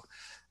 So,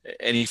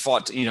 and he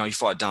fought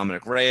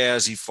Dominic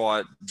Reyes. He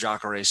fought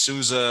Jacare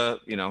Souza,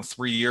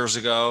 3 years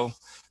ago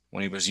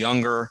when he was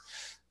younger.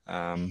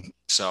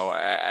 So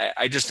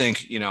I just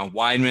think,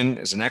 Weidman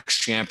is an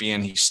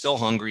ex-champion. He's still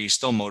hungry. He's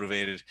still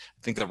motivated.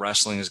 I think the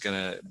wrestling is going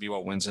to be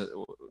what wins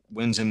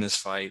him this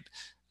fight.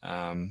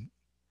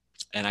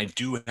 And I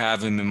do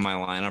have him in my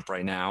lineup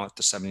right now at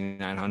the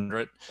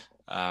 7,900.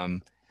 I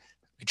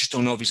just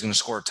don't know if he's going to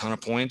score a ton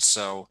of points.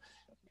 So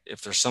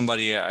if there's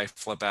somebody I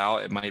flip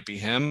out, it might be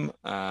him.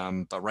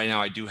 But right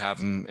now I do have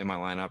him in my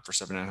lineup for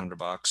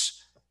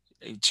 $7,900.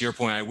 To your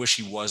point, I wish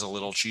he was a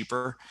little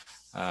cheaper.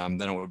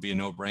 Then it would be a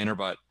no-brainer.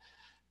 But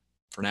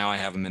for now, I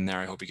have him in there.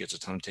 I hope he gets a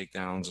ton of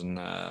takedowns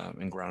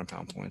and ground and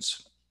pound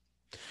points.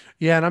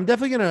 Yeah, and I'm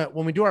definitely going to,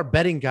 when we do our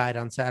betting guide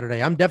on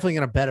Saturday, I'm definitely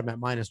going to bet him at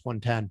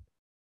 -110.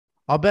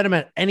 I'll bet him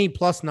at any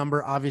plus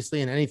number,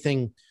 obviously, and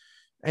anything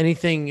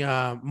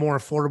more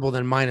affordable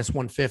than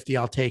 -150,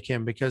 I'll take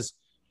him because,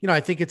 I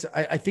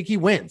think he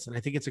wins, and I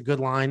think it's a good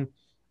line.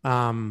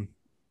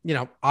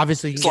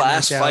 Obviously his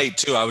last fight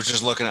too. I'm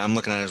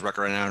looking at his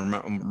record right now and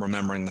I'm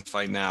remembering the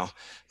fight now.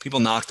 People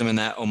knocked him in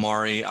that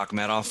Omari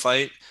Akhmedov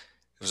fight.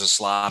 It was a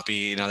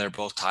sloppy, they're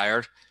both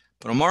tired,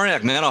 but Omari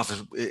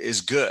Akhmedov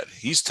is good.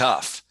 He's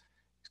tough.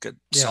 He's got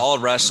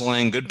solid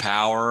wrestling, good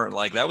power.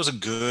 Like that was a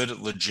good,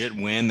 legit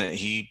win that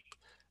he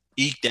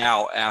eked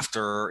out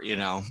after,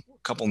 a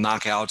couple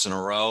knockouts in a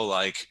row.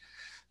 Like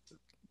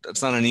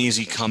that's not an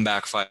easy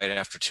comeback fight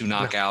after 2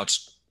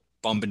 knockouts,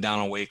 bumping down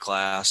a weight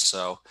class.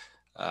 So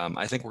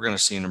I think we're going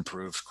to see an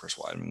improved Chris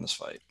Weidman in this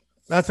fight.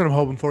 That's what I'm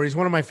hoping for. He's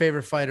one of my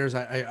favorite fighters.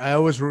 I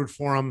always root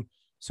for him.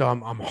 So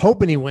I'm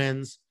hoping he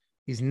wins.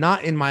 He's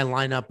not in my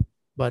lineup,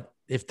 but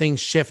if things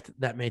shift,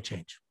 that may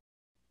change.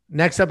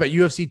 Next up at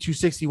UFC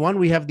 261,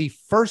 we have the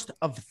first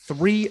of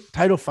 3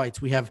 title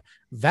fights. We have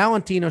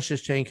Valentina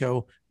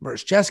Shevchenko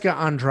versus Jessica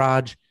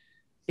Andrade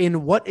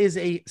in what is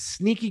a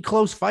sneaky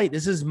close fight.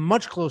 This is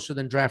much closer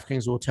than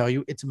DraftKings will tell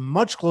you. It's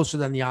much closer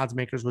than the odds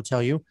makers will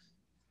tell you.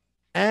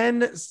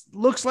 And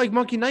looks like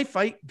Monkey Knife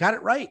Fight got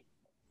it right.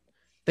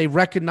 They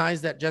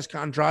recognize that Jessica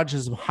Andrade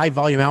has high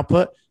volume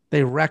output.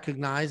 They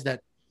recognize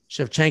that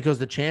Shevchenko's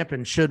the champ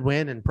and should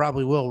win and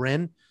probably will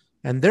win.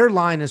 And their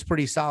line is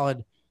pretty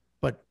solid.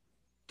 But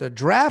the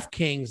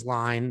DraftKings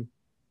line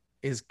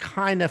is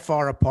kind of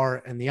far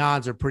apart and the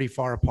odds are pretty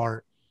far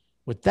apart.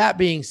 With that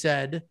being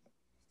said,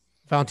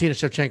 Valentina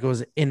Shevchenko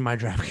is in my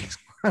DraftKings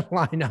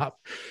lineup.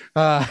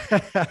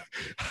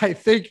 I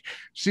think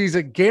she's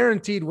a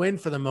guaranteed win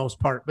for the most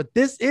part, but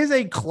this is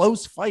a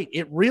close fight.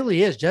 It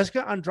really is.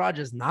 Jessica Andrade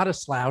is not a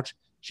slouch.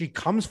 She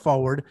comes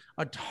forward,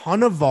 a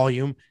ton of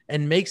volume,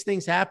 and makes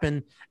things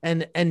happen.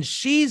 And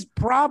she's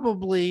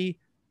probably,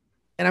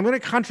 and I'm going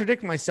to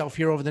contradict myself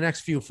here over the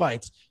next few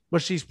fights,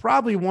 but she's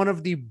probably one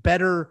of the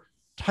better,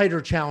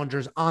 tighter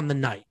challengers on the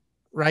night,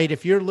 right?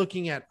 If you're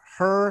looking at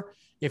her,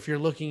 if you're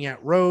looking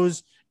at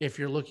Rose, if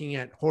you're looking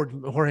at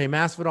Jorge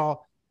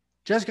Masvidal,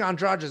 Jessica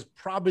Andrade is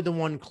probably the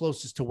one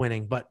closest to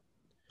winning, but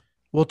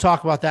we'll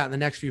talk about that in the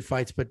next few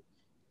fights. But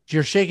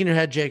you're shaking your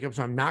head, Jacob,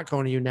 so I'm not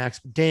going to you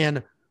next.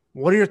 Dan,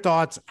 what are your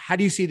thoughts? How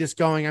do you see this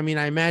going? I mean,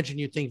 I imagine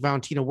you think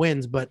Valentina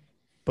wins, but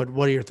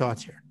what are your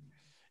thoughts here?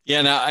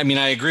 Yeah, no, I mean,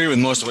 I agree with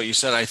most of what you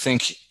said. I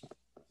think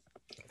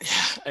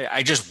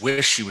I just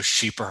wish she was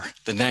cheaper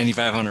than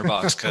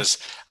 $9,500 because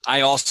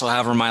I also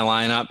have her in my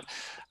lineup.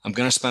 I'm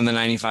going to spend the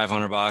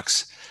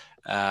 $9,500.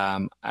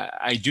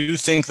 I do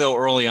think though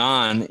early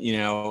on,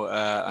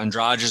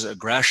 Andrade's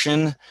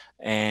aggression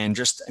and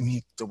just,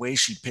 the way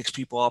she picks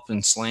people up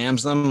and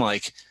slams them,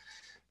 like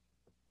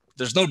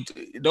there's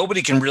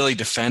nobody can really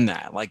defend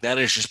that. Like that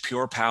is just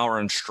pure power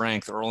and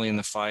strength early in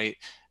the fight.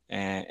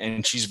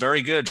 And she's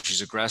very good.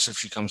 She's aggressive.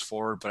 She comes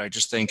forward, but I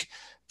just think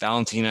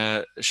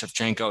Valentina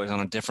Shevchenko is on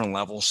a different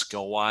level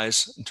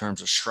skill-wise in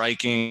terms of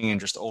striking and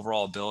just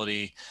overall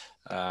ability.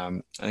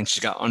 I think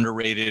she's got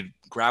underrated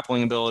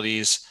grappling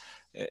abilities.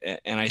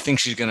 And I think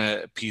she's going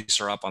to piece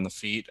her up on the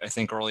feet. I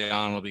think early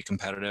on it'll be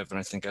competitive. And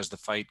I think as the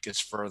fight gets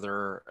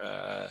further,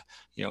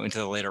 into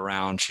the later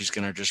round, she's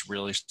going to just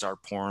really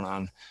start pouring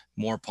on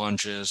more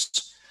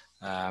punches.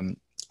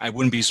 I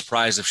wouldn't be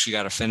surprised if she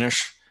got a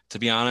finish, to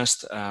be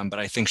honest. But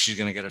I think she's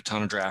going to get a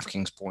ton of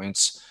DraftKings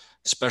points,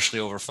 especially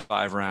over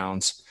 5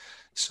 rounds.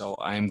 So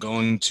I'm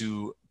going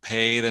to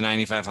pay the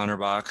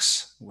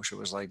 $9,500. Wish it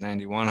was like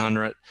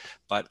 $9,100,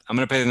 but I'm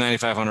going to pay the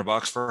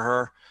 $9,500 for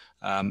her.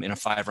 In a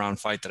 5-round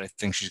fight that I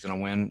think she's going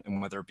to win,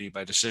 and whether it be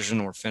by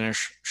decision or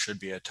finish, should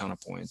be a ton of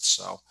points.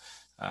 So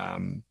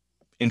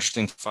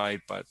interesting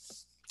fight, but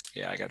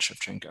yeah, I got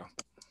Shevchenko.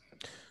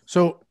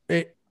 So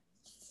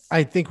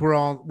I think we're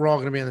all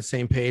going to be on the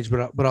same page,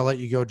 but I'll let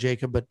you go,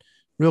 Jacob. But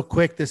real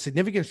quick, the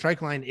significant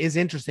strike line is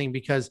interesting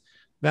because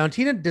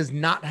Valentina does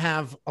not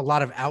have a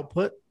lot of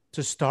output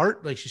to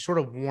start. Like, she sort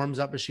of warms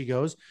up as she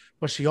goes,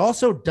 but she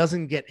also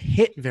doesn't get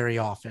hit very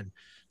often.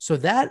 So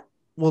that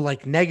will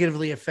like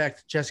negatively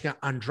affect Jessica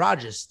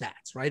Andrade's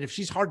stats, right? If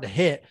she's hard to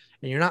hit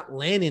and you're not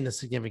landing the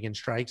significant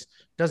strikes,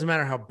 doesn't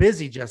matter how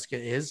busy Jessica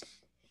is,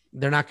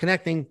 they're not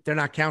connecting, they're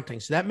not counting.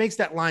 So that makes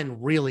that line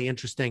really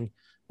interesting.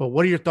 But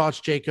what are your thoughts,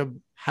 Jacob?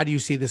 How do you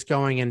see this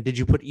going? And did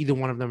you put either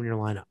one of them in your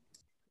lineup?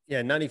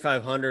 Yeah,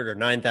 9,500 or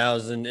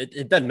 9,000.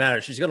 It doesn't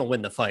matter. She's going to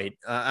win the fight.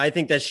 I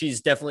think that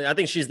she's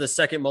the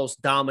second most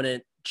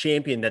dominant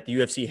champion that the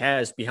UFC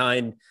has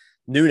behind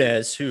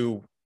Nunes,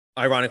 who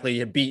ironically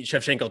had beat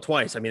Shevchenko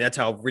twice. I mean, that's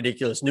how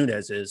ridiculous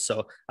Nunes is.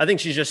 So I think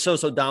she's just so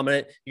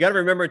dominant. You got to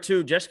remember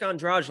too, Jessica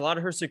Andrade, a lot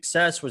of her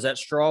success was at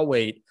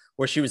strawweight,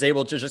 where she was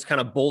able to just kind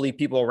of bully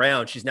people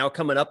around. She's now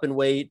coming up in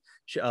weight.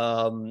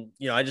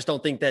 I just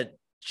don't think that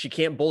she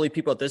can't bully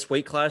people at this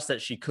weight class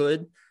that she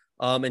could.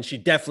 And she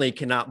definitely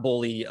cannot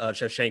bully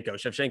Shevchenko.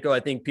 Shevchenko,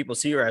 I think people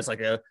see her as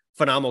like a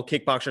phenomenal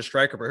kickboxer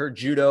striker, but her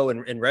judo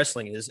and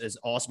wrestling is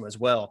awesome as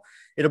well.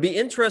 It'll be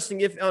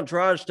interesting if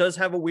Andrade does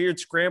have a weird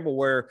scramble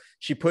where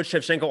she puts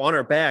Shevchenko on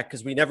her back,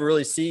 because we never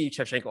really see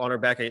Shevchenko on her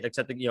back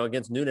except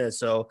against Nunes.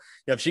 So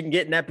if she can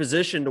get in that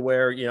position to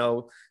where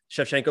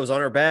Shevchenko's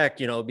on her back,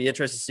 it'll be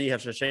interesting to see how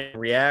Shevchenko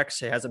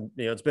reacts. It hasn't,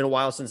 it's been a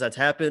while since that's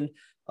happened.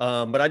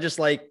 But I just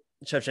like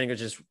Shevchenko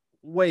just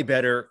way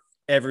better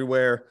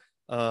everywhere.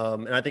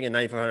 And I think at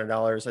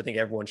 $9,500, I think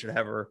everyone should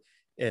have her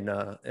in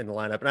the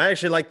lineup. And I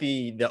actually like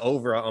the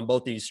over on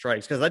both these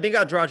strikes, because I think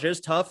Andrade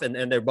is tough, and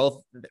I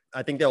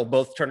think they'll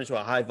both turn into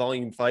a high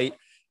volume fight.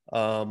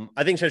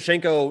 I think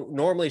Shevchenko,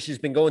 normally she's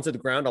been going to the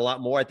ground a lot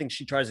more. I think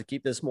she tries to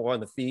keep this more on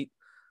the feet.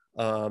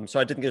 So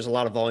I think there's a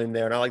lot of volume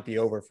there, and I like the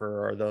over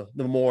for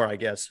the more, I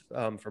guess,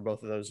 for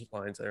both of those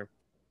lines there.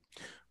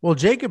 Well,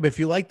 Jacob, if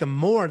you like the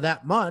more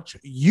that much,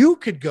 you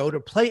could go to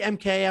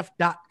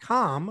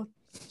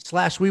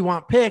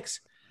playmkf.com/WeWantPicks,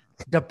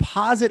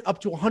 deposit up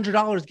to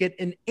 $100, get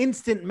an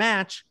instant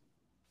match,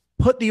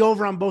 put the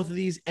over on both of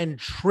these, and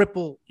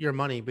triple your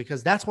money,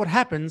 because that's what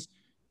happens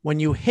when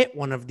you hit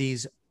one of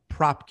these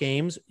prop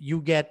games.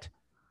 You get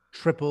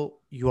triple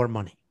your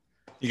money.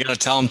 You got to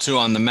tell them too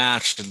on the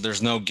match that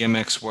there's no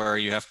gimmicks where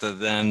you have to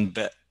then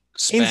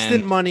spend.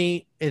 Instant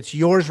money. It's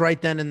yours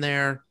right then and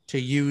there to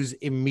use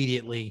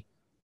immediately.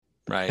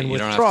 Right. And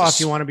withdraw if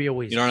you want to be a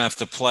weasel. You don't have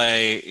to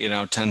play,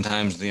 10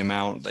 times the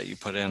amount that you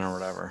put in or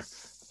whatever,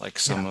 like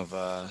some of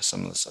the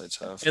sites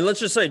have. And let's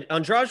just say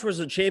Andrade was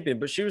a champion,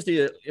 but she was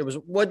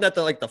wasn't that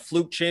the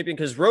fluke champion,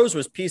 because Rose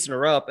was piecing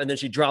her up and then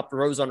she dropped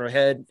Rose on her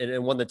head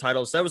and won the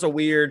title. So that was a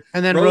weird.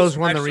 And then Rose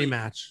won the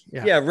rematch.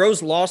 Yeah.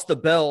 Rose lost the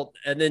belt,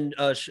 and then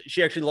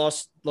she actually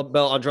lost the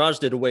belt.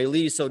 Andrade did to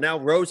Weili. So now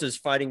Rose is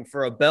fighting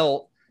for a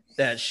belt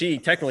that she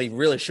technically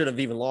really should have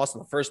even lost in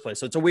the first place.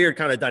 So it's a weird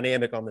kind of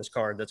dynamic on this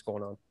card that's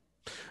going on.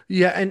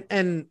 Yeah,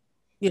 and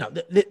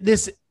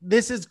this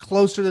is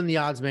closer than the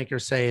odds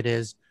makers say it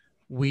is.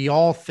 We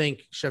all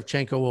think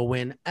Shevchenko will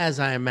win, as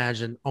I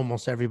imagine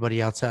almost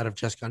everybody outside of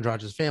Jessica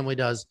Andrade's family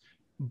does.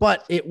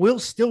 But it will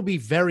still be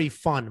very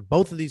fun.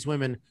 Both of these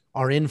women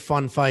are in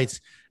fun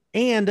fights,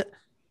 and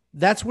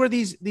that's where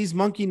these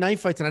monkey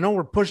knife fights. And I know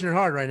we're pushing it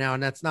hard right now,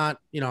 and that's not,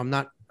 I'm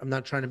not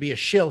trying to be a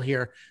shill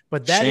here,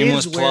 but that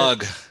shameless is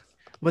plug.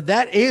 But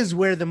that is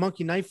where the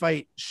monkey knife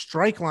fight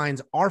strike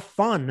lines are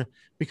fun,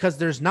 because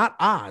there's not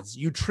odds.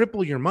 You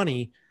triple your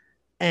money,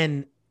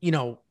 and,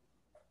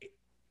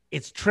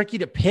 it's tricky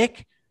to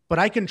pick, but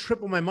I can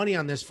triple my money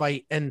on this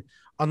fight. And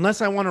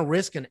unless I want to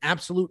risk an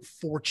absolute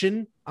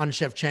fortune on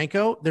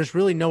Shevchenko, there's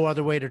really no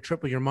other way to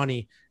triple your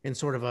money in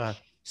sort of a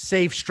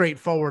safe,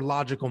 straightforward,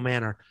 logical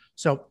manner.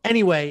 So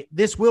anyway,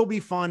 this will be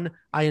fun.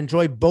 I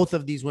enjoy both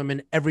of these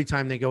women every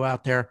time they go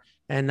out there.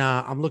 And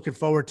I'm looking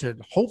forward to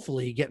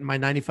hopefully getting my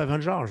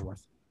 $9,500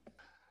 worth.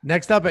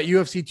 Next up at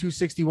UFC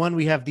 261,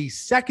 we have the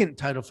second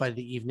title fight of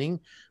the evening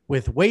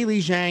with Weili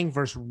Zhang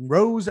versus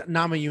Rose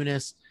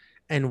Namajunas.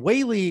 And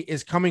Weili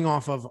is coming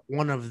off of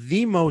one of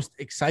the most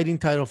exciting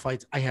title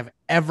fights I have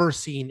ever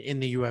seen in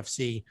the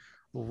UFC.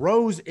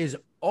 Rose is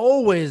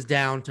always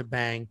down to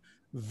bang,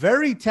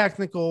 very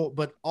technical,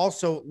 but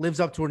also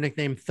lives up to her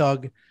nickname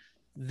Thug.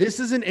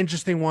 This is an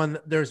interesting one.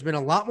 There's been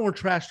a lot more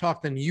trash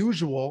talk than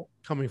usual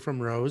coming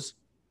from Rose,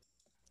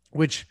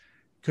 which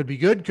could be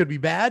good, could be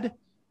bad.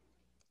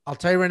 I'll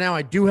tell you right now,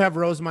 I do have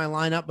Rose in my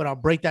lineup, but I'll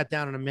break that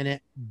down in a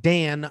minute.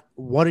 Dan,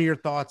 what are your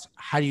thoughts?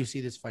 How do you see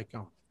this fight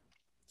going?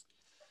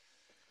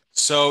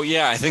 So,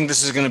 yeah, I think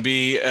this is going to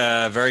be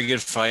a very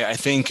good fight. I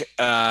think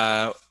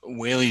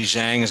Weili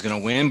Zhang is going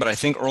to win, but I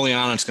think early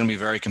on it's going to be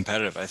very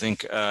competitive. I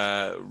think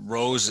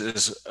Rose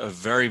is a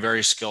very,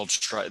 very skilled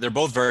striker. They're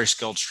both very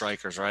skilled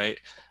strikers, right?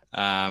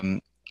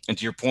 And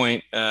to your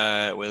point,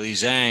 Weili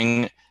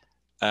Zhang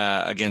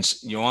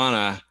against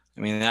Joanna,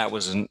 I mean, that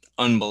was an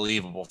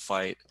unbelievable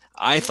fight.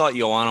 I thought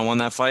Joanna won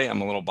that fight.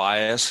 I'm a little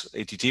biased,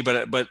 ATT,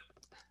 but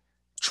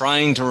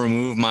trying to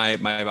remove my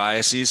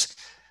biases,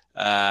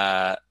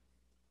 I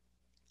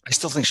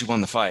still think she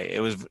won the fight. It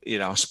was,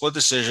 split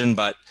decision,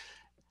 but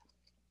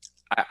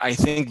I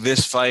think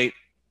this fight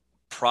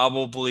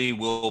probably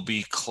will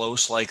be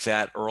close like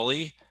that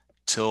early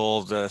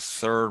till the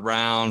third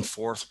round,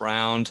 fourth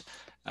round.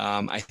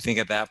 I think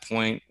at that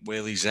point,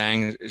 Weili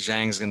Zhang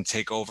is going to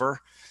take over.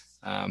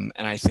 And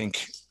I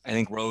think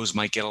Rose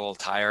might get a little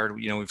tired.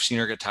 We've seen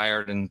her get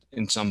tired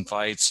in some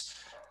fights,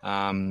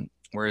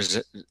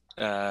 whereas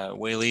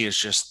Weili is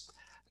just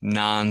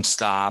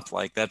nonstop.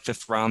 Like that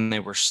fifth round,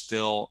 they were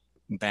still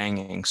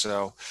banging.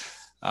 So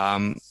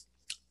I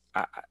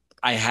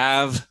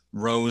have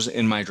Rose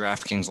in my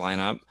DraftKings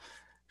lineup.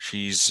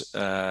 She's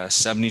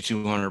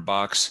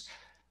 $7,200.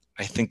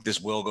 I think this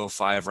will go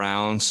 5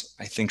 rounds.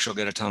 I think she'll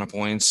get a ton of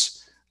points.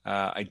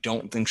 I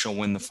don't think she'll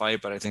win the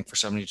fight, but I think for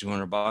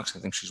 $7,200, I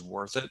think she's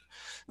worth it.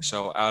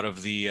 So out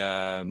of the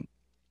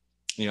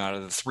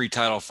 3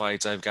 title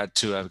fights, I've got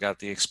 2. I've got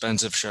the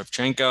expensive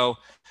Shevchenko,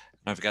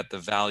 and I've got the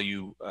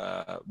value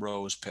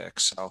Rose pick.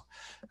 So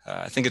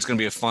I think it's going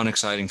to be a fun,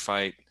 exciting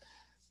fight.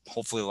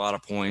 Hopefully a lot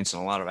of points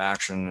and a lot of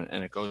action,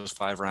 and it goes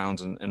 5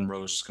 rounds, and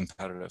Rose is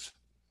competitive.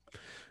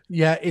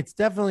 Yeah, it's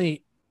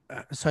definitely.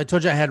 So I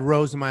told you I had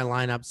Rose in my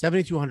lineup.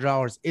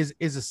 $7,200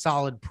 is a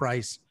solid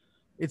price.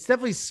 It's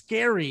definitely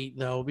scary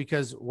though,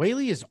 because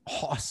Weili is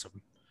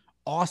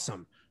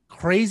awesome,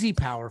 crazy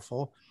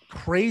powerful,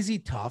 crazy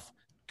tough,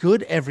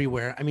 good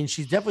everywhere. I mean,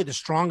 she's definitely the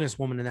strongest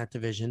woman in that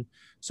division.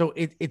 So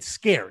it's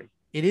scary.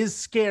 It is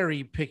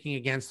scary picking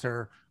against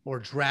her or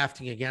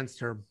drafting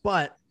against her.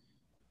 But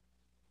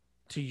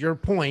to your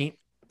point,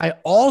 I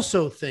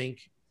also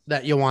think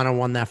that Joanna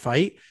won that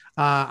fight.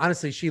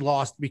 Honestly, she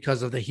lost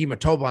because of the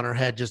hematoma on her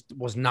head. Just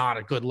was not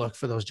a good look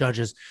for those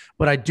judges.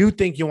 But I do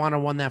think Joanna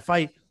won that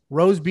fight.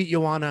 Rose beat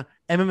Joanna.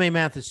 MMA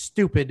math is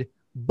stupid,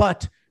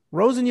 but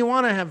Rose and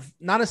Joanna have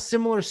not a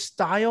similar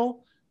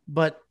style,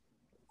 but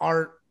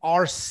are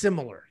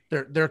similar.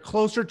 They're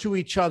closer to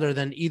each other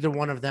than either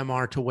one of them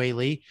are to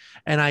Weili.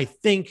 And I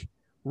think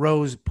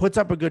Rose puts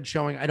up a good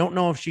showing. I don't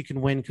know if she can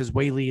win because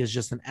Weili is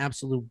just an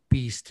absolute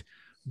beast,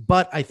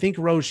 but I think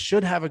Rose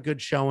should have a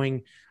good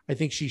showing. I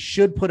think she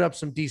should put up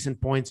some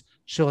decent points.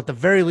 She'll at the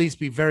very least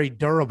be very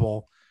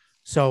durable.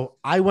 So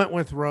I went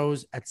with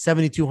Rose at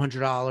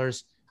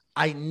 $7,200.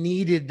 I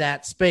needed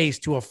that space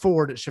to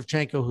afford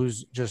Shevchenko,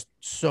 who's just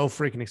so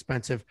freaking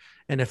expensive,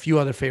 and a few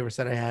other favorites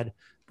that I had.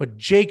 But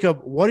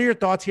Jacob, what are your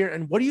thoughts here?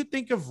 And what do you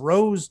think of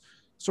Rose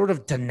sort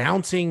of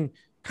denouncing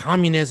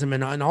communism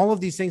and all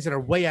of these things that are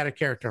way out of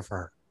character for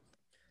her?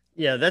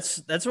 Yeah, that's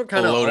what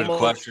kind of loaded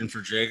question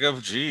for Jacob.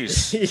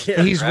 Jeez,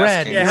 yeah. He's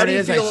red. Yeah, how do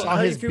you feel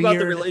about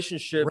the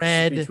relationship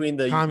between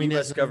the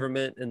U.S.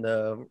 government and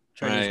the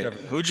Chinese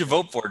government? Who'd you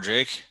vote for,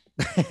 Jake?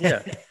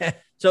 Yeah.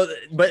 So,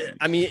 but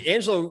I mean,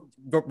 Angelo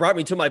brought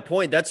me to my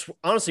point. That's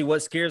honestly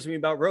what scares me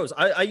about Rose.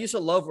 I used to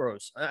love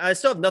Rose. I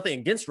still have nothing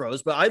against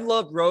Rose, but I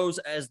loved Rose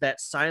as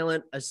that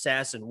silent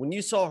assassin. When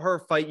you saw her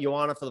fight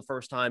Joanna for the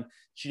first time,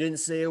 she didn't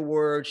say a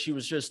word. She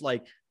was just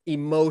like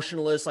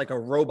emotionless, like a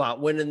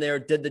robot, went in there,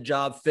 did the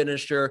job,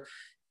 finished her.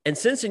 And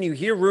since then, you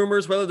hear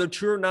rumors, whether they're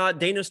true or not.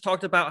 Dana's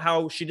talked about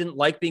how she didn't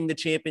like being the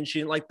champion. She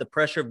didn't like the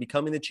pressure of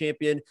becoming the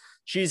champion.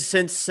 She's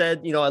since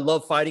said, I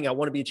love fighting. I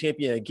want to be a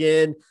champion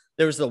again.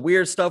 There was the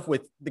weird stuff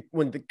with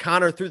when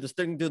Conor threw this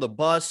thing through the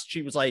bus.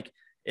 She was like,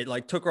 it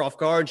like took her off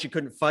guard. She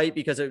couldn't fight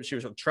because she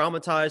was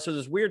traumatized. So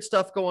there's weird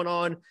stuff going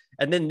on.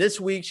 And then this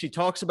week she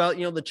talks about,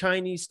 the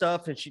Chinese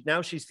stuff. And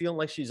she's feeling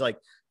like she's like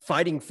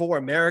fighting for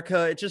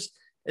America.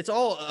 It's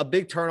all a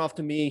big turnoff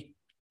to me.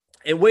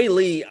 And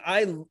Weili,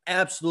 I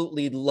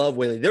absolutely love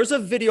Weili. There's a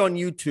video on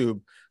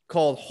YouTube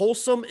called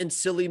Wholesome and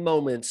Silly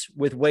Moments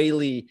with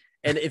Weili.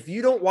 And if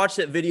you don't watch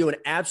that video and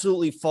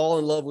absolutely fall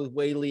in love with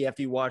Weili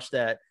after you watch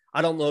that,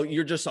 I don't know,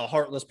 you're just a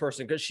heartless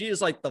person, because she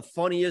is like the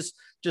funniest,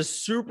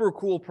 just super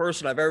cool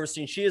person I've ever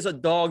seen. She is a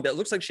dog that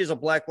looks like she has a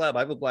black lab. I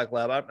have a black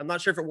lab. I'm not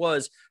sure if it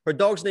was. Her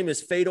dog's name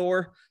is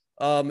Fedor.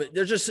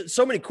 There's just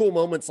so many cool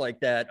moments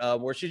like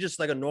that where she's just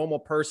like a normal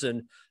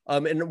person.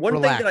 And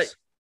one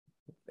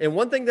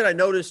thing that I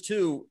noticed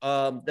too,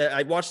 that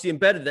I watched the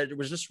Embedded that it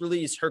was just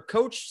released, her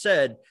coach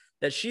said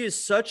that she is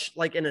such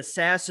like an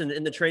assassin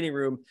in the training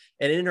room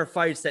and in her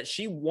fights that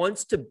she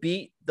wants to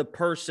beat the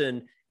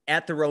person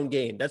at their own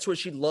game. That's what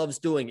she loves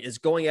doing, is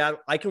going out.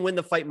 I can win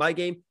the fight my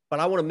game, but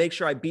I want to make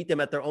sure I beat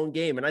them at their own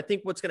game. And I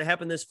think what's going to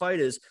happen in this fight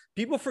is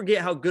people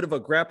forget how good of a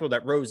grappler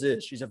that Rose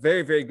is. She's a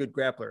very, very good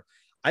grappler.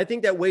 I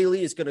think that Wei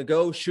Li is going to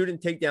go shooting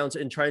takedowns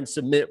and try and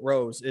submit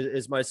Rose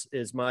is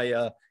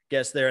my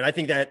guess there. And I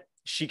think that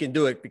she can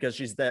do it because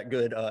she's that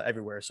good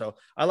everywhere. So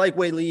I like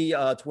Wei Li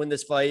to win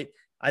this fight.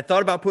 I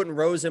thought about putting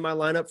Rose in my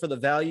lineup for the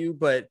value,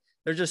 but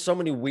there's just so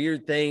many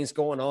weird things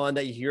going on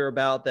that you hear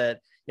about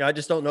that, I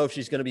just don't know if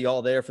she's going to be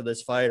all there for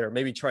this fight or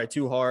maybe try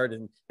too hard.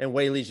 And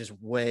Wei Li's just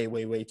way,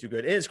 way, way too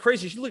good. And it's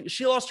crazy.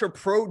 She lost her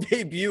pro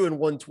debut and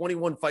won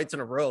 21 fights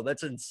in a row.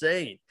 That's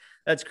insane.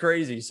 That's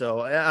crazy. So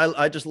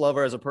I just love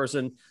her as a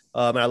person.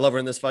 And I love her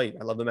in this fight.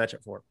 I love the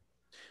matchup for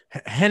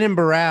her. Renan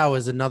Barão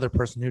is another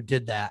person who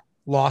did that,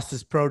 lost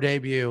his pro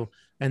debut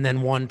and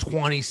then won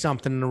 20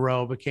 something in a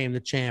row, became the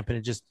champ.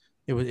 And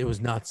it was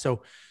nuts.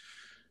 So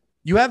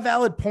you have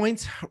valid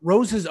points.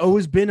 Rose has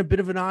always been a bit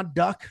of an odd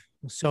duck.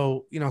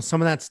 So,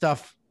 some of that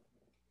stuff,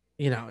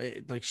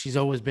 like she's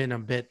always been a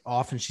bit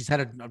off and she's had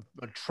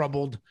a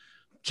troubled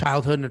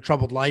childhood and a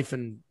troubled life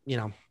and,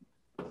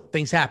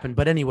 things happen.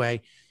 But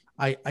anyway,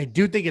 I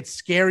do think it's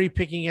scary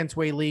picking against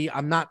Wei Li.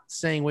 I'm not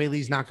saying Wei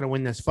Li's not going to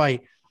win this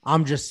fight.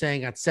 I'm just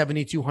saying at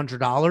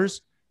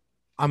 $7,200,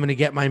 I'm going to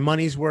get my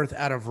money's worth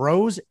out of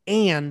Rose.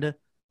 And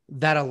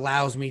that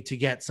allows me to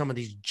get some of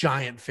these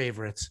giant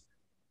favorites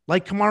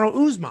like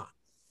Kamaru Usman.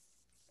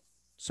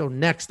 So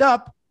next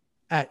up,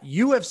 at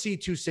UFC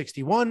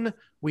 261,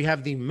 we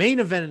have the main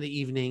event of the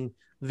evening,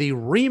 the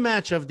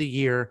rematch of the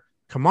year,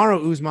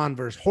 Kamaru Usman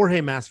versus Jorge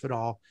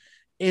Masvidal,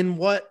 in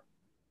what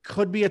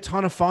could be a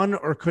ton of fun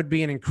or could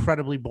be an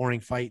incredibly boring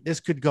fight. This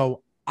could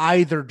go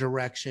either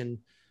direction,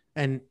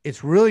 and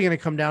it's really going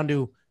to come down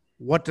to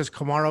what does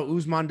Kamaru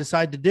Usman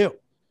decide to do.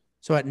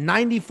 So at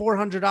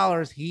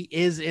 $9,400, he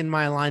is in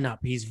my lineup.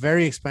 He's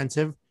very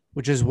expensive,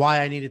 which is why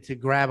I needed to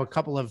grab a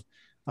couple of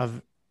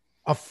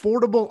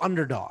affordable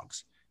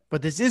underdogs.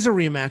 But this is a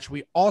rematch.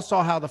 We all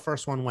saw how the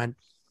first one went.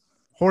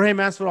 Jorge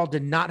Masvidal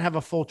did not have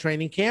a full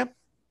training camp.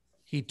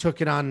 He took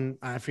it on,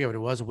 I forget what it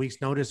was, a week's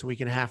notice, a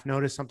week and a half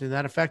notice, something to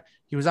that effect.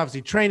 He was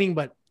obviously training,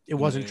 but it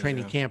wasn't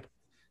training camp.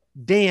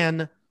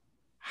 Dan,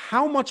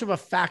 how much of a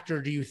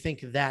factor do you think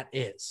that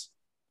is?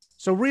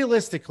 So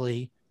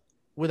realistically,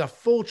 with a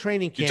full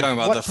training camp, you're talking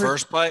about the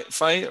first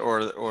fight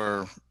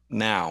or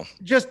now?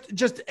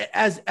 Just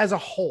as a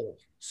whole.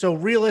 So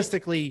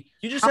realistically,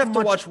 you just have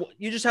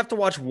to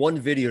watch one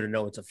video to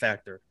know it's a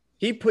factor.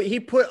 He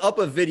put up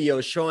a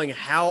video showing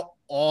how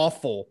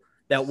awful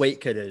that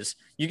weight cut is.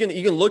 You can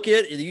look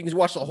at it, you can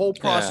watch the whole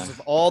process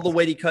of all the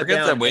weight he cut down.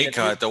 Forget that weight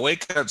cut. The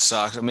weight cut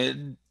sucks. I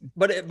mean,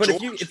 but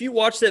if you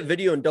watch that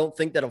video and don't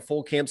think that a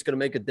full camp's going to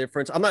make a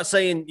difference, I'm not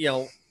saying,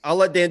 I'll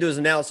let Dan do his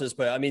analysis,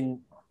 but I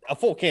mean, a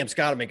full camp's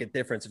got to make a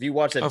difference. If you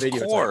watch that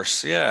video, of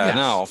course,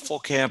 no, a full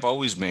camp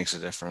always makes a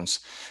difference.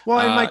 Well,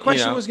 and my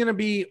question was going to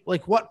be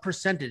like, what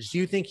percentage do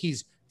you think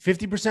he's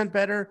 50%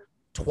 better,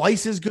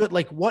 twice as good?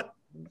 Like, what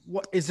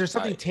is there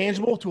something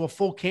tangible to a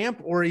full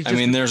camp, or he's?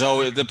 There's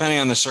always, depending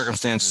on the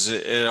circumstances,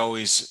 it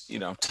always,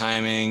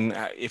 timing,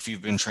 if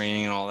you've been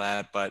training and all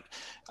that. But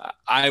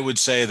I would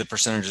say the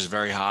percentage is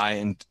very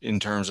high in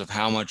terms of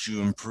how much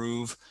you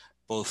improve,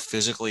 both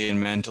physically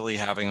and mentally,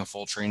 having a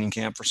full training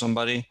camp for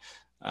somebody.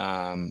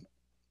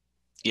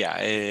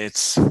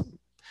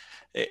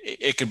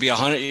 It could be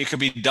 100, it could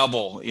be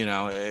double,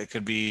 it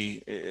could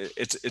be,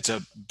 it's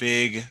a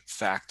big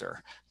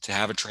factor to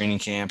have a training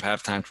camp,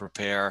 have time to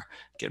prepare,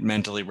 get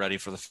mentally ready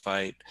for the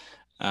fight.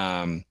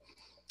 In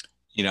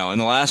the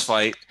last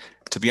fight,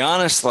 to be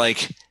honest,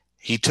 like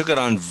he took it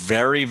on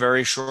very,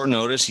 very short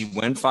notice. He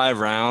went 5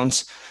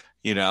 rounds,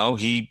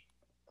 he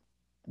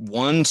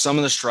won some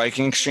of the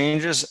striking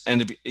exchanges,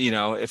 and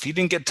if he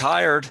didn't get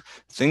tired,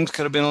 things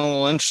could have been a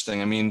little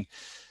interesting. I mean,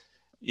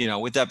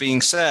 with that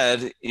being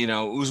said,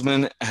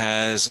 Usman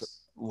has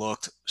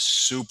looked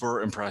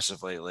super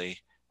impressive lately.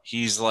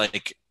 He's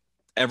like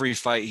every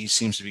fight he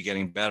seems to be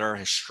getting better.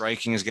 His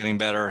striking is getting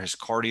better. His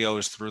cardio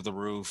is through the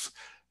roof.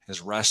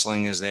 His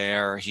wrestling is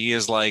there.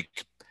 He's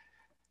like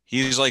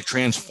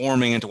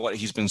transforming into what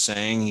he's been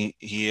saying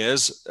he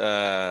is,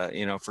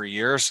 for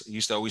years. He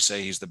used to always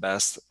say he's the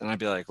best. And I'd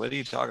be like, what are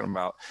you talking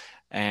about?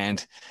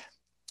 And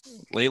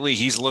lately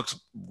he's looked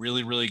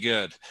really, really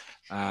good.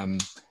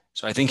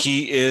 So I think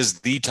he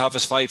is the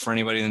toughest fight for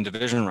anybody in the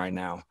division right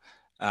now.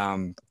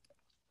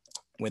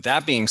 With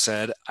that being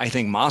said, I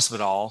think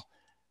Masvidal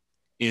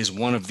is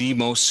one of the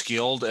most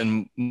skilled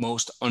and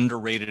most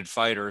underrated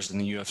fighters in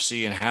the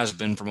UFC and has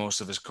been for most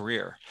of his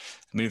career.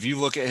 I mean, if you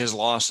look at his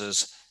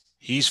losses,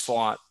 he's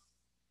fought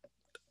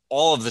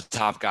all of the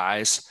top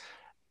guys,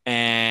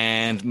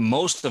 and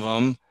most of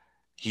them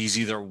he's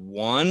either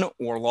won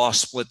or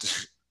lost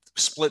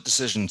split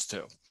decisions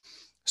to.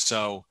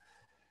 So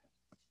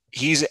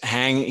he's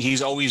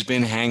always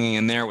been hanging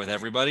in there with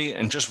everybody.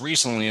 And just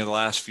recently, in the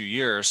last few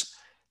years,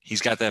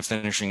 he's got that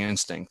finishing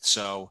instinct.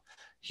 So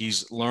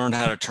he's learned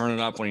how to turn it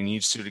up when he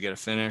needs to get a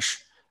finish.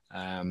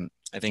 I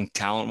think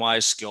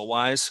talent-wise,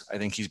 skill-wise, I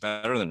think he's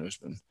better than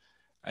Usman.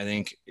 I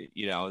think,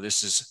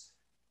 this is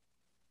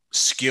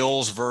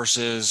skills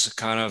versus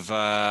kind of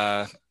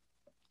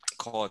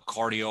call it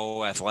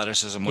cardio,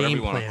 athleticism, whatever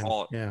you want to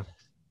call it. Yeah.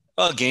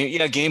 Well,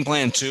 game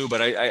plan too.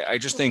 But I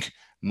just think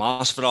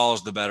Masvidal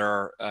is the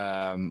better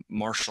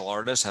martial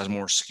artist, has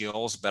more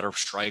skills, better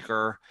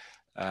striker.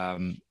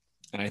 And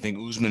I think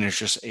Usman is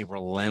just a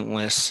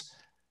relentless,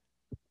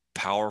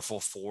 powerful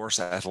force,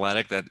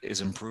 athletic, that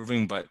is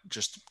improving, but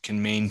just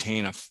can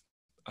maintain a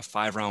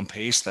 5-round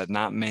pace that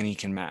not many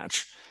can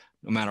match,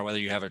 no matter whether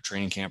you have a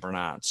training camp or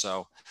not.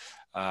 So,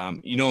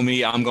 you know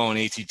me, I'm going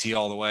ATT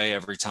all the way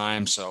every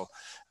time. So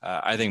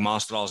I think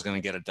Masvidal is going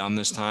to get it done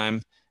this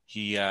time.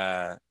 He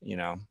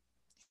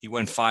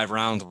went 5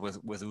 rounds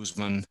with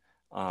Usman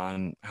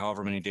on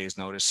however many days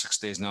notice, 6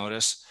 days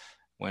notice,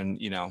 when,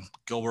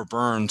 Gilbert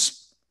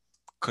Burns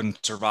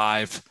couldn't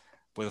survive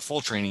with a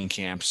full training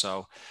camp.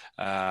 So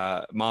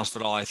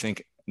Masvidal, I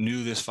think,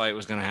 knew this fight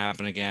was going to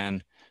happen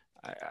again.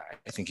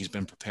 I think he's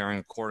been preparing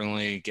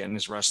accordingly, getting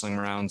his wrestling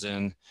rounds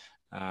in.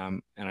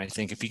 And I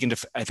think if he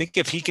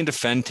can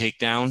defend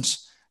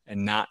takedowns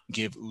and not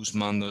give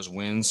Usman those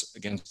wins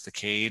against the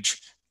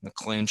cage, the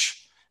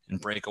clinch, and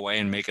break away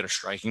and make it a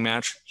striking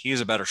match, he is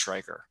a better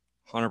striker.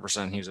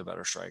 100% he's a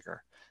better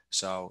striker.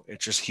 So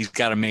he's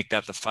got to make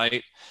that the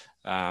fight,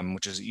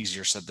 which is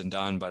easier said than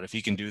done. But if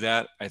he can do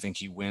that, I think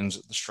he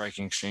wins the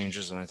striking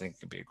exchanges, and I think it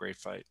could be a great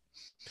fight.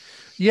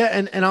 Yeah,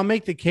 and I'll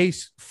make the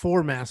case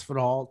for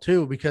Masvidal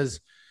too, because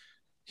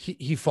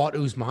he fought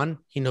Usman.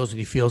 He knows what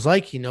he feels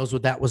like. He knows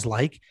what that was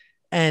like.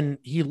 And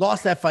he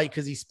lost that fight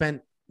because he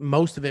spent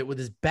most of it with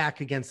his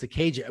back against the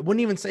cage. I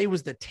wouldn't even say it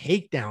was the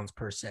takedowns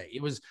per se.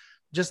 It was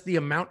just the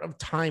amount of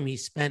time he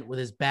spent with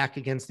his back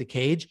against the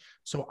cage.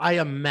 So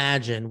I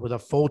imagine with a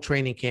full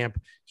training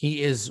camp,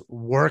 he is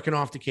working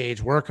off the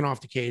cage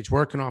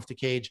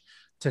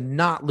to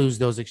not lose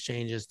those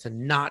exchanges, to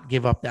not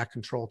give up that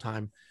control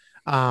time.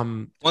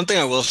 One thing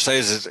I will say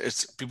is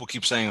it's people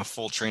keep saying a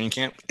full training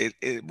camp.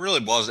 It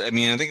really was. I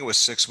mean, I think it was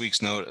 6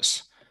 weeks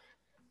notice.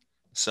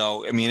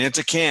 So, I mean, it's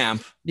a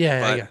camp.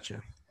 Yeah, I got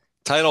you.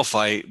 Title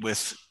fight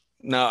with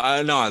the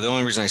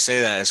only reason I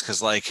say that is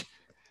because, like,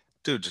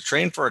 dude, to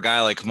train for a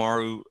guy like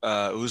Kamaru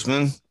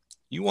Usman,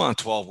 you want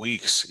 12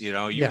 weeks, you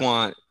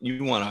want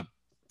a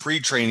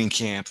pre-training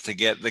camp to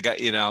get the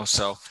guy,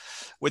 so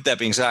with that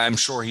being said, I'm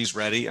sure he's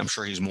ready. I'm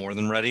sure he's more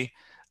than ready.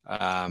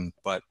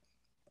 But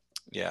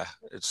yeah,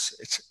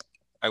 it's,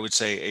 I would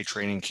say a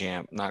training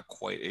camp, not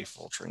quite a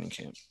full training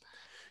camp.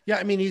 Yeah.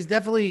 I mean, he's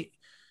definitely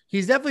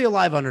a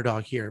live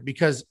underdog here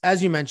because,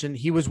 as you mentioned,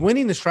 he was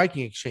winning the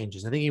striking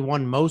exchanges. I think he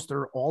won most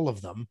or all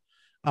of them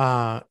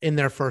in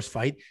their first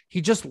fight. He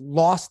just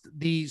lost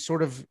the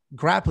sort of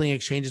grappling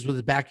exchanges with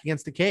his back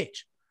against the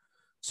cage.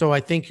 So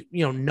I think,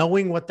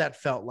 knowing what that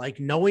felt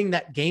like, knowing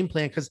that game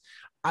plan, because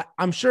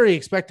I'm sure he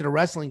expected a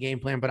wrestling game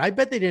plan, but I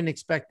bet they didn't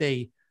expect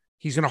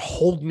he's going to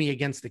hold me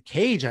against the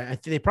cage. I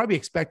think they probably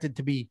expected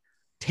to be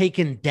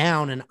taken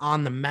down and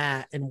on the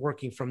mat and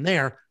working from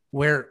there,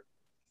 where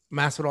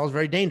Masvidal is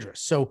very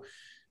dangerous. So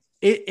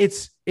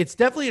it's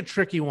definitely a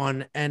tricky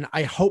one. And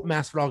I hope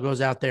Masvidal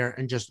goes out there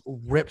and just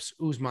rips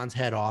Usman's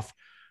head off.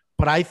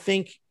 But I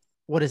think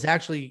what is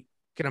actually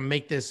going to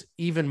make this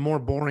even more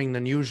boring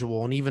than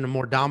usual and even a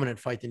more dominant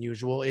fight than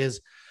usual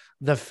is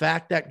the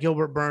fact that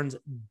Gilbert Burns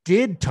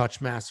did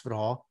touch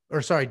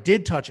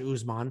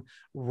Usman,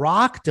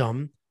 rocked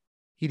him.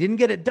 He didn't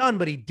get it done,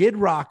 but he did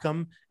rock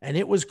him, and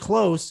it was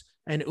close.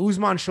 And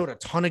Usman showed a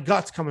ton of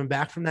guts coming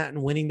back from that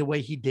and winning the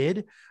way he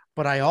did.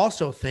 But I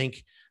also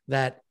think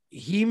that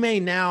he may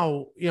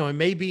now, it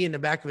may be in the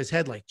back of his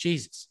head like,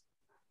 Jesus,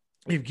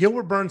 if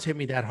Gilbert Burns hit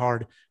me that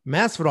hard,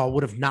 Masvidal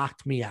would have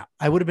knocked me out.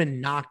 I would have been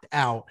knocked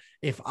out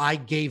if I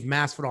gave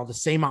Masvidal the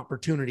same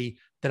opportunity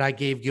that I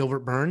gave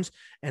Gilbert Burns.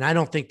 And I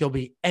don't think there'll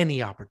be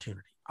any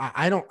opportunity.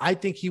 I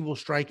think he will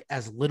strike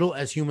as little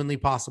as humanly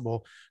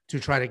possible to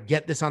try to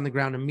get this on the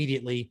ground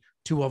immediately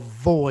to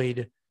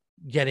avoid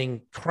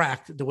getting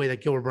cracked the way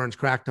that Gilbert Burns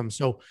cracked him.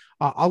 So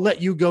I'll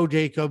let you go,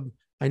 Jacob.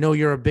 I know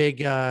you're a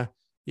big,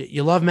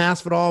 you love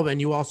Masvidal,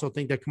 and you also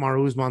think that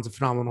Kamaru Usman's a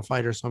phenomenal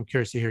fighter. So I'm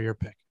curious to hear your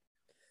pick.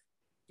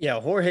 Yeah,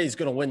 Jorge's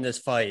going to win this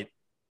fight.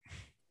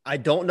 I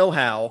don't know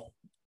how,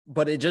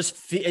 but it just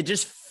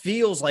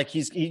feels like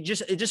he's going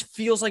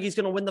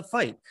to win the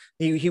fight.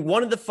 He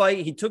wanted the fight.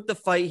 He took the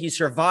fight. He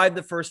survived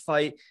the first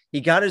fight. He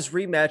got his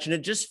rematch, and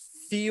it just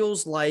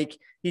feels like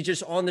he's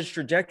just on this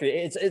trajectory.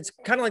 It's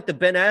kind of like the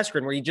Ben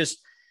Askren,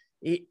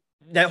 where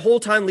that whole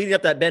time leading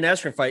up that Ben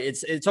Askren fight,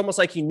 it's almost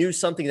like he knew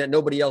something that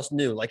nobody else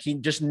knew. Like he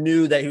just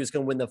knew that he was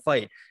going to win the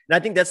fight. And I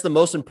think that's the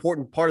most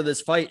important part of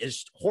this fight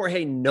is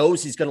Jorge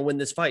knows he's going to win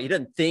this fight. He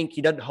doesn't think,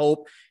 he doesn't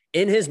hope.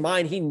 In his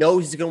mind, he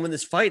knows he's going to win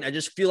this fight. And I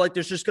just feel like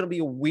there's just going to be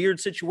a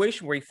weird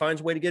situation where he finds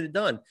a way to get it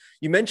done.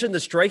 You mentioned the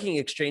striking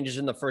exchanges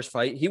in the first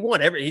fight. He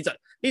won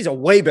he's a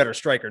way better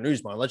striker than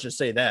Usman. Let's just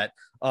say that.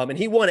 And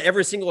he won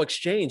every single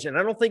exchange. And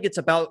I don't think it's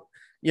about,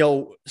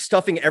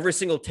 stuffing every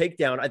single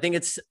takedown. I think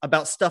it's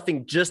about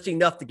stuffing just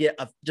enough to get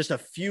just a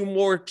few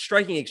more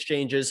striking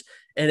exchanges.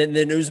 And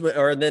then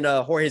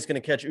Jorge's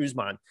going to catch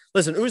Usman.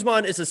 Listen,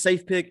 Usman is a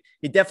safe pick.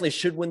 He definitely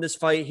should win this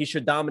fight. He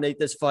should dominate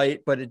this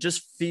fight, but it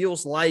just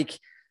feels like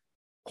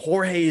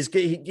Jorge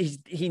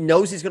he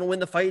knows he's going to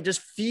win the fight. It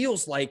just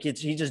feels like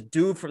he's just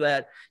due for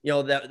that,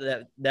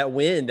 that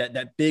win,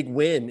 that big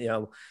win,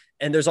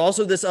 And there's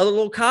also this other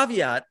little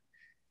caveat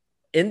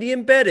in the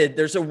embedded.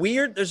 There's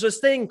this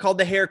thing called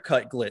the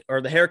haircut glit,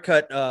 or the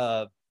haircut,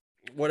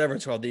 whatever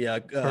it's called,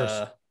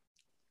 the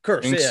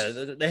curse.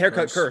 Yeah, the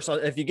haircut curse.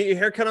 If you get your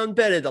haircut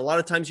unbedded, a lot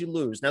of times you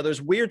lose. Now,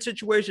 there's weird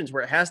situations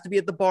where it has to be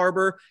at the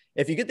barber.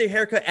 If you get the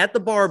haircut at the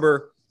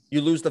barber,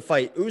 you lose the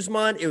fight.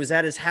 Usman, it was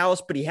at his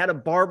house, but he had a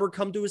barber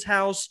come to his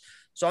house.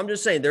 So I'm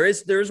just saying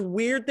there's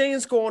weird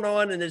things going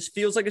on, and it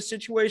feels like a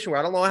situation where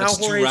I don't know how. That's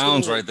 2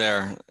 rounds right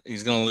there.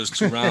 He's going to lose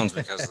 2 rounds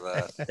because of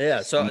that.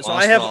 Yeah. So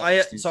I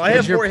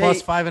have your Jorge,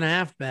 plus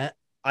 5.5 bet.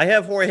 I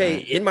have Jorge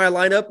in my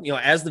lineup,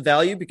 as the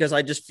value, because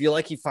I just feel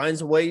like he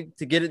finds a way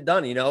to get it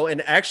done,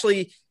 and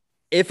actually,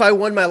 if I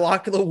won my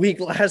lock of the week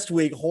last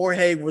week,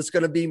 Jorge was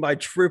going to be my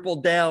triple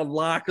down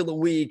lock of the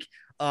week.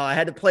 I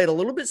had to play it a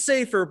little bit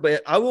safer,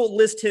 but I will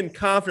list him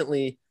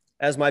confidently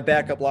as my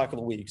backup lock of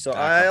the week. So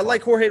I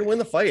like Jorge to win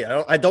the fight.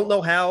 I don't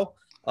know how.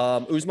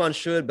 Usman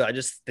should, but I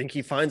just think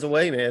he finds a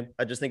way, man.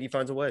 I just think he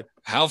finds a way.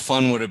 How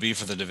fun would it be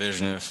for the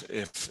division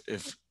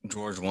if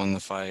George won the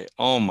fight?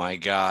 Oh my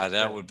God,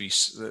 that would be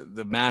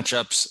the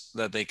matchups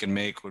that they can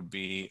make would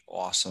be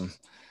awesome.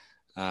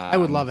 I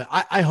would love it.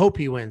 I hope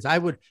he wins. I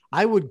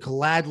would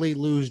gladly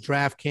lose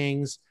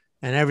DraftKings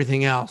and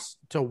everything else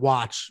to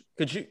watch.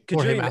 Could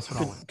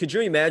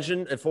you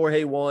imagine if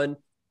Jorge won,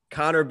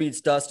 Conor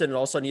beats Dustin, and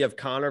all of a sudden you have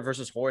Conor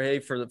versus Jorge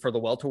for the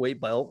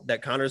welterweight belt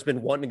that Conor's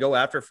been wanting to go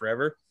after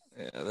forever?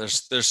 Yeah,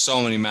 there's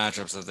so many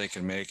matchups that they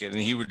can make it, and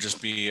he would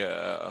just be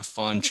a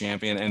fun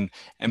champion.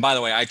 And by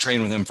the way, I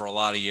trained with him for a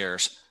lot of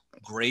years.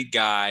 Great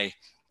guy.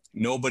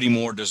 Nobody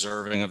more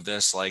deserving of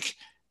this. Like,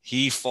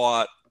 he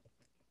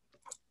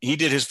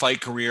did his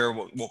fight career,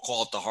 we'll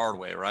call it the hard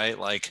way, right?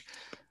 Like,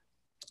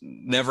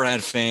 never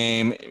had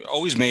fame,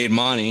 always made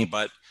money,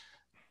 but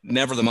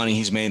never the money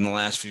he's made in the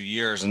last few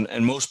years.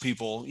 And most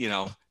people,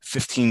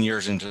 15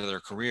 years into their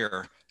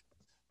career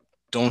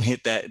don't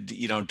hit that,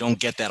 don't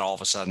get that all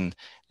of a sudden.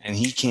 And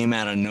he came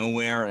out of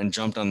nowhere and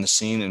jumped on the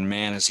scene, and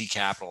man, has he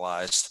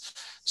capitalized.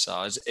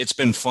 So it's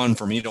been fun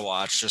for me to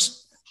watch,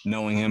 just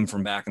knowing him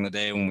from back in the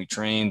day when we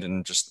trained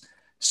and just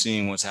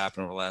seeing what's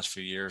happened over the last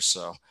few years.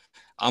 So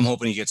I'm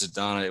hoping he gets it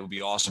done. It would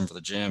be awesome for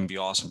the gym, be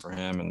awesome for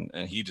him,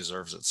 and he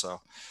deserves it.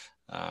 So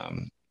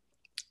I'm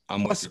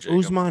with you, Jacob.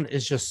 Usman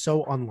is just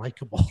so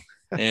unlikable.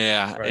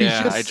 Yeah, right.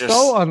 Yeah, he's just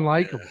so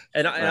unlikable.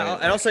 And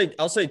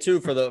I'll say too,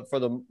 for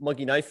the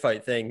monkey knife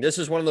fight thing, this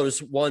is one of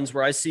those ones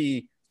where I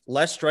see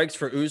less strikes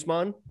for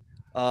Usman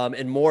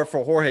and more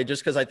for Jorge,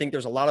 just because I think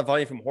there's a lot of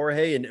volume from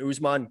Jorge, and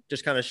Usman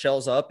just kind of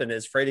shells up and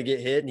is afraid to get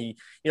hit. And he,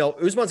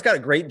 Usman's got a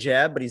great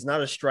jab, but he's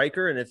not a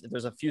striker. And if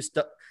there's a few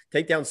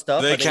takedown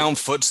stuff, they count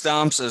foot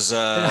stomps as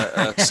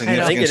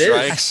significant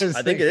strikes.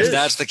 I think it is. If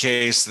that's the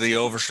case, the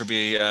over should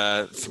be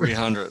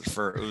 300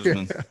 for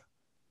Usman.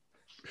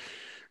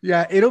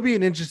 Yeah, it'll be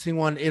an interesting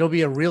one. It'll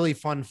be a really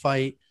fun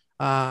fight.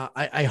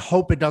 I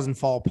hope it doesn't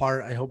fall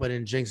apart. I hope I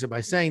didn't jinx it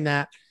by saying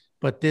that.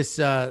 But this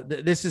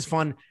is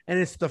fun, and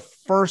it's the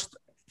first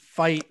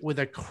fight with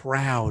a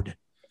crowd.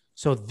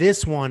 So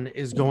this one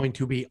is going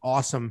to be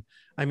awesome.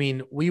 I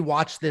mean, we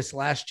watched this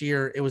last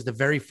year. It was the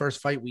very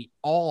first fight we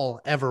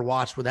all ever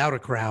watched without a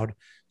crowd.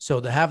 So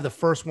to have the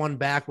first one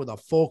back with a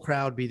full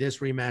crowd be this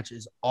rematch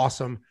is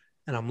awesome,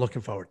 and I'm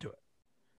looking forward to it.